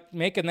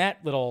that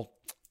little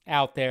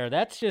out there,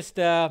 that's just,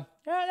 that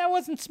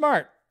wasn't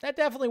smart. That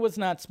definitely was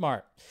not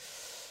smart.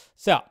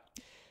 So,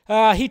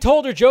 he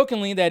told her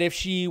jokingly that if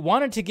she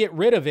wanted to get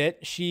rid of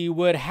it, she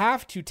would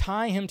have to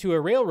tie him to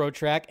a railroad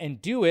track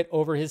and do it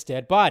over his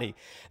dead body.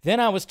 Then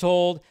I was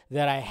told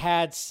that I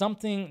had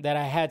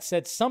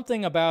said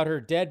something about her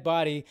dead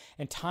body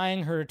and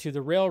tying her to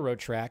the railroad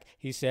track,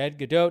 he said.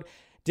 Godot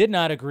did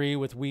not agree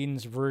with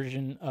Whedon's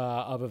version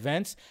of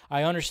events.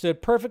 I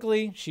understood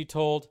perfectly, she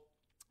told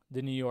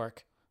The New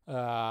York in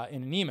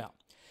an email.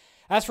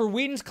 As for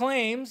Whedon's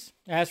claim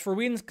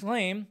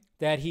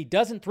that he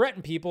doesn't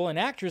threaten people, an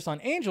actress on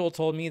Angel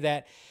told me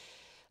that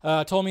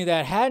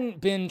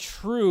hadn't been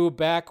true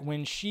back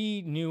when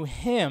she knew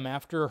him.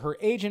 After her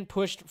agent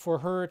pushed for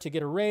her to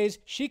get a raise,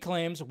 she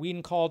claims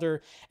Whedon called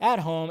her at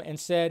home and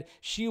said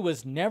she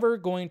was never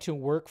going to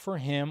work for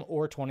him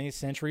or 20th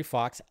Century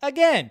Fox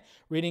again.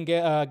 Reading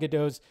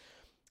Godot's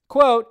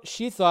quote,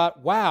 she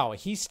thought, wow,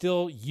 he's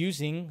still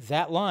using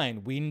that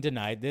line. Whedon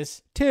denied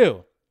this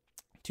too.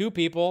 Two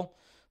people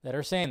that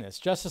are saying this.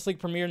 Justice League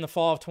premiered in the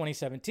fall of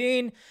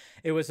 2017.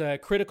 It was a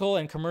critical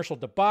and commercial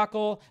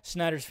debacle.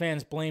 Snyder's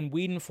fans blamed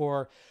Whedon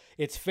for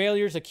its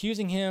failures,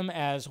 accusing him,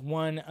 as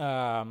one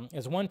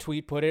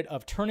tweet put it,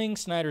 of turning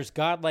Snyder's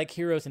godlike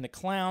heroes into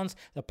clowns.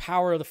 The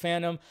power of the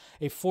fandom,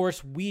 a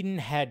force Whedon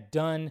had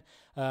done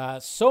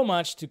so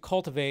much to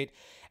cultivate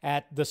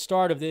at the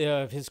start of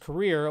his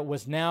career,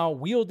 was now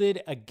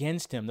wielded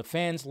against him. The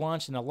fans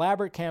launched an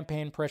elaborate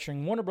campaign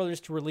pressuring Warner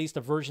Brothers to release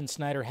the version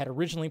Snyder had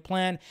originally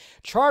planned,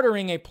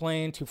 chartering a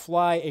plane to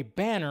fly a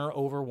banner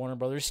over Warner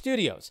Brothers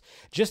studios.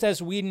 Just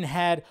as Whedon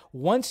had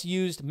once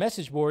used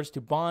message boards to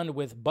bond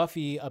with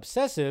Buffy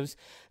obsessives,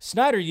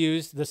 Snyder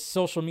used the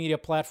social media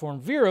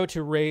platform Vero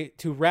to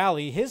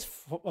rally his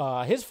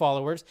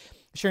followers,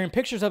 sharing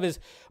pictures of his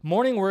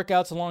morning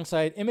workouts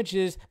alongside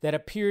images that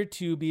appeared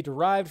to be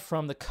derived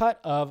from the cut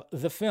of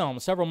the film.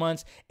 Several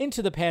months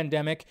into the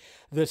pandemic,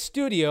 the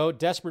studio,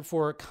 desperate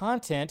for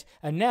content,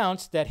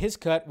 announced that his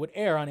cut would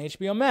air on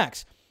HBO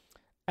Max.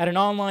 At an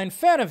online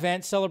fan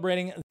event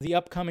celebrating the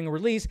upcoming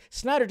release,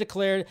 Snyder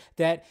declared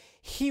that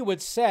he would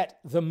set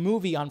the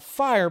movie on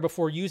fire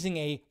before using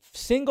a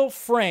single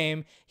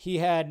frame he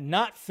had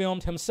not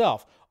filmed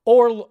himself.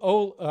 Our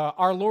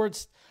Lord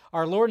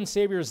and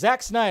Savior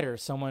Zack Snyder,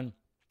 someone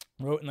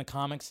wrote in the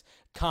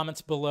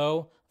comments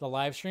below the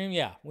live stream.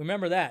 Yeah,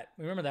 remember that.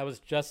 Remember that was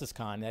Justice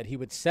Con, that he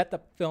would set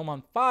the film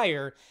on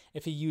fire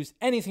if he used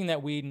anything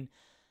that Whedon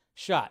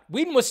shot.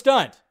 Whedon was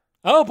stunned.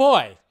 Oh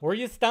boy, were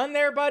you stunned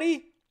there,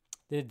 buddy?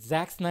 Did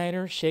Zack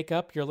Snyder shake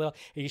up your little...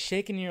 Are you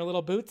shaking your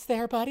little boots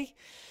there, buddy?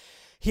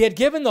 He had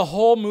given the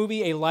whole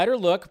movie a lighter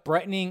look,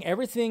 brightening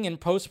everything in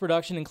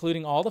post-production,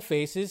 including all the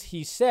faces.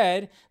 He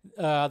said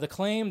the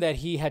claim that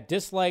he had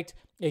disliked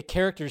a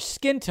character's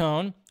skin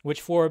tone, which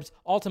Forbes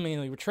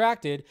ultimately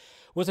retracted,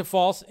 was a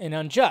false and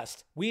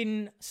unjust.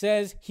 Whedon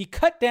says he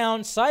cut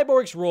down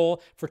Cyborg's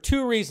role for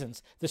two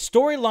reasons. The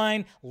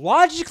storyline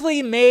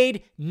logically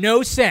made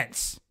no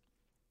sense.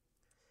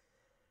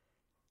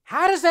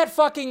 How does that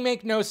fucking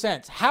make no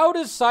sense? How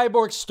does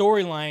Cyborg's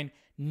storyline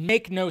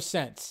make no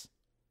sense?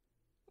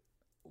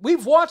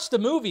 We've watched the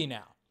movie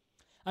now.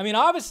 I mean,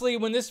 obviously,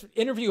 when this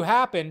interview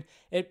happened,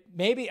 I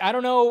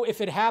don't know if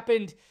it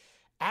happened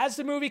as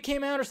the movie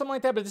came out or something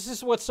like that, but this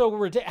is what's so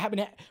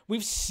ridiculous.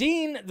 We've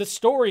seen the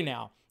story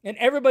now, and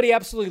everybody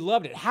absolutely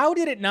loved it. How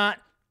did it not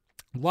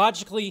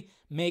logically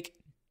make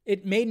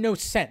no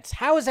sense?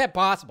 How is that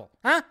possible?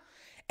 Huh?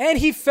 And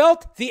he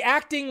felt the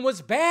acting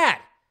was bad.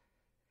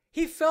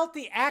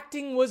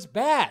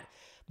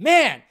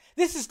 Man,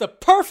 this is the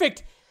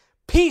perfect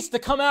piece to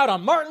come out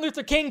on Martin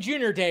Luther King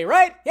Jr. Day,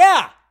 right?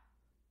 Yeah.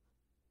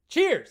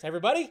 Cheers,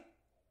 everybody.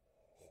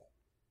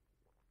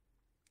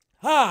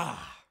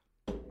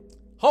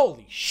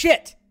 Holy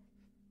shit.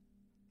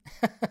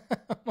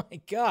 Oh my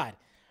God.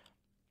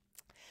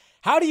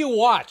 How do you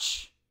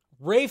watch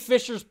Ray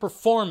Fisher's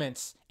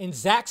performance in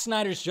Zack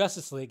Snyder's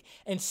Justice League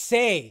and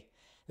say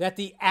that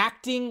the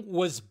acting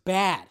was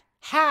bad?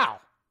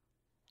 How?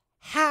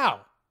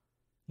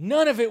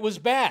 None of it was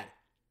bad.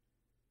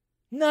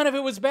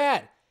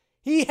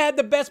 He had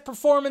the best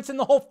performance in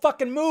the whole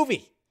fucking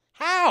movie.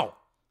 How?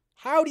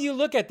 How do you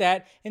look at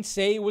that and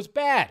say it was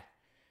bad?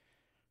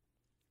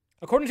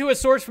 According to a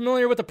source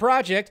familiar with the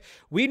project,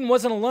 Whedon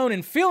wasn't alone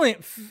in feeling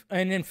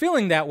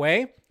that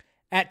way.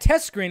 At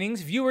test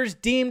screenings, viewers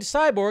deemed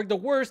Cyborg the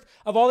worst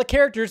of all the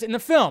characters in the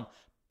film.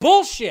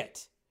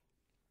 Bullshit.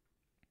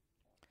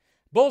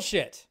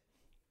 Bullshit.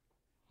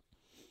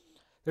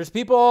 There's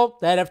people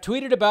that have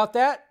tweeted about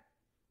that.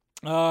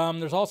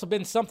 There's also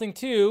been something,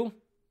 too,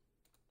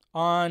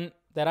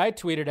 that I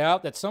tweeted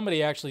out, that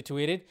somebody actually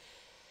tweeted.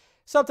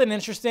 Something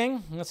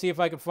interesting. Let's see if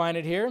I can find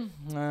it here.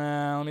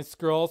 Let me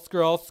scroll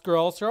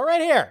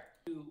right here.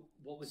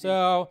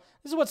 So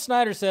this is what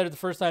Snyder said the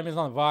first time he was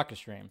on the Vodka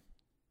stream.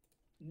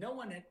 No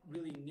one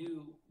really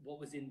knew what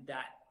was in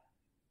that.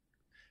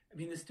 I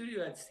mean, the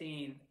studio had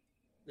seen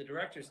the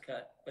director's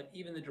cut, but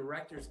even the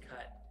director's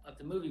cut of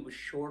the movie was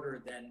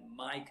shorter than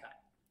my cut.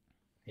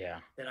 Yeah.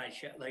 That I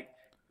showed. Like,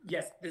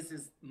 yes, this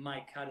is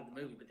my cut of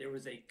the movie, but there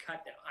was a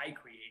cut that I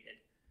created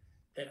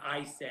that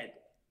I said,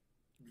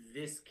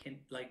 this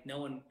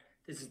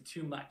is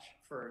too much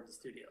for the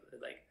studio.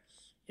 Like,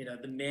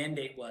 the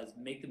mandate was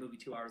make the movie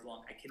 2 hours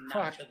long. I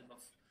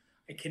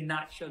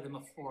cannot show them a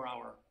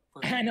 4-hour.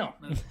 I know.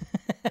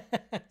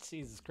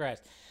 Jesus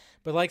Christ.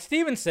 But like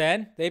Steven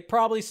said, they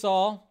probably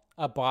saw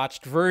a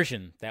botched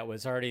version that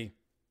was already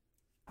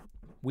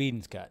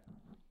Whedon's cut.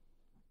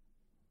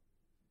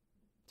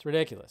 It's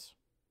ridiculous.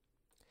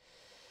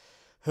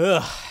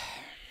 Ugh.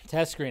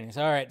 Test screenings.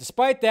 All right.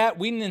 Despite that,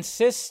 Whedon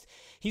insists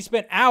he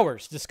spent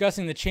hours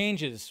discussing the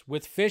changes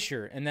with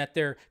Fisher and that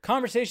their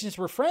conversations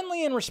were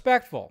friendly and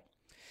respectful.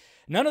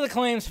 None of the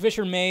claims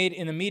Fisher made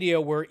in the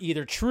media were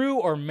either true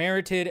or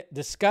merited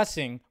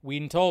discussing,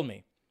 Whedon told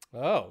me.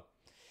 Oh.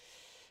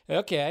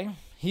 Okay.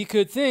 He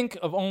could think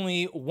of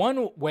only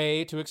one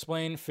way to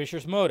explain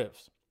Fisher's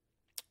motives.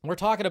 We're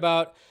talking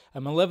about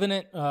a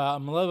malevolent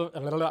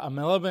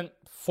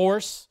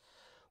force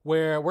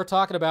where we're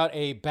talking about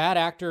a bad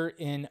actor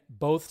in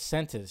both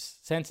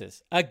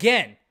senses.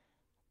 Again,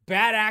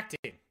 bad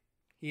acting,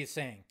 he is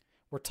saying.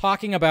 We're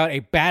talking about a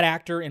bad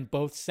actor in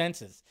both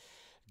senses.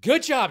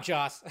 Good job,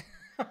 Joss.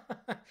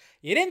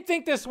 You didn't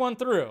think this one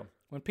through.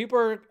 When people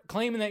are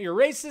claiming that you're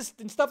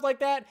racist and stuff like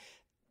that,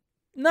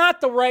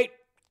 not the right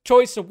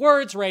choice of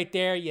words right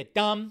there, you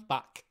dumb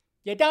buck.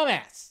 You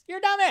dumbass. You're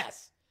a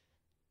dumbass.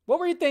 What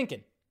were you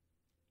thinking?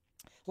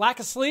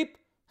 Lack of sleep?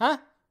 Huh?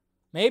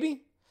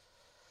 Maybe?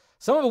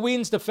 Some of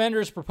Whedon's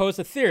defenders proposed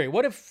a theory.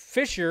 What if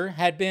Fisher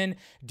had been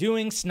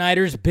doing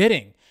Snyder's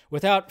bidding?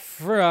 Without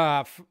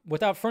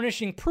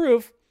furnishing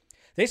proof,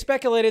 they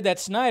speculated that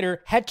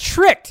Snyder had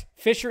tricked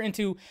Fisher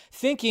into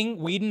thinking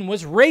Whedon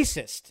was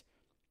racist.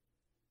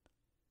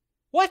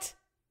 What?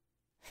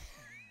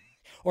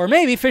 Or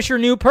maybe Fisher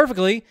knew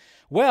perfectly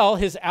well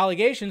his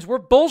allegations were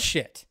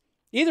bullshit.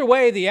 Either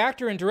way, the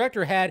actor and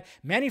director had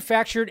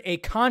manufactured a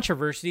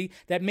controversy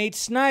that made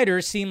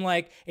Snyder seem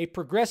like a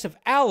progressive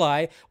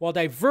ally while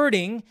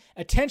diverting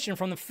attention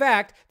from the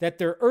fact that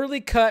their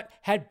early cut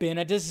had been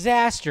a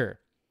disaster.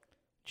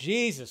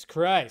 Jesus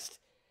Christ.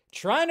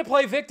 Trying to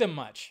play victim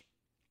much.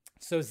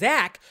 So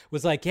Zach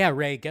was like, yeah,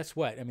 Ray, guess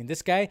what? I mean,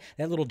 this guy,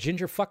 that little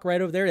ginger fuck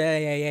right over there,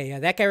 yeah.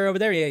 That guy right over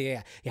there,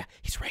 yeah.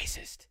 He's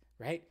racist,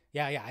 right?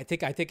 Yeah. I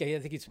think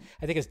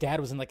his dad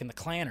was in the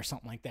Klan or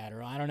something like that,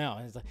 or I don't know.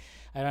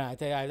 I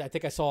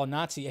think I saw a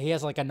Nazi. He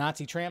has like a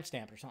Nazi tramp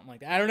stamp or something like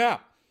that. I don't know.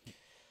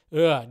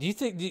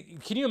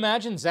 Can you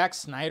imagine Zack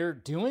Snyder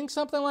doing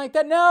something like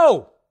that?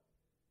 No.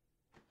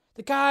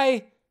 The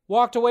guy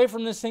walked away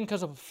from this thing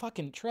because of a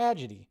fucking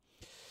tragedy.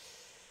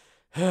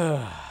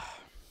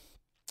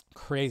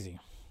 Crazy.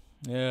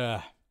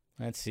 Yeah.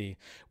 Let's see.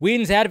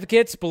 Whedon's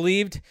advocates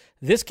believed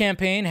this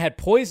campaign had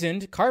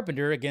poisoned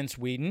Carpenter against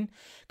Whedon,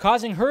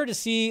 causing her to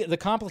see the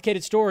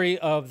complicated story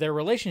of their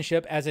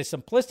relationship as a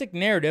simplistic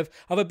narrative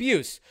of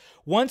abuse.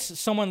 Once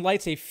someone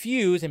lights a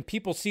fuse and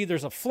people see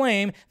there's a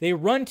flame, they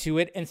run to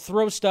it and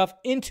throw stuff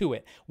into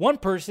it. One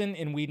person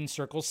in Whedon's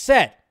circles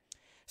said.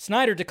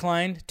 Snyder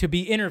declined to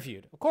be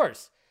interviewed. Of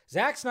course,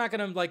 Zach's not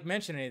going to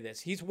mention any of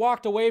this. He's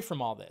walked away from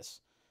all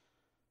this.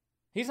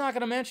 He's not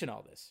going to mention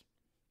all this.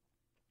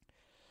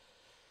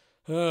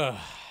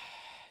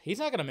 He's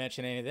not going to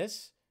mention any of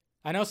this.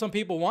 I know some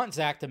people want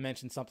Zach to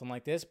mention something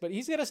like this, but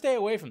he's going to stay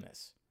away from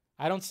this.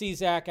 I don't see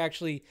Zach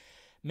actually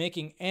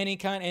making any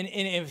kind... And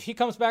if he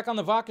comes back on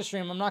the Vodka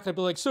stream, I'm not going to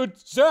be like, so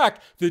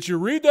Zach, did you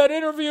read that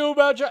interview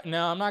about...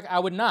 No, I'm not. I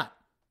would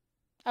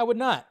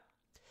not.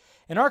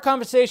 In our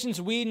conversations,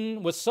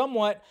 Whedon was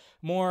somewhat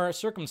more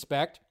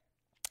circumspect.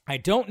 I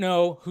don't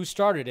know who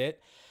started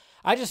it.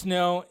 I just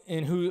know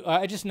in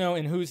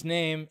whose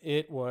name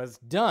it was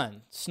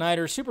done.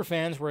 Snyder's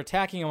superfans were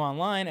attacking him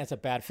online as a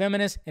bad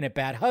feminist and a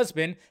bad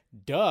husband.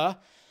 Duh.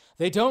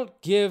 They don't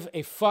give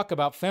a fuck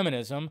about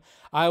feminism.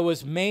 I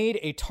was made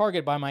a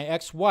target by my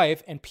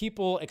ex-wife, and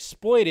people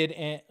exploited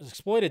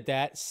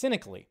that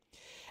cynically.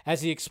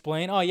 As he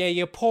explained, oh yeah,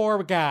 you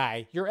poor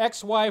guy. Your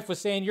ex-wife was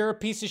saying you're a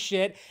piece of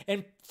shit,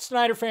 and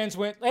Snyder fans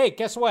went, hey,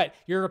 guess what?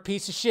 You're a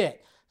piece of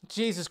shit.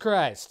 Jesus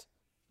Christ.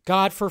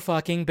 God for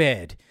fucking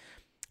bed.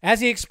 As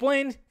he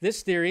explained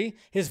this theory,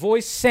 his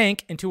voice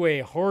sank into a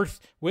hoarse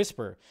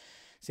whisper.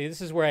 See,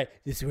 this is where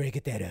I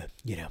get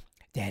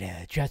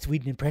that Joss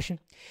Whedon impression.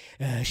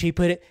 She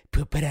put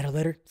out a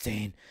letter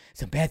saying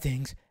some bad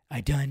things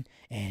I'd done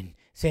and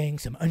saying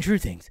some untrue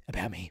things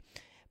about me.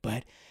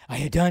 But I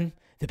had done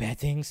the bad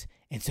things,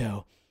 and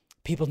so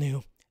people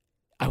knew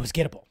I was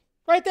gettable.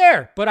 Right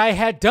there. But I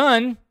had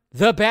done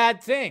the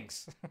bad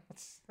things.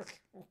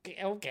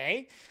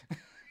 Okay.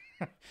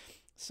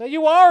 So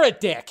you are a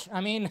dick. I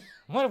mean,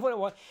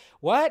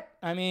 what?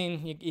 I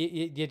mean,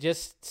 you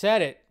just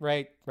said it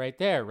right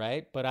there,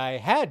 right? But I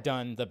had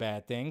done the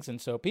bad things,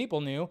 and so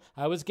people knew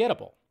I was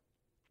gettable.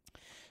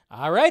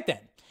 All right, then.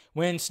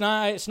 When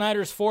Snyder's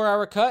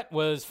 4-hour cut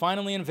was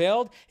finally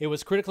unveiled, it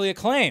was critically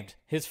acclaimed.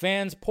 His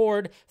fans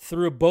poured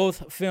through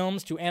both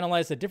films to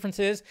analyze the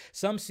differences.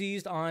 Some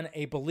seized on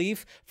a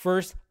belief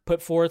first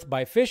put forth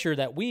by Fisher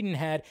that Whedon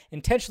had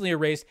intentionally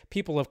erased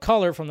people of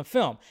color from the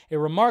film. A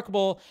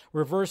remarkable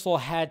reversal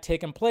had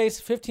taken place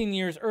 15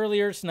 years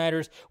earlier.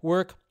 Snyder's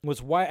work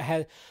was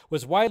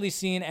widely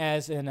seen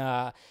as an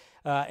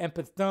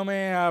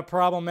empathomy,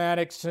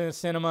 problematic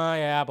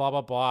cinema, blah,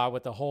 blah, blah,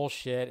 with the whole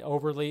shit.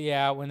 Overly,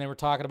 when they were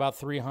talking about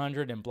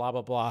 300 and blah,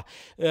 blah, blah.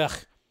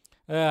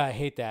 I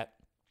hate that.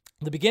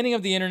 The beginning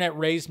of the internet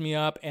raised me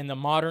up, and the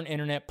modern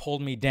internet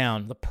pulled me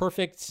down. The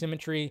perfect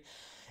symmetry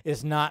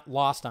is not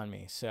lost on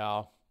me.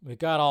 So we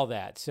got all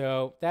that.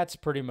 So that's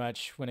pretty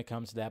much when it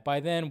comes to that. By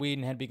then,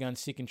 Whedon had begun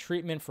seeking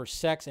treatment for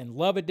sex and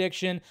love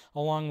addiction,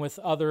 along with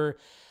other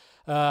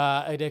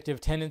addictive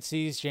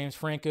tendencies. James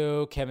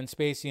Franco, Kevin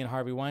Spacey, and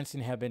Harvey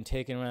Weinstein have been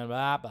taken around,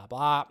 blah, blah,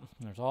 blah.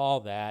 There's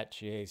all that.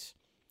 Jeez.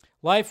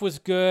 Life was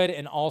good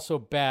and also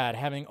bad.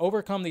 Having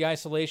overcome the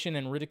isolation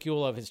and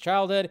ridicule of his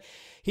childhood,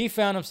 he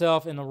found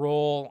himself in the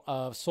role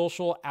of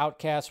social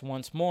outcast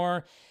once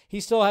more.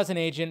 He still has an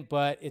agent,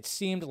 but it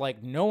seemed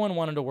like no one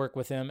wanted to work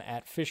with him.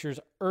 At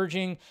Fisher's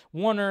urging,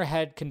 Warner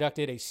had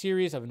conducted a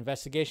series of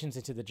investigations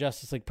into the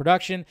Justice League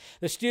production.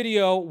 The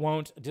studio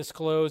won't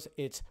disclose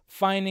its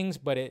findings,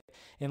 but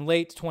in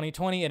late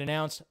 2020, it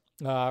announced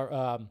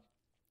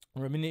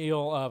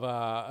remedial of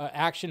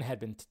action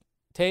had been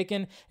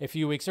taken. A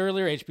few weeks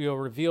earlier, HBO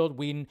revealed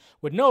Whedon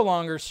would no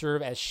longer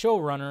serve as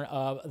showrunner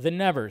of The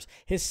Nevers,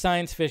 his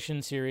science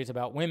fiction series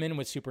about women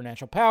with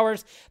supernatural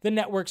powers. The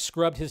network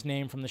scrubbed his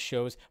name from the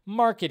show's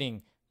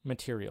marketing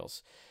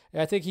materials.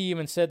 I think he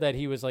even said that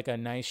he was like a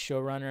nice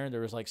showrunner.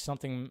 There was like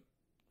something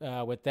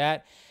with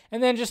that.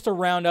 And then just to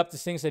round up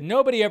this thing, said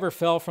nobody ever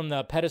fell from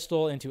the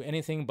pedestal into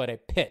anything but a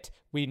pit,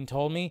 Whedon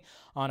told me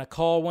on a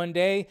call one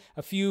day.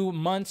 A few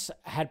months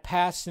had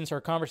passed since our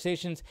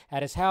conversations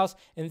at his house,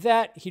 and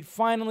that he'd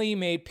finally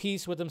made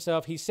peace with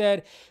himself. He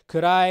said,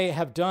 "Could I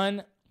have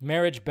done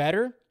marriage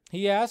better?"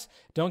 he asked.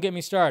 "Don't get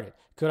me started.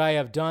 Could I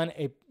have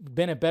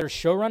been a better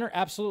showrunner?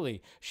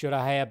 Absolutely. Should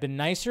I have been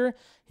nicer?"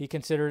 He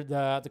considered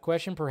the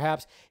question.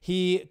 Perhaps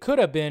he could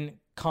have been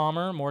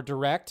calmer, more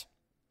direct.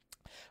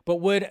 But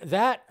would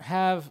that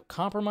have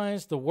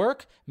compromised the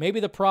work? Maybe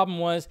the problem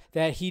was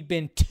that he'd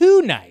been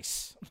too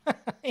nice.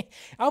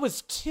 I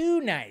was too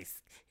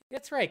nice.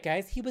 That's right,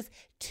 guys. He was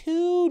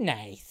too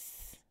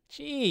nice.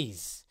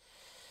 Jeez.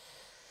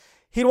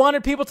 He'd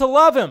wanted people to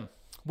love him,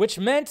 which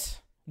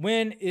meant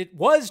when it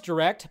was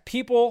direct,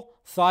 people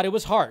thought it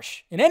was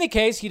harsh. In any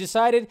case, he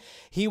decided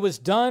he was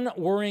done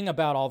worrying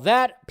about all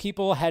that.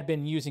 People had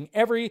been using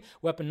every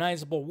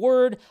weaponizable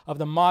word of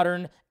the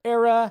modern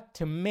era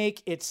to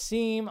make it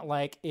seem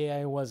like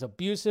I was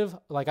abusive,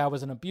 like I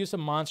was an abusive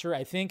monster.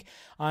 I think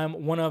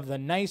I'm one of the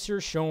nicer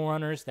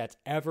showrunners that's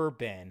ever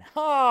been.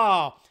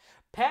 Oh,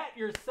 pat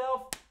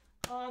yourself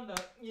on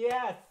the,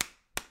 yes.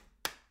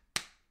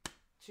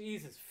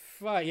 Jesus,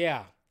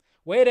 yeah.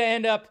 Way to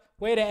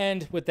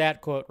end with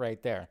that quote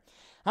right there.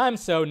 I'm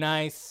so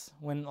nice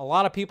when a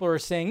lot of people are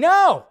saying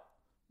no.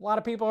 A lot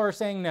of people are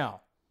saying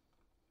no.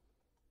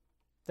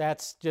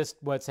 That's just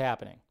what's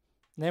happening.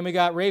 And then we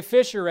got Ray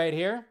Fisher right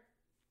here.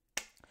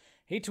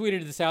 He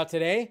tweeted this out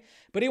today,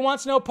 but he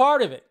wants no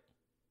part of it.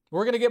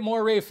 We're going to get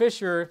more Ray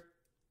Fisher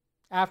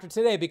after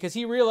today because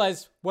he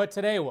realized what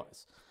today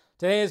was.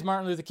 Today is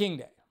Martin Luther King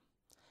Day.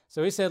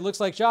 So he said,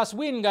 looks like Joss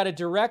Whedon got a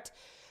direct.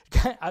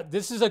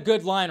 This is a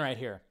good line right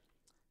here.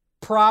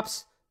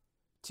 Props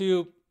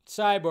to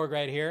Cyborg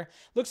right here.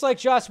 Looks like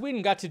Joss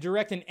Whedon got to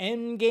direct an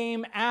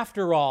Endgame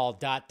after all. ...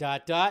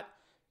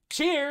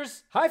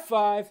 Cheers. High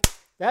five.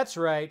 That's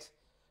right.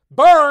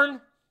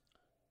 Burn.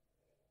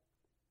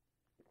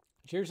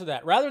 Cheers to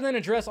that. Rather than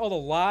address all the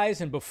lies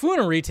and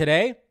buffoonery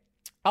today,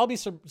 I'll be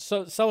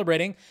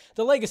celebrating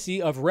the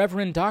legacy of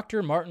Reverend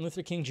Dr. Martin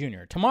Luther King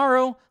Jr.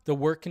 Tomorrow, the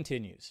work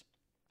continues.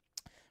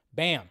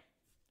 Bam.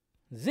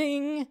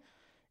 Zing.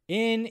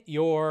 In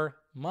your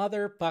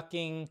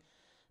motherfucking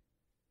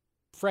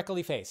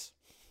freckly face,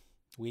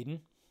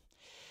 Whedon.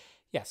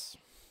 Yes.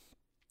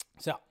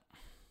 So,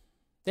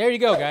 there you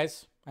go,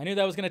 guys. I knew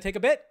that was going to take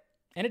a bit,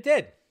 and it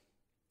did.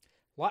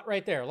 A lot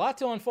right there. A lot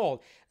to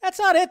unfold. That's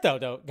not it,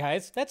 though,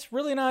 guys. That's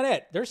really not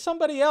it. There's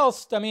somebody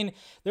else. I mean,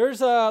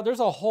 there's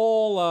a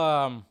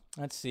whole,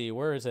 let's see,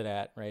 where is it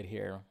at right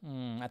here?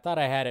 I thought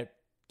I had it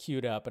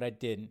queued up, but I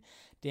didn't.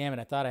 Damn it,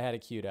 I thought I had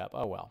it queued up.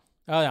 Oh, well.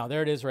 Oh, no,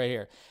 there it is right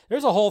here.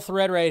 There's a whole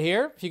thread right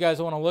here, if you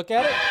guys want to look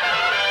at it.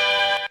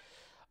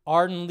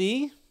 Arden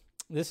Lee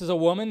This is a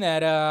woman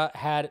that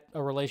had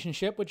a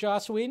relationship with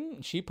Joss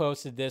Whedon. She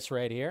posted this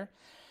right here.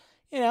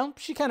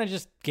 She kind of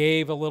just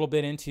gave a little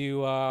bit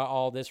into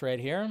all this right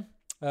here.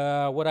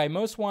 What I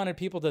most wanted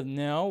people to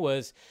know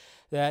was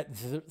that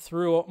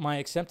through my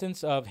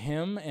acceptance of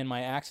him and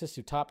my access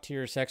to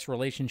top-tier sex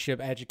relationship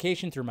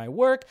education through my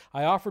work,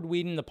 I offered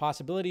Whedon the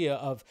possibility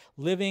of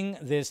living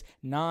this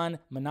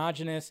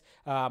non-monogamous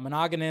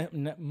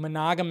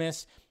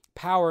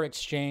power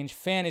exchange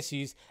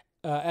fantasies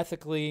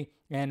ethically.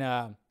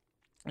 And,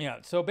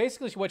 so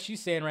basically what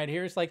she's saying right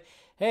here is like,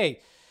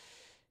 hey,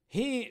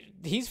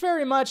 he's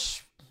very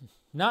much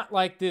not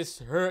like this,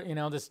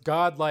 this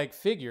godlike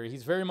figure.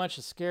 He's very much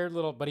a scared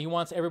little, but he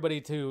wants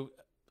everybody to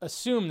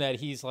assume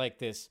that he's like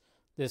this,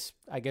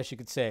 I guess you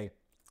could say,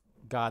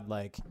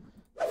 godlike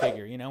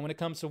figure, when it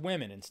comes to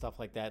women and stuff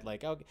like that.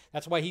 Like, okay,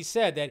 that's why he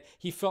said that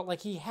he felt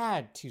like he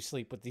had to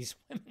sleep with these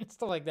women and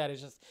stuff like that.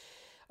 It's just,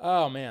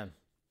 oh man.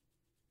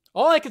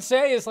 All I could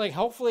say is like,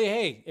 hopefully,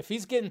 hey, if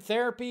he's getting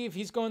therapy, if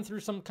he's going through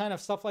some kind of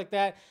stuff like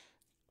that,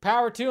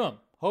 power to him.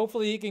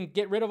 Hopefully he can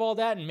get rid of all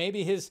that and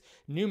maybe his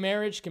new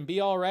marriage can be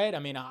all right. I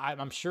mean,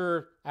 I'm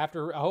sure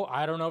after,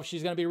 I don't know if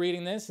she's going to be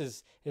reading this,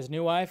 his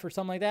new wife or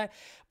something like that.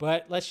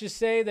 But let's just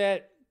say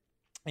that,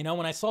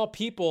 when I saw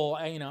people,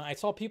 I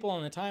saw people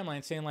on the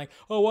timeline saying like,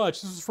 oh,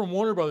 watch, this is from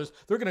Warner Brothers.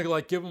 They're going to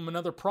like give him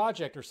another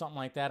project or something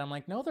like that. I'm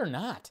like, no, they're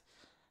not.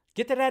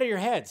 Get that out of your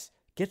heads.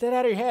 Get that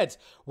out of your heads.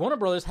 Warner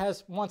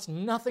Brothers wants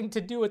nothing to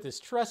do with this.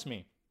 Trust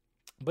me.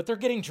 But they're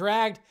getting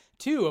dragged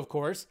too, of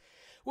course,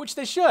 which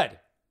they should.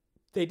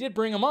 They did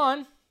bring him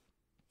on,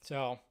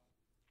 so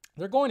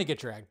they're going to get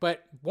dragged.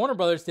 But Warner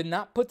Brothers did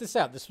not put this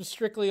out. This was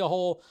strictly a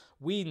whole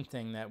Whedon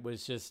thing that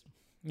was just,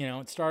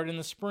 it started in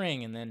the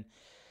spring, and then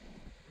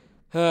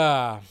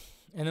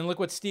look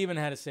what Steven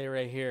had to say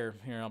right here.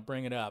 Here, I'll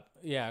bring it up.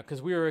 Yeah,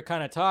 because we were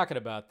kind of talking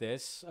about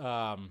this.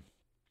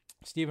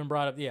 Steven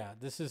brought up,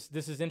 this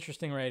is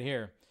interesting right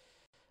here.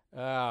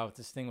 Oh, if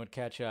this thing would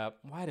catch up.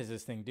 Why does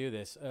this thing do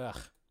this? Ugh.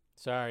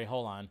 Sorry,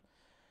 hold on.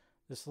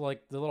 This is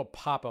like the little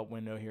pop-up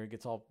window here. It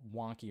gets all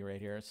wonky right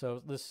here.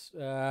 So this,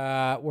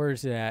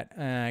 where's it at?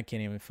 I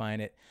can't even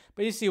find it.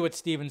 But you see what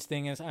Steven's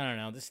thing is? I don't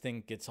know. This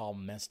thing gets all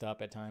messed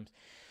up at times.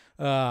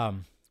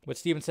 What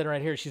Steven said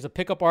right here, she's a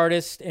pickup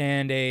artist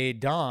and a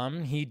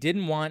dom. He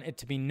didn't want it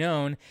to be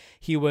known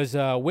he was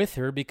with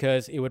her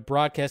because it would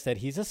broadcast that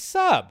he's a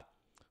sub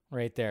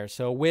right there.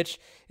 So which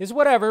is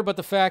whatever, but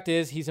the fact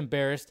is he's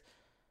embarrassed.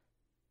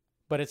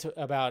 But it's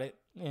about it,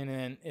 and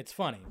then it's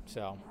funny.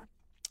 So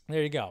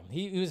there you go.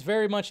 He was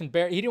very much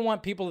embarrassed. He didn't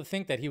want people to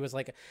think that he was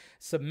like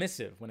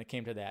submissive when it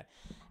came to that.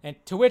 And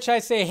to which I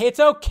say, hey, it's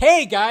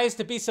okay, guys,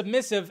 to be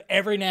submissive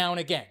every now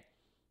and again.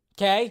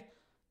 Okay?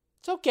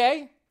 It's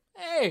okay.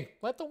 Hey,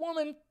 let the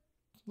woman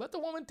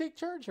take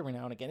charge every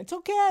now and again. It's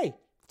okay.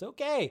 It's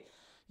okay.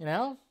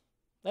 Let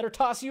her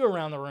toss you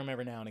around the room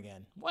every now and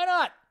again. Why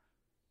not?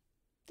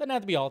 Doesn't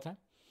have to be all the time.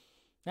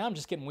 Now I'm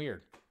just getting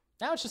weird.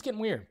 Now it's just getting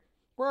weird.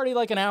 We're already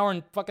like an hour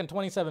and fucking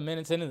 27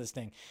 minutes into this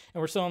thing,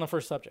 and we're still on the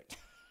first subject.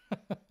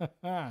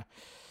 I'm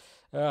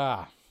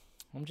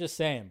just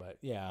saying, but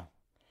yeah.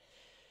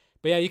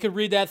 But yeah, you could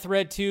read that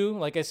thread too.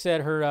 Like I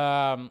said,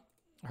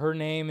 her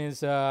name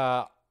is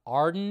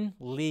Arden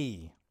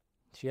Lee.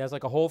 She has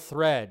like a whole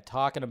thread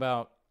talking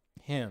about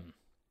him.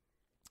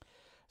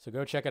 So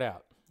go check it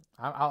out.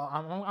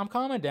 I'm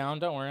calming down.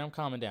 Don't worry. I'm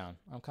calming down.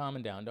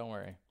 Don't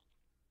worry.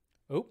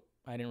 Oh,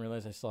 I didn't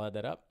realize I still had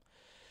that up.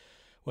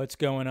 What's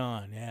going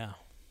on? Yeah.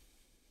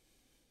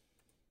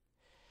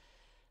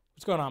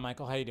 What's going on,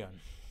 Michael? How you doing?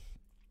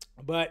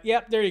 But,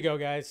 yep, there you go,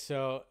 guys.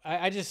 So,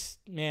 I just,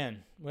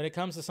 man, when it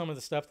comes to some of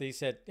the stuff that he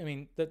said, I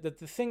mean,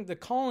 the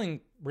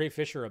calling Ray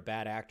Fisher a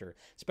bad actor,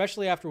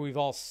 especially after we've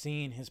all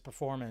seen his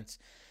performance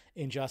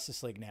in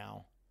Justice League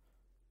now,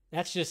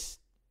 that's just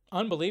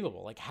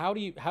unbelievable. Like, how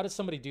does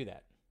somebody do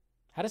that?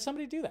 How does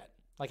somebody do that?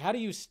 Like, how do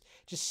you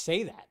just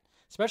say that?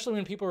 Especially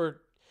when people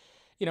are,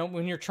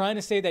 when you're trying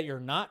to say that you're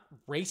not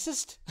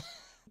racist,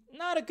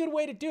 not a good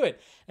way to do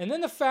it. And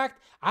then the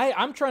fact,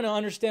 I'm trying to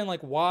understand,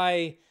 like,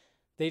 why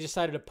they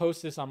decided to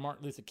post this on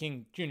Martin Luther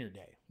King Jr.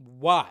 Day.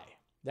 Why?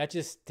 That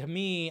just, to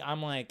me,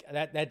 I'm like,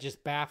 that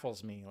just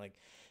baffles me. Like,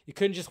 you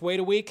couldn't just wait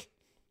a week?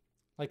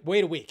 Like,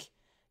 wait a week.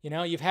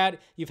 You've had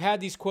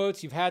these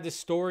quotes, you've had this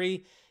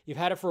story, you've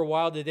had it for a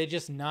while. Did they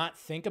just not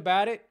think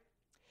about it?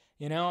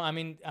 I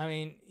mean,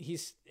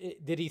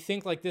 did he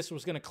think like this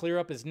was going to clear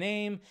up his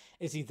name?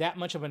 Is he that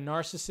much of a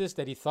narcissist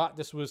that he thought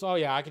this was, oh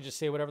yeah, I could just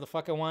say whatever the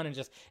fuck I want and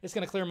just, it's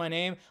going to clear my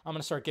name. I'm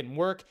going to start getting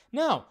work.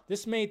 No,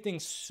 this made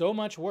things so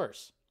much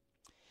worse.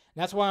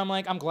 And that's why I'm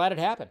like, I'm glad it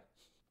happened.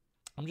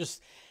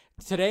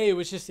 Today it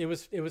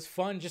was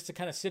fun just to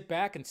kind of sit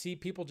back and see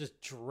people just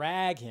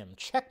drag him,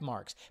 check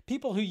marks.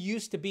 People who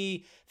used to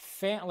be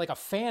a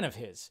fan of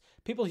his,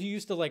 people who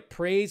used to like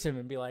praise him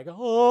and be like,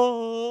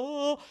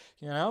 oh,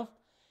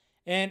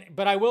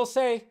 but I will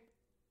say,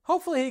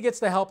 hopefully he gets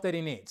the help that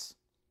he needs.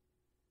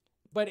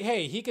 But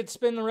hey, he could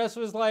spend the rest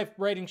of his life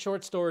writing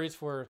short stories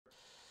for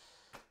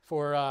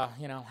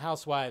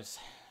housewives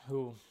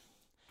who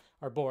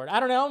are bored. I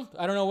don't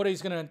know what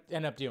he's going to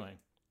end up doing.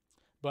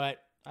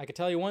 But I could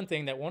tell you one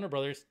thing, that Warner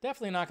Brothers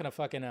definitely not going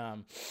to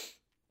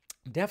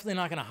definitely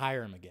not going to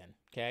hire him again.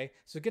 Okay,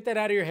 so get that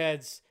out of your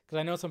heads, because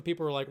I know some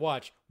people are like,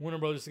 watch, Warner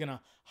Brothers is going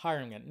to hire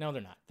him again. No,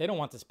 they're not. They don't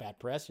want this bad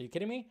press. Are you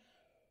kidding me?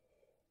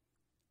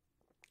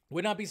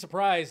 Would not be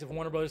surprised if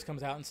Warner Brothers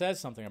comes out and says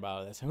something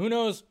about this. Who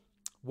knows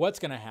what's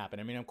going to happen?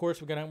 I mean, of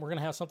course, we're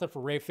gonna have something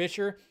for Ray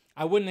Fisher.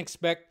 I wouldn't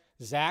expect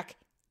Zack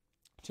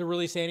to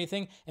really say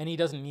anything, and he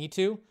doesn't need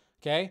to.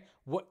 Okay,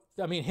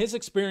 his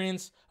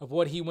experience of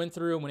what he went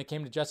through when it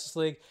came to Justice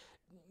League,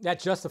 that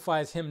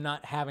justifies him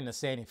not having to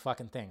say any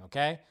fucking thing.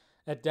 Okay.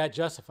 That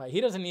justifies. He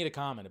doesn't need a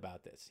comment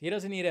about this. He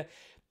doesn't need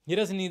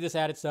this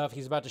added stuff.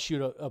 He's about to shoot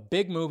a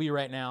big movie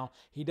right now.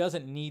 He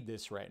doesn't need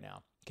this right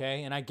now.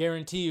 Okay, and I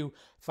guarantee you,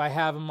 if I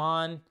have him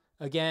on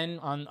again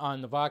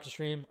on the Vox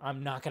stream,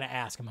 I'm not gonna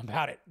ask him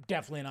about it.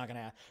 Definitely not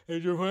gonna ask.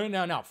 Is your friend?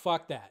 No,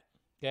 fuck that.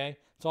 Okay,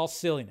 it's all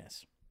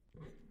silliness.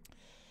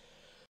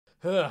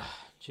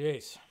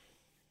 Jeez.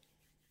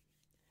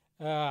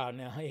 Oh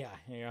no,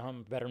 yeah,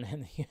 I'm better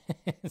than you.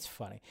 It's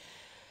funny.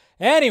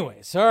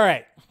 Anyways, all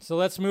right, so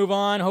let's move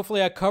on.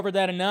 Hopefully I covered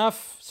that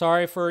enough.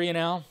 Sorry for,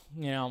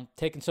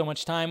 taking so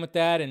much time with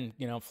that and,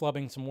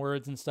 flubbing some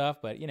words and stuff,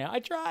 but, I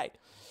tried.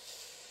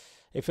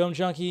 Hey, Film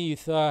Junkie,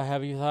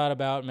 have you thought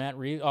about Matt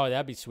Reeves? Oh,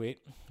 that'd be sweet.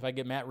 If I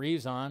get Matt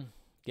Reeves on,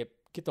 get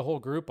the whole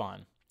group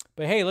on.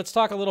 But hey, let's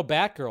talk a little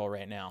Batgirl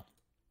right now.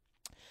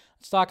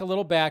 Let's talk a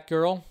little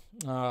Batgirl.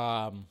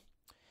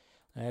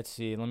 Let's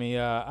see. Let me.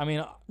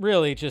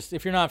 Really, just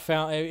if you're not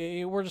found,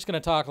 we're just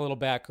gonna talk a little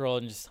Batgirl,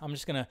 and I'm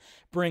just gonna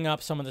bring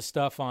up some of the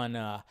stuff on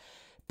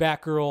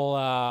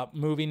Batgirl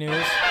movie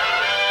news.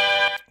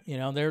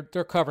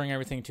 They're covering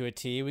everything to a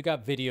T. We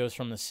got videos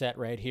from the set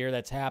right here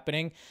that's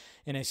happening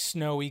in a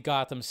snowy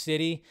Gotham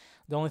City.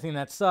 The only thing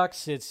that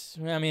sucks,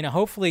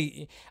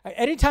 hopefully,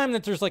 anytime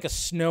that there's like a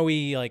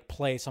snowy like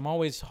place, I'm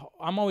always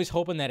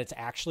hoping that it's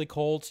actually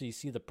cold, so you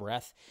see the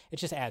breath. It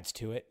just adds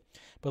to it.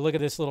 But look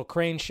at this little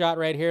crane shot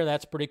right here.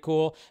 That's pretty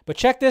cool. But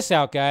check this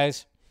out,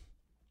 guys.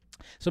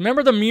 So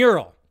remember the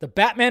mural, the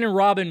Batman and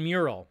Robin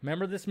mural.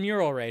 Remember this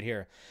mural right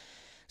here.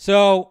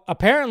 So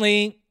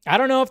apparently, I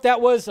don't know if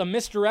that was a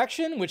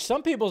misdirection, which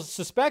some people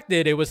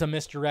suspected it was a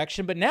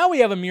misdirection, but now we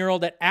have a mural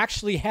that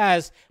actually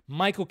has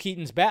Michael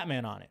Keaton's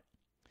Batman on it.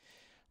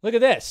 Look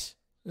at this.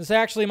 This is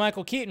actually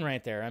Michael Keaton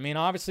right there.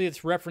 Obviously it's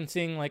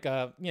referencing like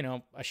a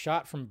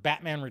shot from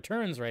Batman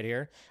Returns right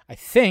here. I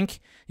think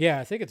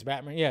it's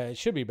Batman. Yeah, it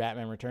should be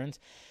Batman Returns.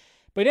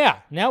 But yeah,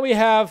 now we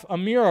have a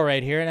mural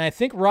right here, and I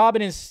think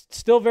Robin is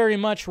still very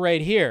much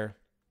right here.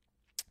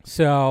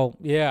 So,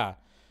 yeah.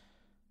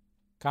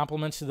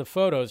 Compliments to the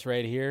photos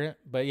right here.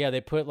 But yeah,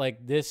 they put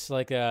like this,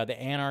 like the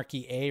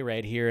Anarchy A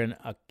right here, and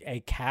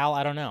a Cal.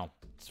 I don't know.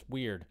 It's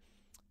weird.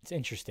 It's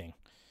interesting.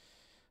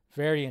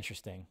 Very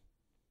interesting.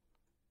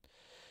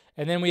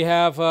 And then we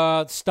have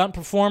stunt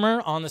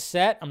performer on the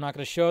set. I'm not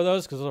going to show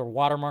those because those are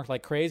watermarked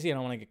like crazy. I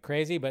don't want to get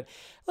crazy, but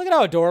look at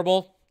how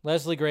adorable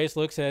Leslie Grace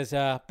looks as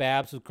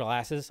Babs with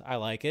glasses. I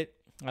like it.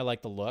 I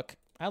like the look.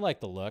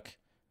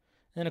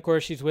 And of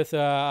course, she's with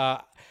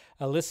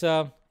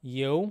Alyssa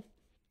Yeoh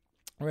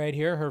right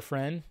here, her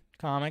friend,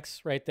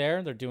 comics right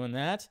there. They're doing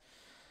that.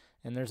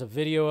 And there's a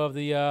video of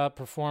the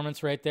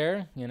performance right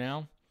there,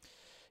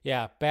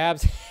 Yeah,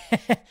 Babs,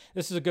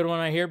 this is a good one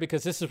right here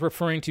because this is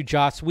referring to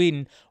Joss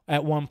Whedon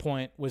at one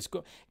point.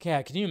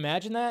 Can you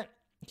imagine that?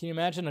 Can you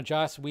imagine a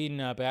Joss Whedon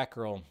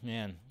Batgirl?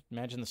 Man,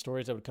 imagine the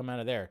stories that would come out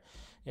of there.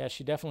 Yeah,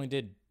 she definitely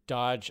did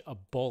dodge a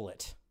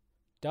bullet.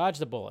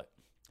 Dodged a bullet.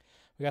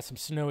 We got some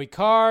snowy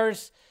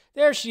cars.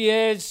 There she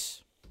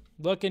is,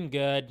 looking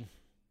good.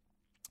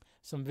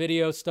 Some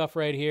video stuff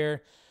right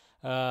here.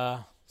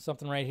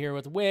 Something right here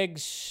with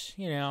wigs,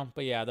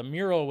 But yeah, the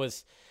mural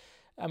was...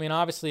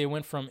 obviously it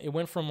went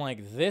from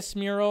like this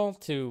mural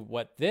to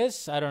what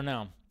this, I don't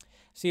know.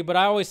 See, but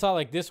I always thought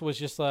like this was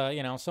just,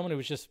 somebody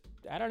was just,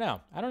 I don't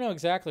know. I don't know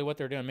exactly what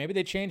they're doing. Maybe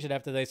they changed it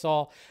after they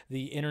saw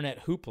the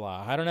internet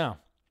hoopla. I don't know.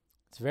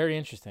 It's very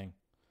interesting.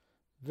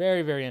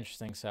 Very, very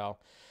interesting. So,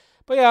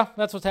 but yeah,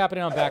 that's what's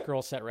happening on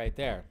Batgirl set right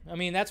there.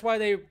 That's why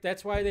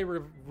they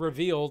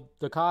revealed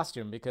the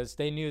costume, because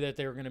they knew that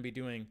they were going to be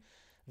doing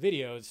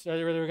videos, or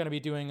they were going to be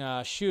doing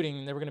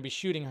shooting. They were going to be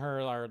shooting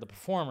her, or the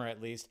performer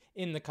at least,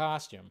 in the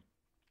costume.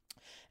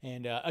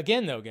 And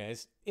again, though,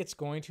 guys, it's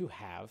going to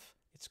have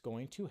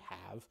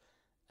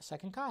a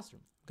second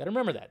costume. Got to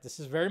remember that this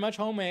is very much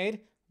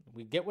homemade.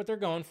 We get what they're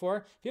going for.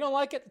 If you don't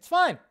like it, it's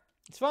fine.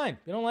 It's fine.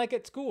 If you don't like it,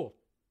 it's cool.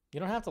 You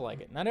don't have to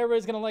like it. Not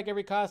everybody's going to like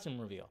every costume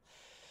reveal,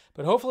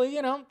 but hopefully,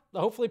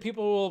 hopefully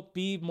people will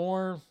be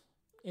more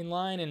in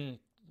line and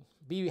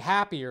be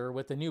happier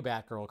with the new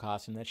Batgirl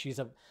costume that she's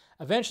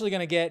eventually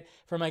going to get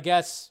from, I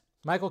guess,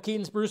 Michael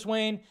Keaton's Bruce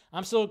Wayne.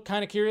 I'm still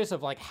kind of curious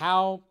of like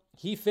how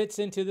he fits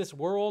into this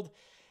world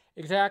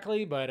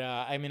exactly. But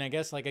I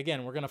guess like,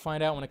 again, we're going to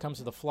find out when it comes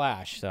to the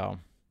Flash. So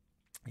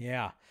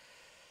yeah,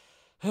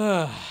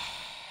 I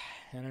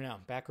don't know.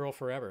 Batgirl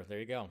forever. There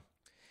you go.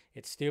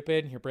 It's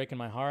stupid. You're breaking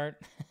my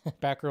heart.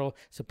 Batgirl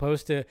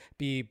supposed to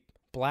be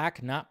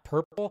black, not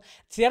purple.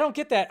 See, I don't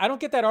get that. I don't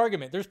get that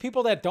argument. There's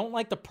people that don't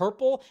like the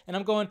purple, and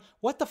I'm going,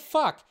 what the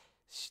fuck?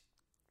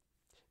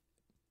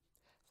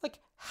 like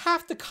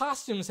half the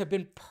costumes have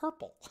been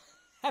purple,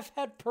 have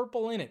had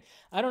purple in it.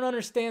 I don't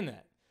understand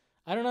that.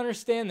 I don't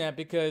understand that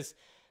because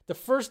the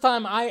first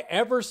time I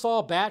ever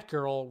saw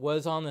Batgirl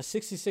was on the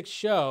 66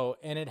 show,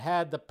 and it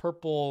had the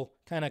purple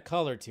kind of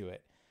color to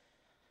it.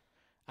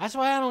 That's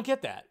why I don't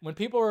get that. When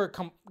people are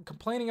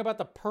complaining about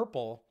the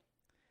purple,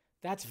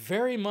 that's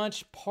very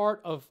much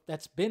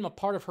that's been a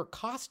part of her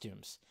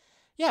costumes.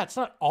 Yeah, it's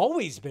not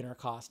always been her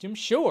costume.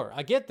 Sure,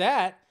 I get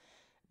that.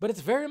 But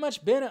it's very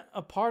much been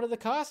a part of the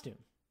costume.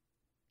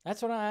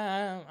 That's what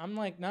I'm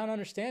like not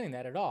understanding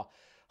that at all.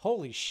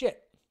 Holy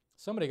shit.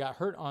 Somebody got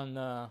hurt on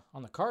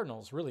the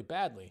Cardinals really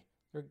badly.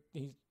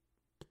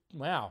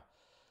 Wow.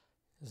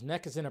 His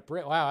neck is in a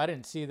brick. Wow, I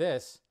didn't see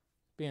this.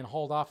 Being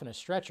hauled off in a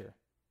stretcher.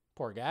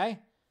 Poor guy.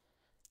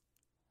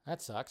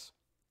 That sucks.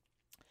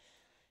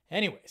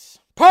 Anyways,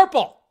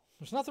 purple.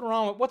 There's nothing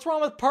wrong with what's wrong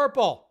with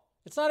purple?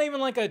 It's not even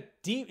like a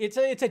deep. It's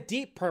a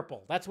deep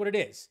purple. That's what it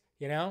is.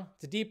 You know,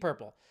 it's a deep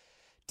purple.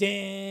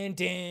 Din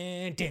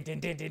din din din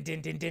din din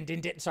din din din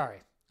din din. Sorry,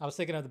 I was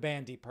thinking of the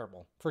band Deep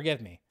Purple.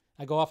 Forgive me.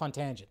 I go off on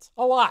tangents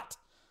a lot.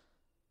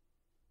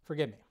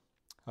 Forgive me.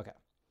 Okay.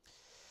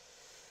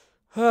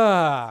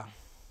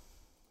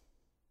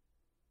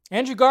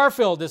 Andrew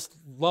Garfield, this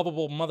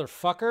lovable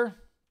motherfucker.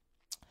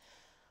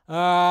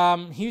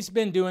 He's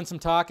been doing some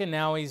talking.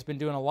 Now he's been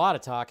doing a lot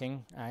of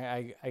talking.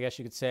 I guess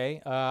you could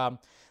say.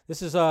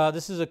 This is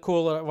a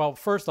cool. Well,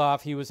 first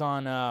off, he was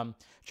on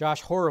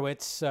Josh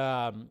Horowitz's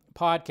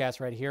podcast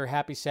right here,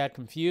 Happy, Sad,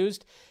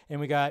 Confused, and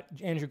we got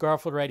Andrew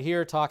Garfield right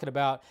here talking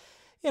about,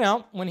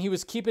 when he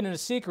was keeping it a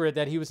secret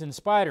that he was in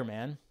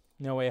Spider-Man: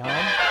 No Way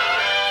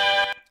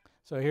Home.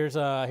 So here's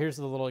the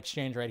little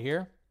exchange right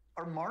here.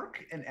 Are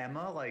Mark and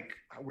Emma,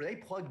 were they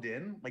plugged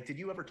in? Did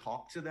you ever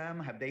talk to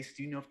them? Do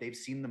you know if they've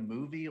seen the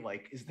movie?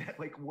 Is that,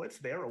 what's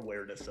their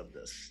awareness of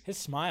this? His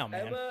smile,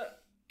 man. Emma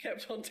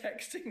kept on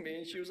texting me,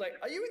 and she was like,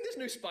 "Are you in this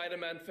new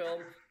Spider-Man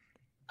film?"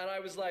 And I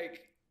was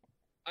like,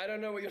 "I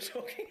don't know what you're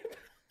talking about."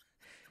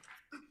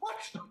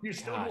 What? You're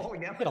still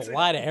rolling out. I'm gonna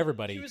lie to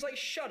everybody. She was like,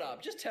 "Shut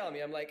up, just tell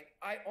me." I'm like,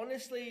 "I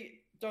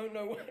honestly don't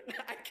know what."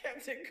 I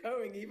kept it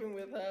going even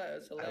with her.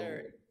 It's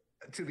hilarious.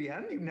 To the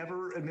end, you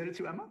never admitted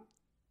to Emma?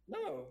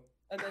 No.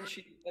 And then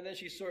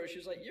she saw it. She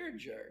was like, "You're a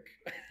jerk."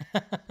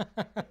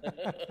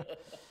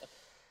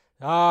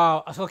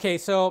 Oh, okay.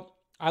 So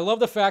I love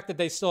the fact that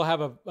they still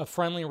have a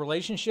friendly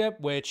relationship,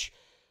 which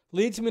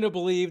leads me to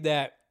believe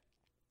that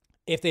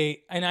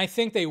and I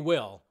think they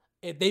will,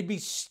 they'd be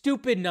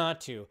stupid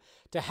not to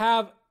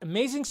have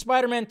Amazing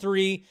Spider-Man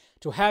 3,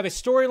 to have a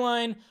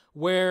storyline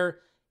where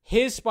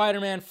his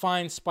Spider-Man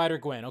finds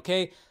Spider-Gwen,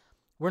 okay?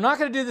 We're not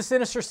going to do the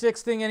Sinister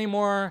Six thing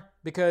anymore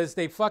because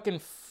they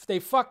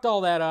fucked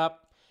all that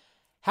up.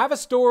 Have a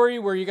story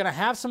where you're going to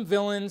have some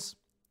villains,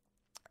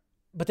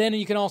 but then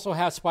you can also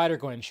have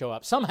Spider-Gwen show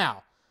up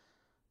somehow.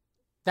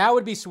 That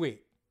would be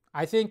sweet.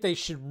 I think they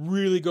should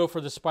really go for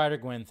the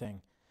Spider-Gwen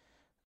thing.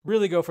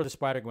 Really go for the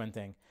Spider-Gwen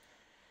thing.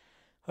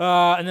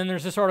 And then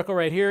there's this article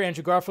right here.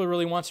 Andrew Garfield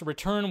really wants to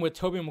return with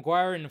Tobey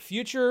Maguire in the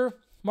future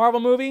Marvel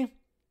movie.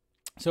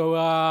 So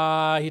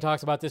he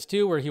talks about this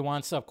too, where he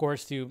wants, of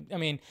course,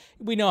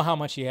 we know how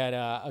much he had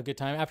a good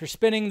time. After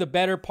spending the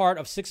better part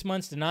of 6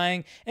 months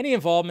denying any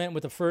involvement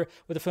with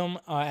the film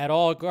at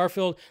all,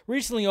 Garfield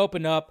recently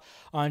opened up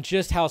on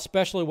just how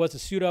special it was to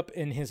suit up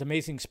in his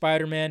Amazing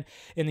Spider-Man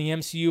in the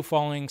MCU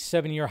following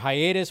 7-year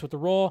hiatus with the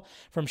role,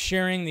 from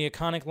sharing the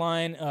iconic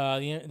line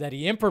that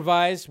he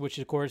improvised, which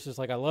of course is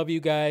like, "I love you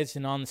guys,"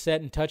 and on the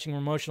set and touching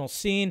emotional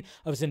scene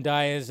of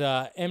Zendaya's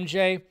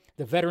MJ.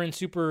 The veteran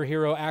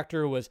superhero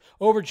actor was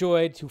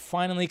overjoyed to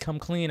finally come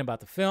clean about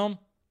the film.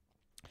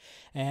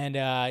 And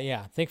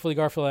thankfully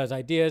Garfield has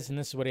ideas, and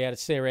this is what he had to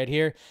say right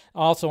here.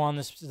 Also on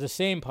the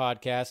same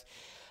podcast,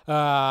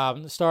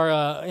 star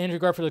Andrew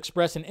Garfield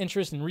expressed an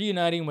interest in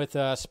reuniting with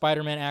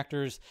Spider-Man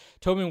actors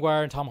Tobey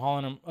Maguire and Tom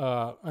Holland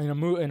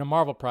in a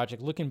Marvel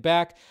project. Looking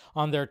back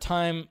on their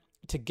time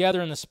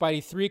together in the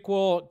Spidey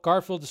threequel,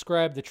 Garfield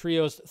described the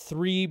trio's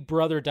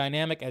three-brother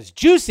dynamic as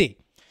juicy,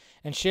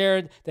 and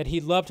shared that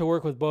he'd love to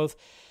work with both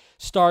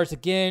stars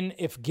again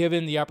if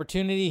given the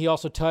opportunity. He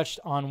also touched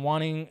on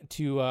wanting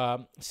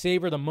to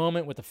savor the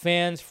moment with the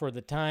fans for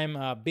the time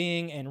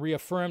being, and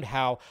reaffirmed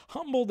how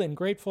humbled and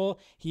grateful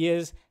he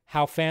is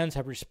how fans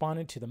have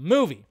responded to the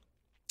movie.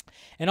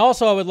 And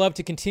also, I would love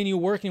to continue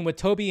working with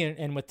Tobey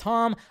and with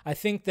Tom. I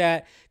think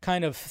that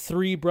kind of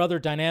three-brother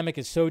dynamic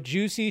is so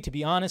juicy. To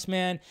be honest,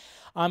 man,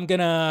 I'm going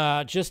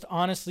to just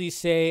honestly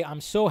say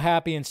I'm so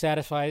happy and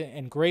satisfied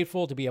and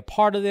grateful to be a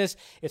part of this.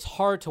 It's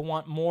hard to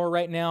want more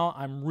right now.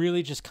 I'm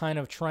really just kind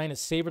of trying to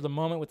savor the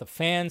moment with the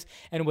fans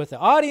and with the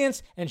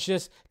audience and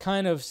just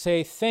kind of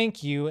say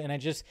thank you. And I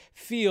just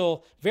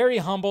feel very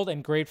humbled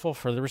and grateful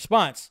for the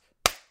response.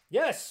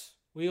 Yes,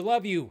 we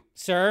love you,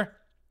 sir.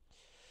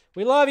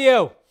 We love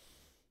you.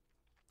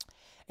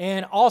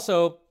 And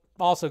also,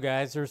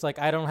 guys, there's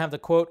I don't have the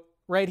quote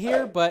right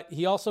here, but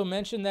he also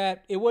mentioned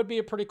that it would be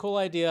a pretty cool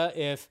idea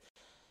if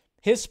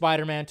his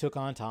Spider-Man took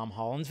on Tom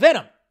Holland's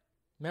Venom.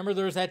 Remember,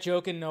 there was that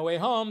joke in No Way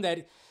Home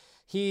that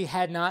he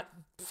had not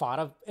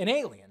fought an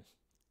alien.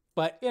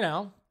 But,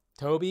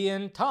 Toby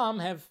and Tom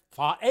have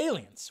fought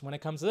aliens when it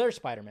comes to their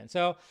Spider-Man.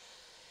 So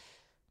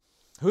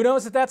who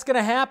knows if that's going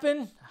to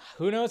happen?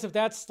 Who knows if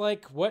that's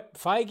like what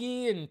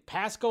Feige and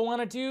Pascal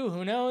want to do?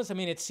 Who knows? I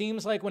mean, it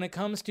seems like when it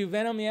comes to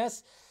Venom,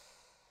 yes,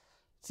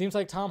 it seems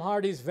like Tom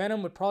Hardy's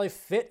Venom would probably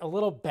fit a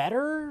little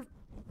better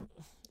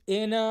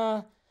in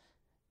well,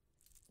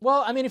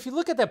 I mean, if you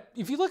look at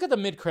the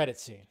mid-credit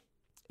scene,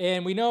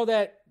 and we know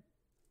that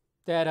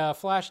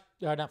Flash,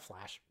 not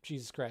Flash,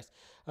 Jesus Christ,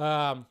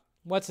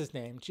 what's his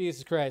name?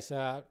 Jesus Christ,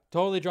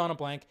 totally drawn a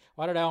blank.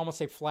 Why did I almost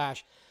say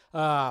Flash?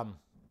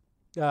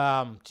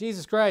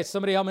 Jesus Christ,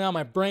 somebody help me out.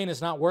 My brain is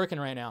not working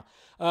right now.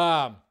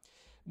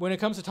 When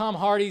it comes to Tom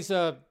Hardy's,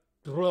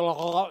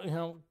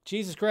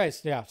 Jesus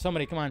Christ, yeah,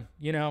 somebody, come on,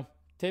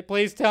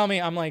 please tell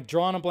me. I'm like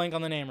drawing a blank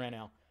on the name right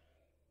now.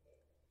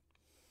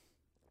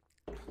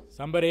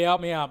 Somebody help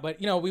me out.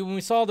 But, when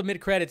we saw the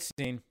mid-credits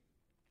scene,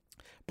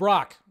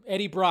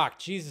 Eddie Brock,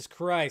 Jesus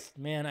Christ,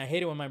 man, I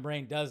hate it when my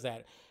brain does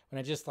that. When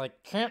I just,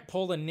 can't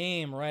pull the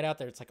name right out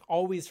there. It's,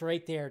 always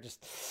right there.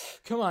 Just,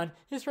 come on,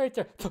 it's right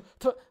there.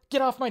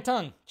 Get off my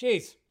tongue.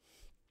 Jeez.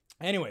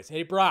 Anyways,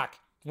 Eddie Brock,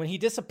 when he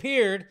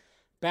disappeared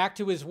back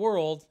to his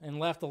world and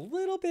left a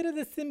little bit of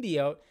the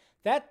symbiote,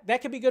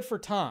 that could be good for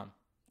Tom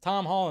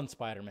Holland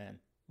Spider-Man.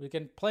 We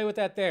can play with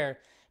that there.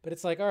 But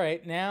it's all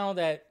right, now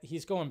that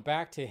he's going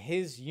back to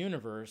his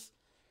universe,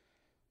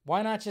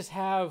 why not just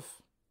have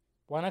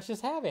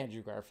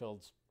Andrew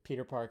Garfield's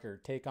Peter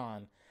Parker take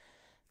on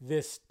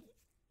this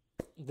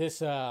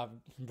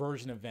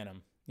version of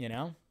Venom,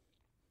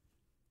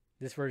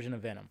 This version of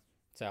Venom.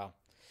 So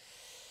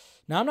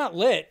now I'm not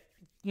lit.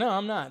 No,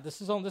 I'm not. This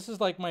is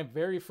like my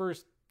very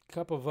first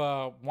cup of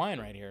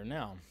wine right here.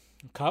 No.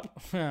 Cup?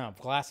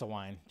 Glass of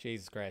wine.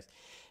 Jesus Christ.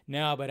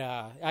 No, but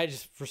I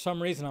just, for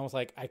some reason, I was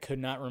like, I could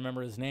not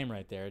remember his name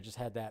right there. I just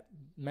had that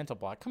mental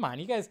block. Come on,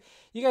 you guys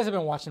have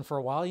been watching for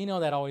a while. You know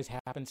that always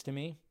happens to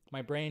me.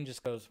 My brain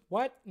just goes,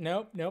 what?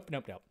 Nope.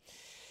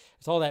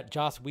 It's all that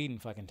Joss Whedon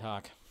fucking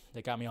talk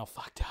that got me all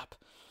fucked up.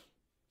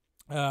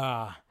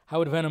 How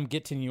would Venom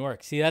get to New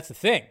York? See, that's the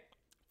thing.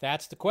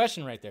 That's the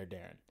question right there,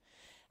 Darren.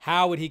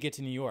 How would he get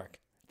to New York?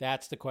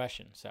 That's the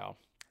question. So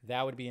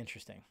that would be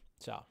interesting.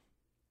 So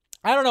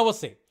I don't know. We'll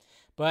see.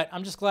 But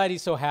I'm just glad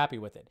he's so happy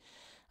with it.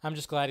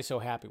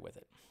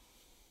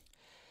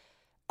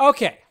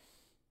 Okay.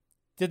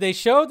 Did they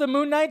show the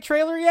Moon Knight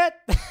trailer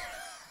yet?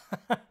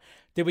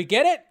 Did we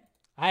get it?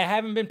 I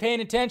haven't been paying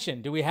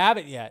attention. Do we have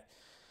it yet?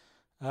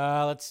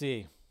 Let's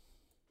see.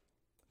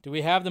 Do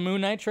we have the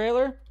Moon Knight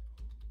trailer?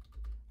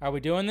 Are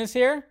we doing this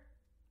here?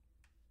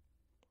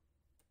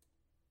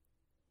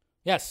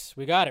 Yes,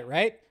 we got it,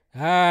 right?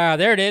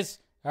 There it is.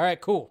 All right,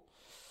 cool.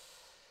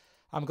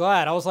 I'm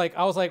glad. I was like,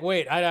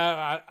 wait,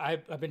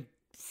 I've been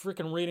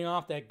freaking reading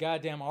off that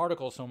goddamn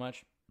article so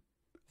much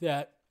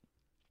that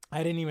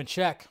I didn't even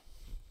check.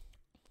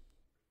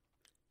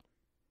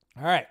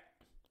 All right.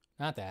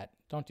 Not that.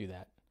 Don't do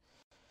that.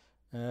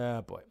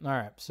 Oh, boy. All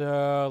right.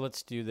 So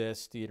let's do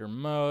this. Theater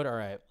mode. All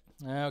right.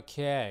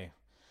 Okay.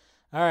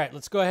 All right.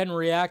 Let's go ahead and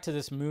react to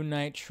this Moon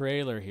Knight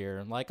trailer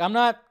here. I'm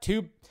not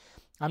too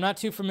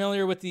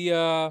familiar with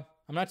the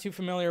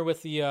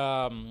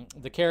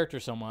the character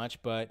so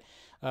much, but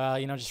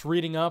just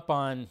reading up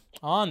on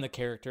the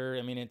character,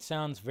 I mean, it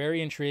sounds very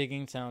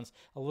intriguing, sounds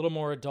a little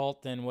more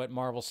adult than what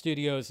Marvel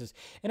Studios is.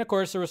 And of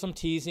course, there was some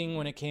teasing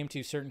when it came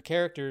to certain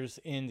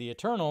characters in the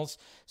Eternals,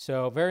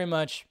 so very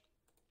much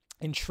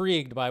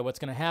intrigued by what's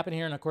going to happen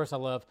here. And of course, I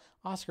love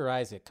Oscar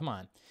Isaac. Come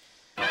on.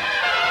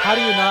 How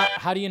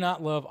do you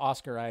not love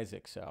Oscar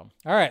Isaac? So,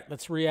 all right,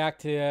 let's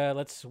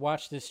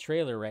watch this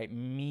trailer, right?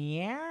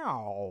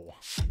 Meow.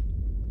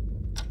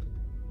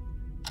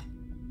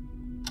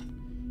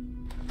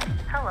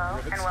 Hello,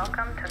 and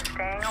welcome to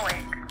Staying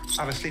Awake.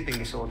 I have a sleeping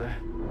disorder.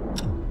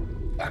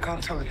 I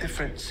can't tell the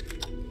difference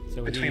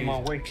between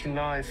my waking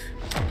life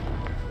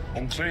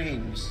and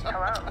dreams.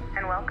 Hello,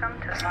 and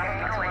welcome to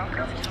Staying Awake.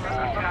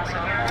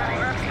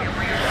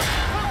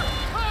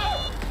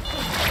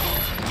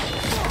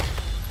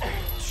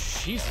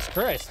 Jesus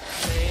Christ.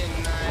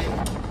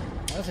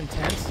 That was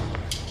intense.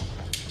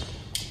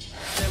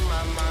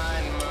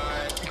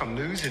 I think I'm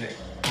losing it.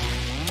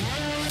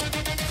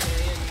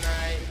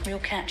 We'll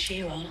catch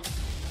you on.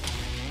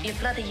 You're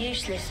bloody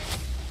useless.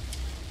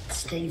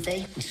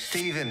 Stevie.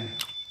 Stephen.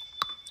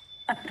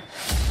 I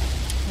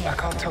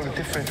can't tell the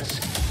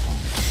difference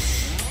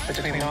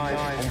between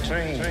life and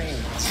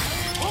dreams.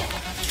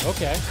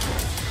 Okay.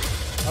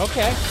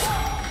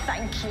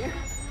 Thank you.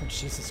 Oh,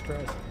 Jesus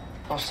Christ.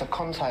 Lost the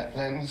contact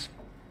lens.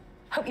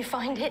 Hope you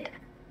find it.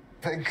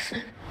 Thanks.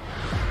 I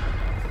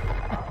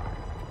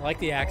like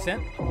the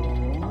accent.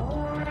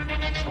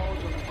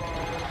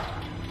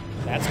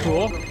 That's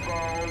cool.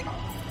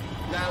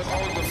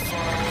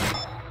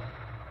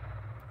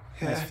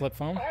 Nice flip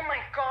phone. Oh my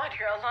God,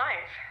 you're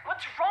alive.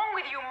 What's wrong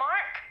with you,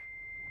 Mark?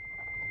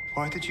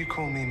 Why did you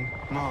call me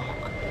Mark?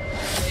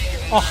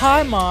 Oh,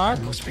 hi, Mark.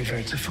 It must be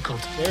very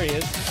difficult. There he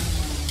is.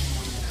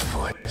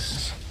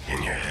 Voice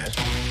in your head.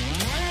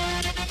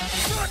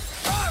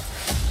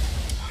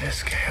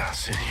 There's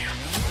chaos in you.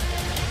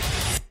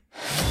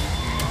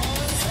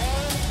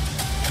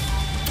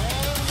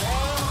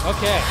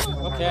 Okay.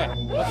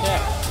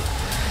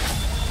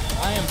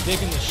 I am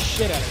digging the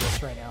shit out of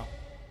this right now.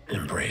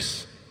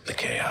 Embrace the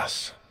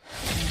chaos.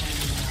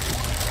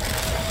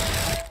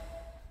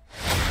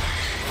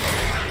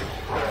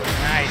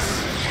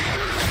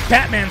 Nice.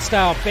 Batman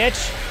style,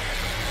 bitch.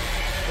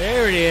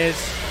 There it is.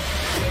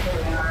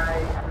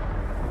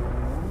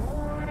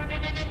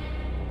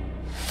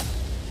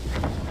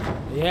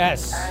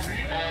 Yes.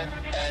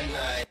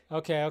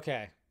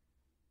 Okay.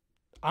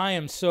 I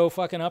am so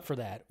fucking up for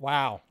that.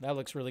 Wow, that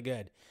looks really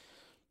good.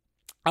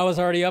 I was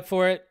already up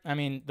for it. I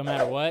mean, no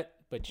matter what,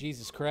 but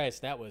Jesus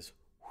Christ, that was...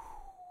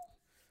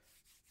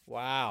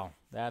 Wow,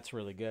 that's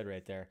really good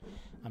right there.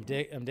 I'm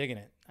digging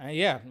it.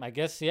 Yeah, I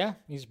guess, yeah,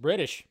 he's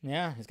British.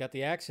 Yeah, he's got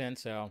the accent,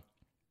 so...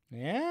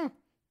 Yeah,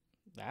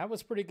 that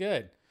was pretty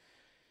good.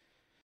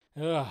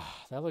 Ugh,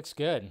 that looks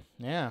good.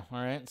 Yeah, all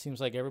right. It seems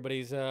like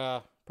everybody's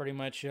pretty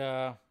much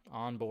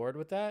on board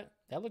with that.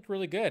 That looked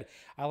really good.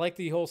 I like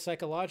the whole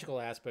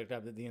psychological aspect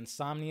of it, the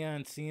insomnia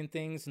and seeing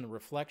things and the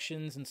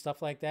reflections and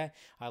stuff like that.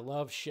 I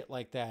love shit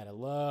like that. I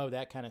love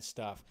that kind of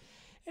stuff.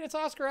 And it's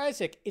Oscar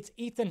Isaac. It's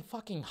Ethan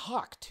fucking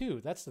Hawke,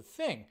 too. That's the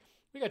thing.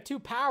 We got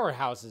two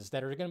powerhouses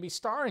that are going to be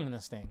starring in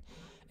this thing.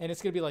 And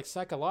it's going to be like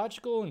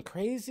psychological and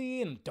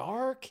crazy and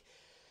dark,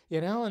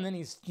 you know, and then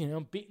he's, you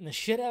know, beating the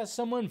shit out of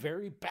someone,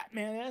 very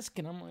Batman-esque.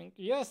 And I'm like,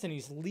 yes, and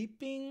he's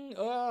leaping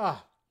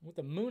with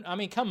the moon. I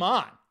mean, come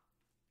on.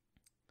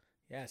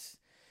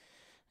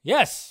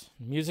 Yes,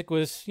 music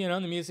was, you know,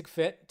 the music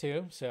fit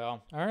too.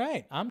 So, all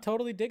right, I'm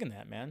totally digging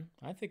that, man.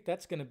 I think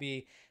that's going to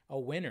be a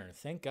winner.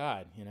 Thank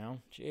God, you know,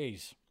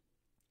 jeez.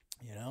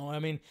 You know, I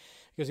mean,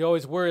 because you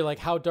always worry like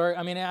how dark,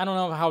 I mean, I don't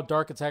know how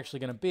dark it's actually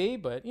going to be,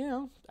 but, you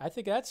know, I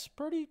think that's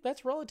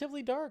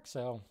relatively dark.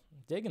 So,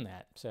 digging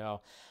that.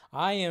 So,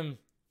 I am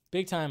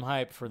big time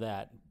hyped for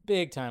that.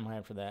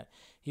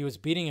 He was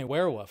beating a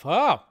werewolf.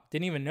 Oh,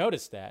 didn't even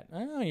notice that.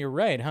 Oh, you're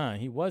right, huh?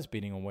 He was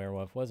beating a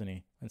werewolf, wasn't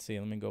he? Let's see.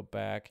 Let me go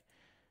back.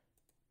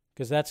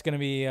 Because that's going to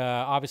be,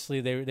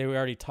 obviously, they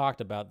already talked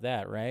about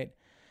that, right?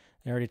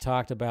 They already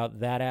talked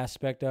about that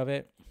aspect of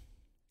it.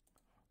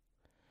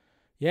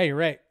 Yeah, you're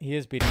right. He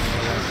is beating a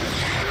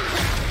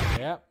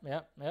werewolf.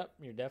 Yep.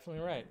 You're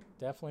definitely right.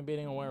 Definitely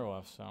beating a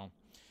werewolf, so.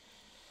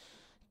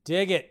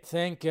 Dig it.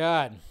 Thank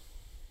God.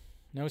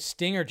 No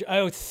stinger.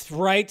 Oh,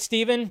 right,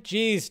 Steven?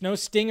 Jeez, no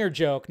stinger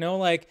joke. No,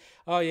 like,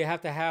 oh, you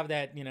have to have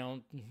that, you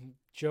know,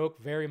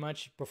 joke very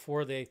much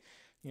before they,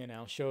 you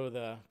know, show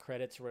the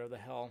credits or whatever the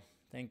hell.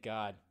 Thank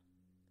God.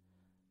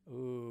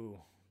 Ooh,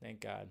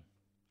 thank God.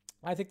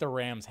 I think the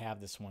Rams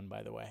have this one,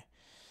 by the way.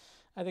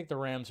 I think the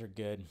Rams are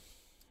good.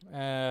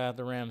 The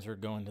Rams are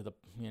going to the,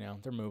 you know,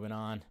 they're moving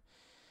on.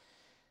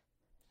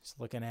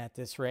 Just looking at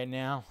this right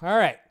now. All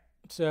right,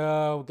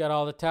 so we've got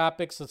all the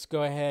topics. Let's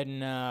go ahead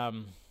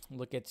and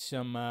look at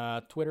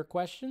some Twitter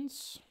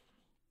questions.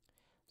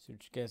 See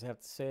what you guys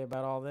have to say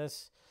about all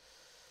this.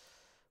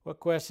 What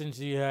questions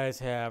do you guys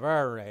have?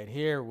 All right,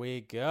 here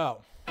we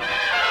go.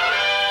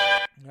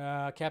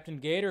 Captain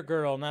Gator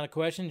Girl, not a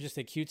question, just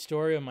a cute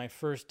story of my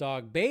first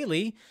dog,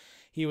 Bailey.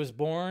 He was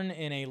born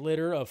in a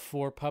litter of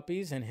 4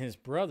 puppies, and his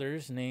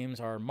brothers' names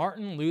are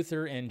Martin,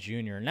 Luther, and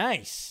Junior.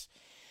 Nice.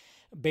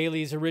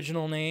 Bailey's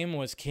original name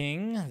was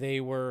King.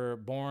 They were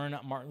born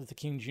Martin Luther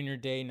King Jr.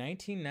 Day,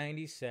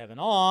 1997.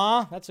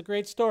 Aw, that's a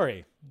great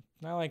story.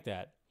 I like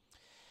that.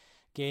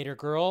 Gator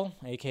Girl,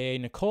 a.k.a.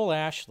 Nicole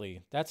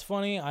Ashley. That's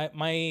funny.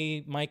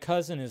 My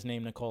cousin is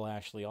named Nicole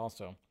Ashley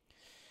also.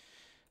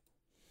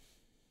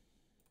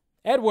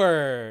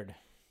 Edward.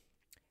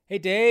 Hey,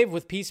 Dave,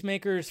 with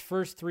Peacemaker's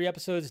first 3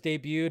 episodes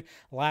debuted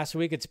last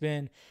week, it's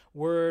been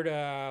word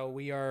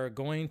we are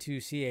going to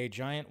see a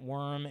giant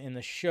worm in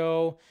the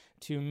show.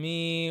 To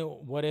me,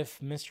 what if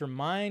Mr.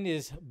 Mind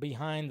is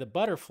behind the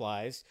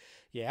butterflies?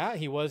 Yeah,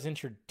 he was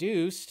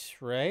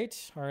introduced, right,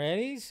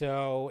 already?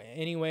 So,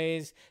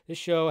 anyways, this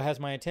show has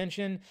my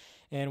attention,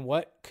 and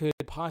what could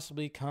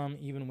possibly come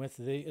even with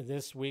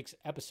this week's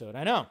episode?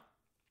 I know.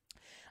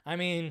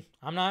 I'm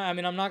not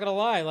gonna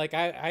lie. Like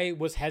I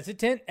was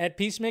hesitant at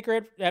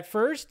Peacemaker at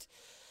first,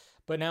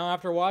 but now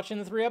after watching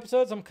the 3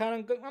 episodes, I'm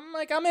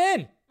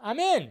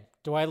in.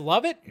 Do I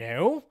love it?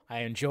 No. I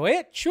enjoy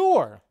it?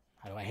 Sure.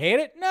 Do I hate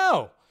it?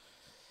 No.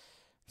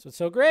 So it's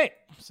so great.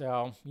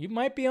 So you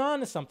might be on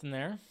to something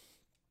there.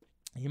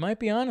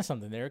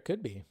 It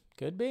could be.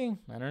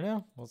 I don't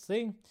know. We'll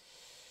see.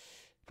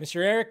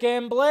 Mr. Eric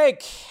M.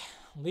 Blake,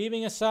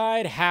 leaving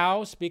aside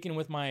how, speaking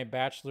with my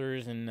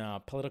bachelor's in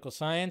political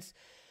science,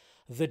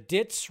 the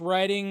ditz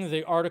writing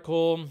the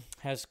article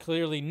has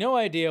clearly no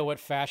idea what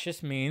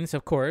fascist means.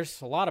 Of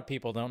course, a lot of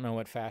people don't know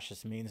what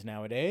fascist means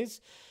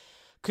nowadays.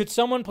 Could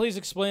someone please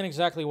explain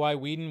exactly why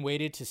Whedon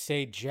waited to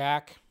say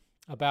jack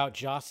about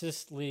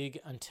Justice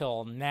League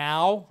until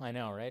now? I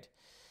know, right?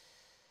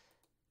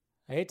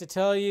 I hate to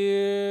tell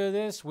you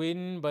this,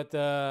 Whedon, but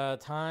the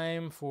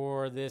time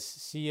for this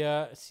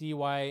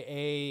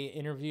CYA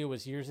interview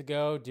was years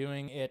ago.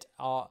 Doing it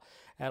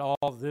at all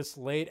this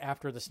late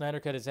after the Snyder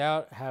Cut is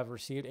out have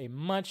received a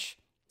much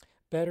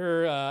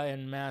better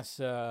and mass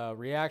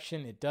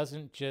reaction. It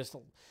doesn't just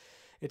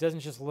It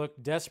doesn't just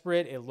look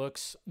desperate. It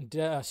looks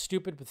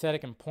stupid,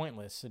 pathetic, and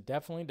pointless. It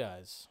definitely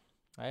does.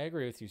 I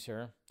agree with you,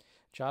 sir.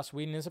 Joss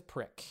Whedon is a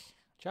prick.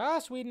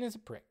 Joss Whedon is a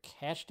prick.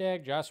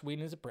 Hashtag Joss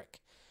Whedon is a prick.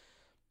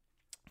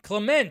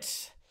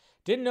 Clement.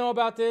 Didn't know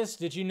about this.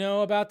 Did you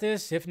know about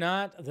this? If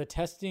not, the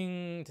test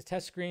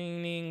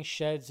screening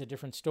sheds a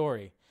different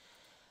story.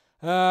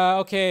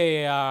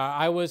 Okay,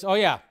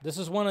 this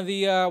is one of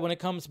the, when it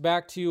comes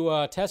back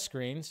to test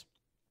screens,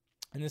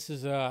 and this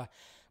is,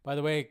 by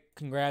the way,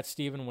 congrats,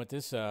 Steven, with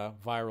this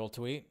viral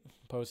tweet,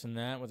 posting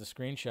that with the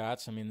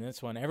screenshots. I mean,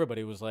 this one,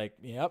 everybody was like,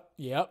 yep.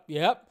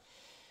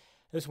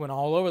 This went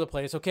all over the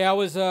place. Okay, I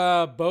was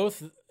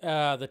both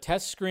the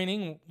test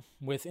screening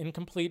with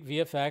incomplete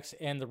VFX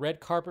and the red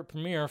carpet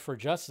premiere for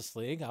Justice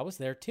League. I was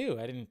there too.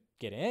 I didn't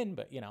get in,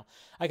 but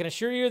I can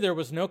assure you there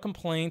was no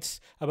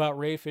complaints about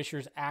Ray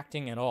Fisher's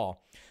acting at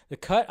all. The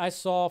cut I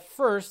saw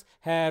first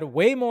had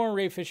way more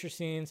Ray Fisher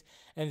scenes,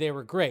 and they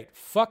were great.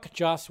 Fuck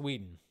Joss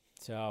Whedon.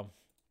 So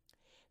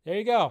there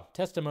you go.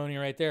 Testimony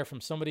right there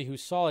from somebody who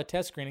saw a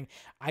test screening.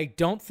 I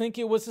don't think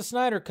it was the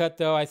Snyder cut,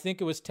 though. I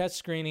think it was test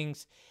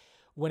screenings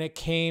when it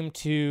came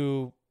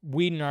to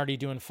Whedon already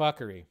doing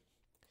fuckery.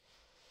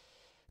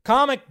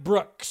 Comic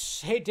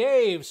Brooks. Hey,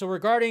 Dave. So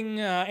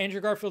regarding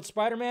Andrew Garfield's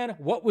Spider-Man,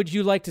 what would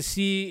you like to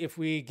see if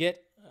we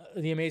get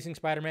The Amazing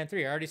Spider-Man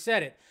 3? I already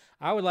said it.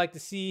 I would like to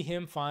see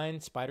him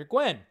find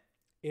Spider-Gwen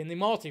in the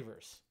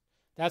multiverse.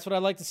 That's what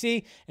I'd like to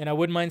see, and I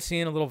wouldn't mind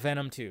seeing a little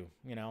Venom too.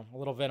 A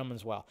little Venom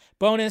as well.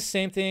 Bonus,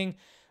 same thing,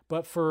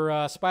 but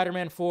for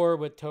Spider-Man 4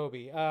 with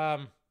Tobey.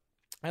 I'd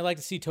like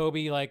to see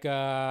Tobey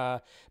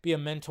be a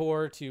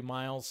mentor to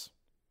Miles,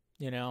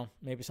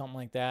 maybe something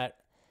like that.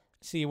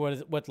 See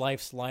what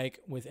life's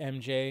like with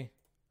MJ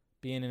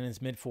being in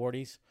his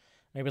mid-40s.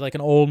 Maybe like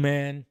an old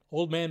man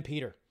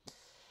Peter.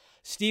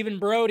 Stephen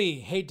Brody.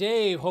 Hey,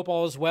 Dave. Hope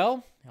all is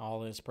well.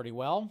 All is pretty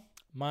well.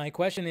 My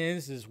question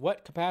is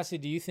what capacity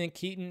do you think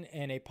Keaton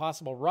and a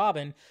possible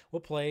Robin will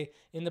play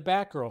in the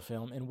Batgirl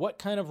film? And what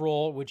kind of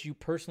role would you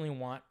personally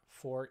want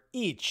for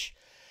each?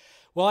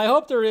 Well, I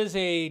hope there is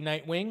a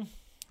Nightwing.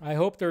 I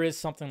hope there is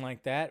something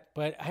like that.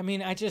 But, I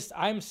mean,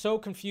 I'm so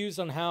confused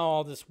on how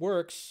all this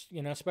works,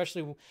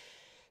 especially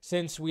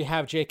since we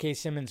have J.K.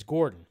 Simmons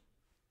Gordon.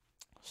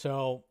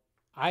 So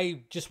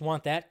I just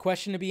want that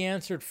question to be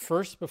answered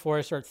first before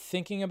I start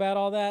thinking about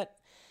all that.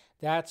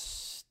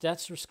 That's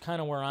just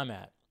kind of where I'm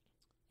at.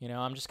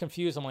 I'm just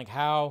confused. I'm like,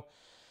 how,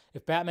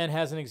 if Batman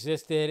hasn't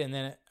existed and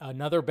then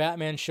another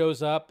Batman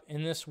shows up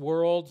in this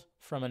world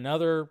from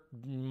another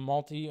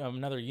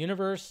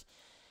universe,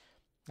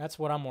 that's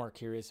what I'm more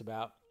curious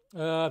about.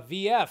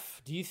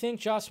 VF, do you think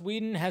Joss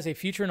Whedon has a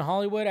future in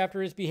Hollywood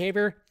after his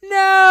behavior?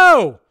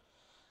 No!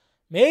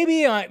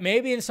 Maybe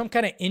in some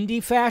kind of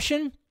indie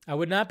fashion. I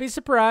would not be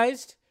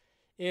surprised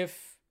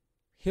if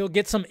he'll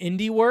get some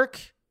indie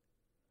work,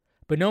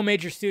 but no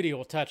major studio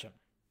will touch him.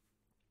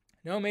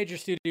 No major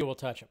studio will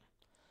touch him.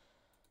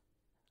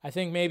 I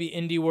think maybe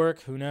indie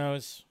work, who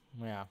knows?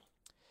 Yeah.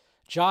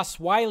 Joss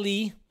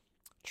Wiley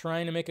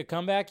trying to make a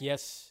comeback?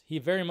 Yes, he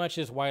very much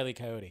is Wile E.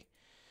 Coyote.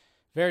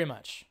 Very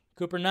much.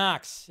 Cooper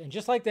Knox. And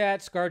just like that,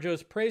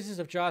 ScarJo's praises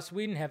of Joss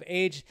Whedon have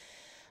aged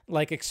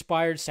like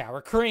expired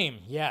sour cream.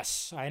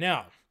 Yes, I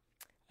know.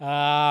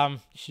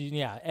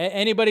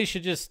 Anybody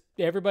should just,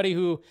 everybody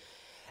who,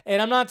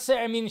 and I'm not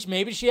saying,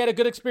 maybe she had a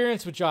good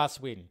experience with Joss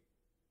Whedon.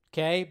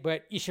 Okay,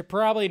 but you should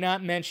probably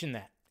not mention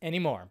that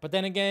anymore. But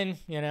then again,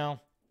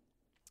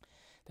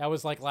 that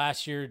was like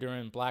last year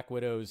during Black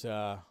Widow's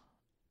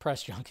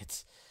press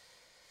junkets.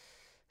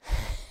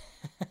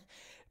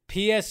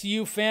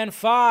 PSU Fan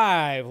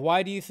 5.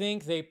 Why do you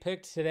think they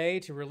picked today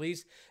to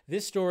release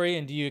this story,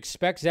 and do you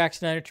expect Zack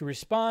Snyder to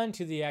respond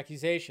to the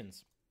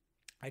accusations?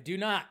 I do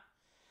not.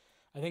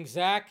 I think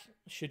Zack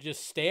should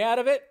just stay out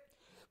of it,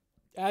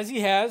 as he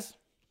has,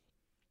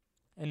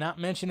 and not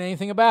mention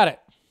anything about it.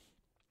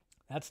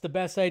 That's the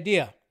best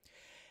idea.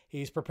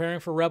 He's preparing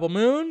for Rebel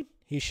Moon.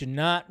 He should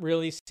not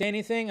really say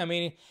anything.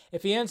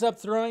 If he ends up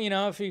throwing,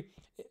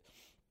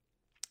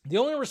 the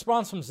only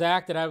response from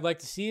Zack that I would like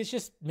to see is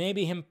just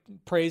maybe him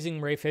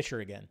praising Ray Fisher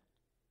again.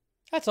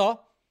 That's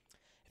all.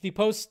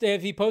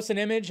 If he posts an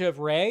image of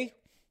Ray,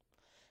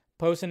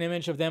 posts an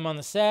image of them on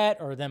the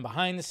set or them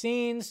behind the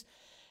scenes,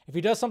 if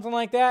he does something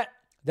like that,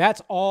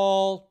 that's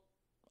all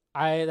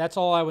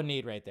I would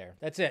need right there.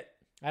 That's it.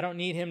 I don't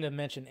need him to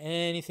mention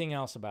anything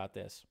else about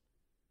this.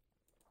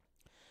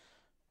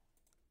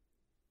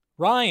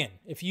 Ryan,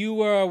 if you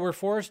were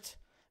forced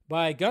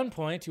by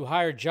gunpoint to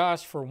hire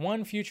Joss for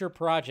one future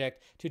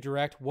project to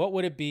direct, what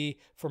would it be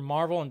for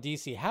Marvel and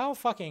DC? How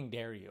fucking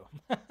dare you?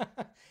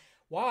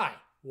 Why?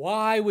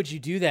 Why would you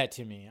do that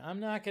to me? I'm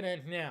not gonna.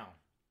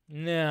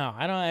 No.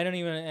 I don't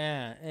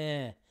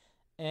even.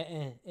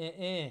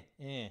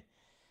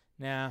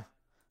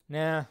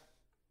 Nah.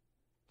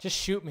 Just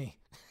shoot me.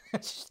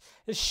 Just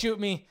shoot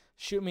me.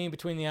 Shoot me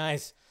between the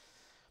eyes.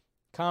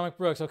 Comic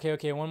Brooks.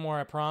 Okay. One more,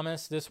 I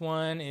promise. This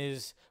one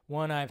is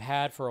one I've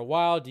had for a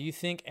while. Do you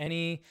think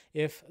any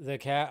of the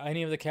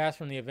cast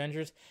from the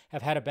Avengers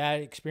have had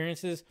bad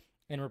experiences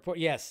and report.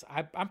 Yes,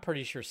 I'm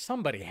pretty sure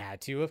somebody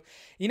had to have.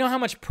 You know how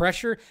much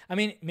pressure? I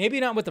mean, maybe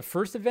not with the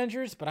first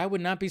Avengers, but I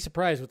would not be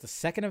surprised with the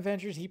second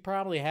Avengers. He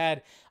probably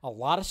had a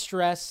lot of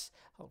stress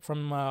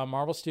from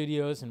Marvel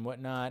Studios and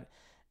whatnot.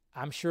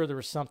 I'm sure there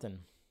was something.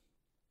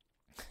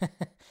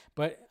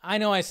 But I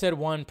know I said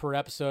one per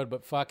episode,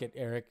 but fuck it,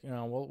 Eric. You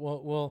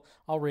know,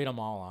 I'll read them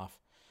all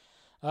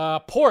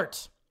off.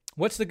 Port.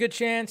 What's the good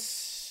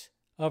chance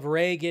of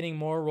Ray getting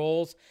more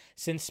roles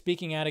since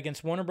speaking out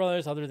against Warner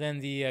Brothers, other than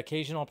the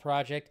occasional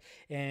project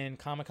and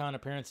Comic-Con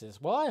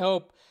appearances? Well,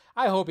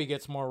 I hope he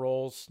gets more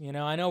roles. You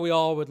know, I know we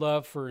all would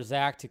love for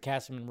Zach to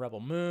cast him in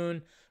Rebel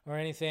Moon or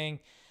anything.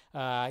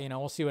 You know,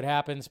 we'll see what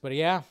happens. But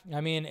yeah,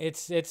 I mean,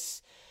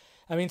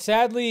 I mean,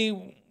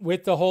 sadly,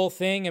 with the whole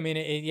thing, I mean,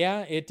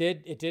 it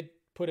did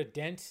put a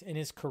dent in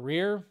his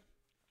career.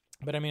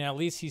 But I mean, at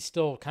least he's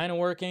still kind of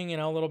working, you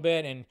know, a little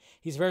bit, and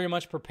he's very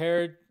much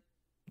prepared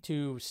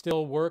to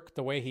still work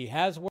the way he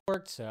has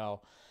worked.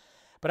 So,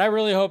 but I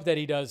really hope that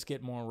he does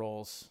get more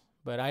roles.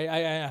 But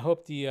I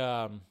hope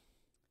the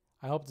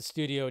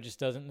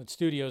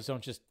studios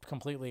don't just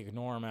completely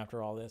ignore him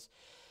after all this.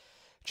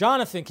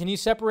 Jonathan, can you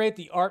separate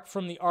the art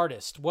from the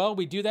artist? Well,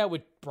 we do that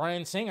with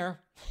Bryan Singer.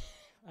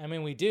 I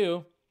mean, we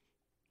do,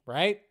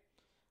 right?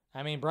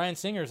 I mean, Bryan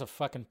Singer's a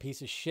fucking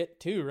piece of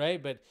shit too,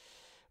 right? But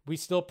we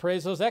still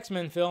praise those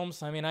X-Men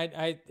films. I mean,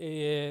 I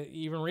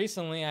even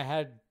recently I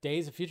had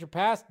Days of Future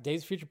Past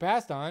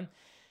on,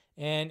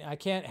 and I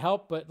can't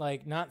help but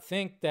like not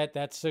think that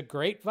that's a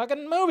great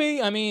fucking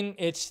movie. I mean,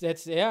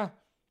 yeah.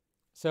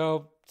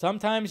 So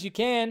sometimes you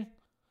can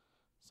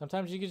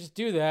just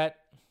do that.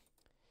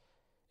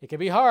 It can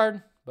be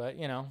hard, but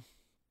you know.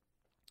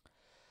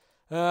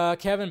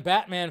 Kevin,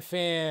 Batman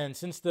fan.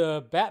 Since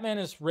the Batman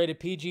is rated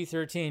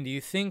PG-13, do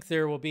you think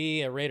there will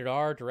be a rated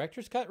R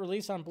director's cut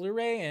release on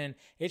Blu-ray and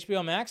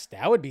HBO Max?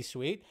 That would be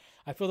sweet.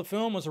 I feel the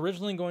film was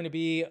originally going to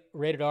be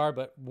rated R,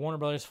 but Warner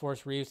Brothers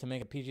forced Reeves to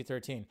make it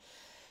PG-13.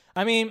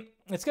 I mean,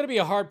 it's going to be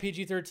a hard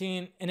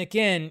PG-13. And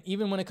again,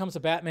 even when it comes to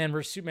Batman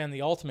vs. Superman,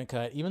 the Ultimate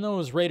Cut, even though it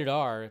was rated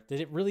R,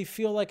 did it really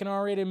feel like an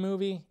R-rated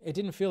movie? It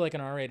didn't feel like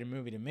an R-rated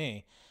movie to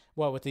me.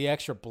 What, with the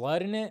extra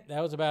blood in it?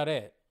 That was about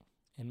it.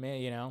 And,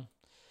 you know,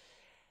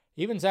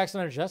 even Zack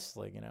Snyder's Justice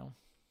League, you know.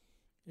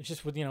 It's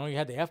just with, you know, you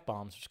had the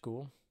F-bombs, which is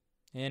cool.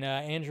 And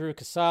Andrew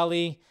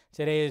Casali,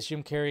 today is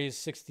Jim Carrey's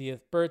 60th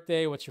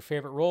birthday. What's your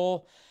favorite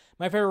role?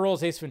 My favorite role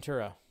is Ace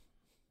Ventura.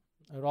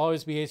 It would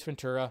always be Ace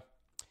Ventura.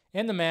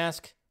 And The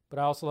Mask, but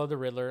I also love the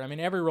Riddler. I mean,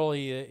 every role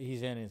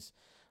he's in is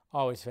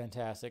always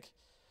fantastic.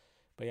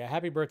 But yeah,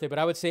 happy birthday. But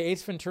I would say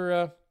Ace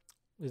Ventura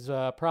is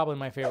probably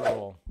my favorite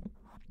role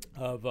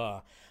of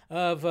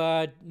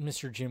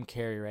Mr. Jim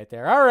Carrey right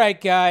there. All right,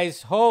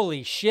 guys.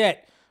 Holy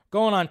shit.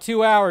 Going on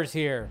 2 hours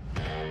here.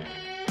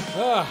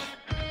 Ugh.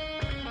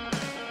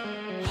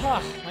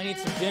 I need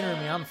some dinner in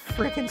me. I'm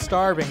freaking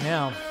starving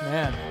now.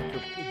 Man,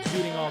 we're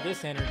exuding all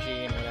this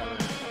energy and whatever.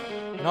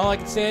 And all I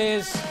can say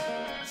is,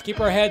 let's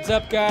keep our heads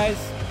up, guys.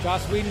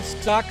 Joss Whedon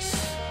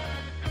sucks.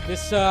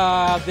 This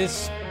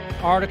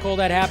article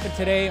that happened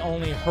today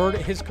only hurt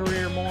his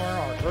career more,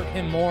 or hurt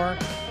him more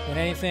than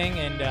anything.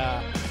 And,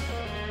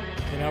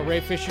 you know,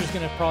 Ray Fisher's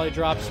going to probably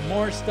drop some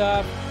more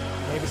stuff.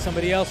 Maybe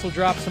somebody else will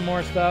drop some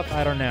more stuff.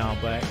 I don't know,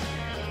 but,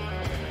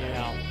 you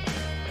know,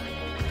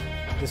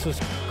 this was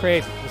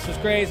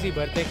crazy,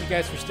 but thank you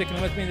guys for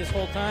sticking with me this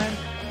whole time.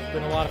 It's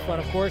been a lot of fun,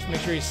 of course. Make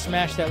sure you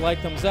smash that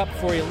like, thumbs up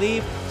before you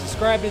leave.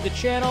 Subscribe to the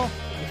channel.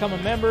 Become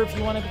a member if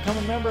you want to become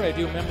a member. I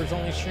do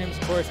members-only streams,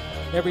 of course,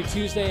 every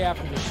Tuesday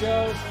after the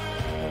shows.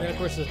 And then, of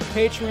course, there's the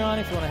Patreon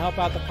if you want to help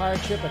out the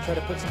pirate ship. I try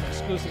to put some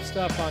exclusive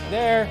stuff on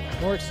there.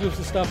 More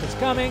exclusive stuff is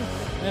coming.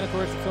 And then, of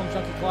course, the Film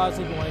Junkee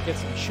Closet if you want to get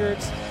some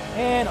shirts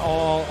and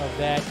all of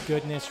that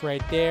goodness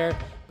right there.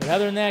 But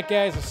other than that,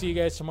 guys, I'll see you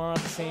guys tomorrow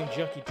at the same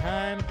Junkee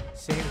time,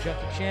 same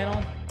Junkee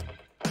channel.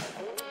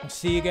 I'll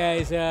see you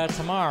guys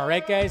tomorrow. All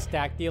right, guys?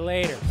 Talk to you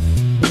later.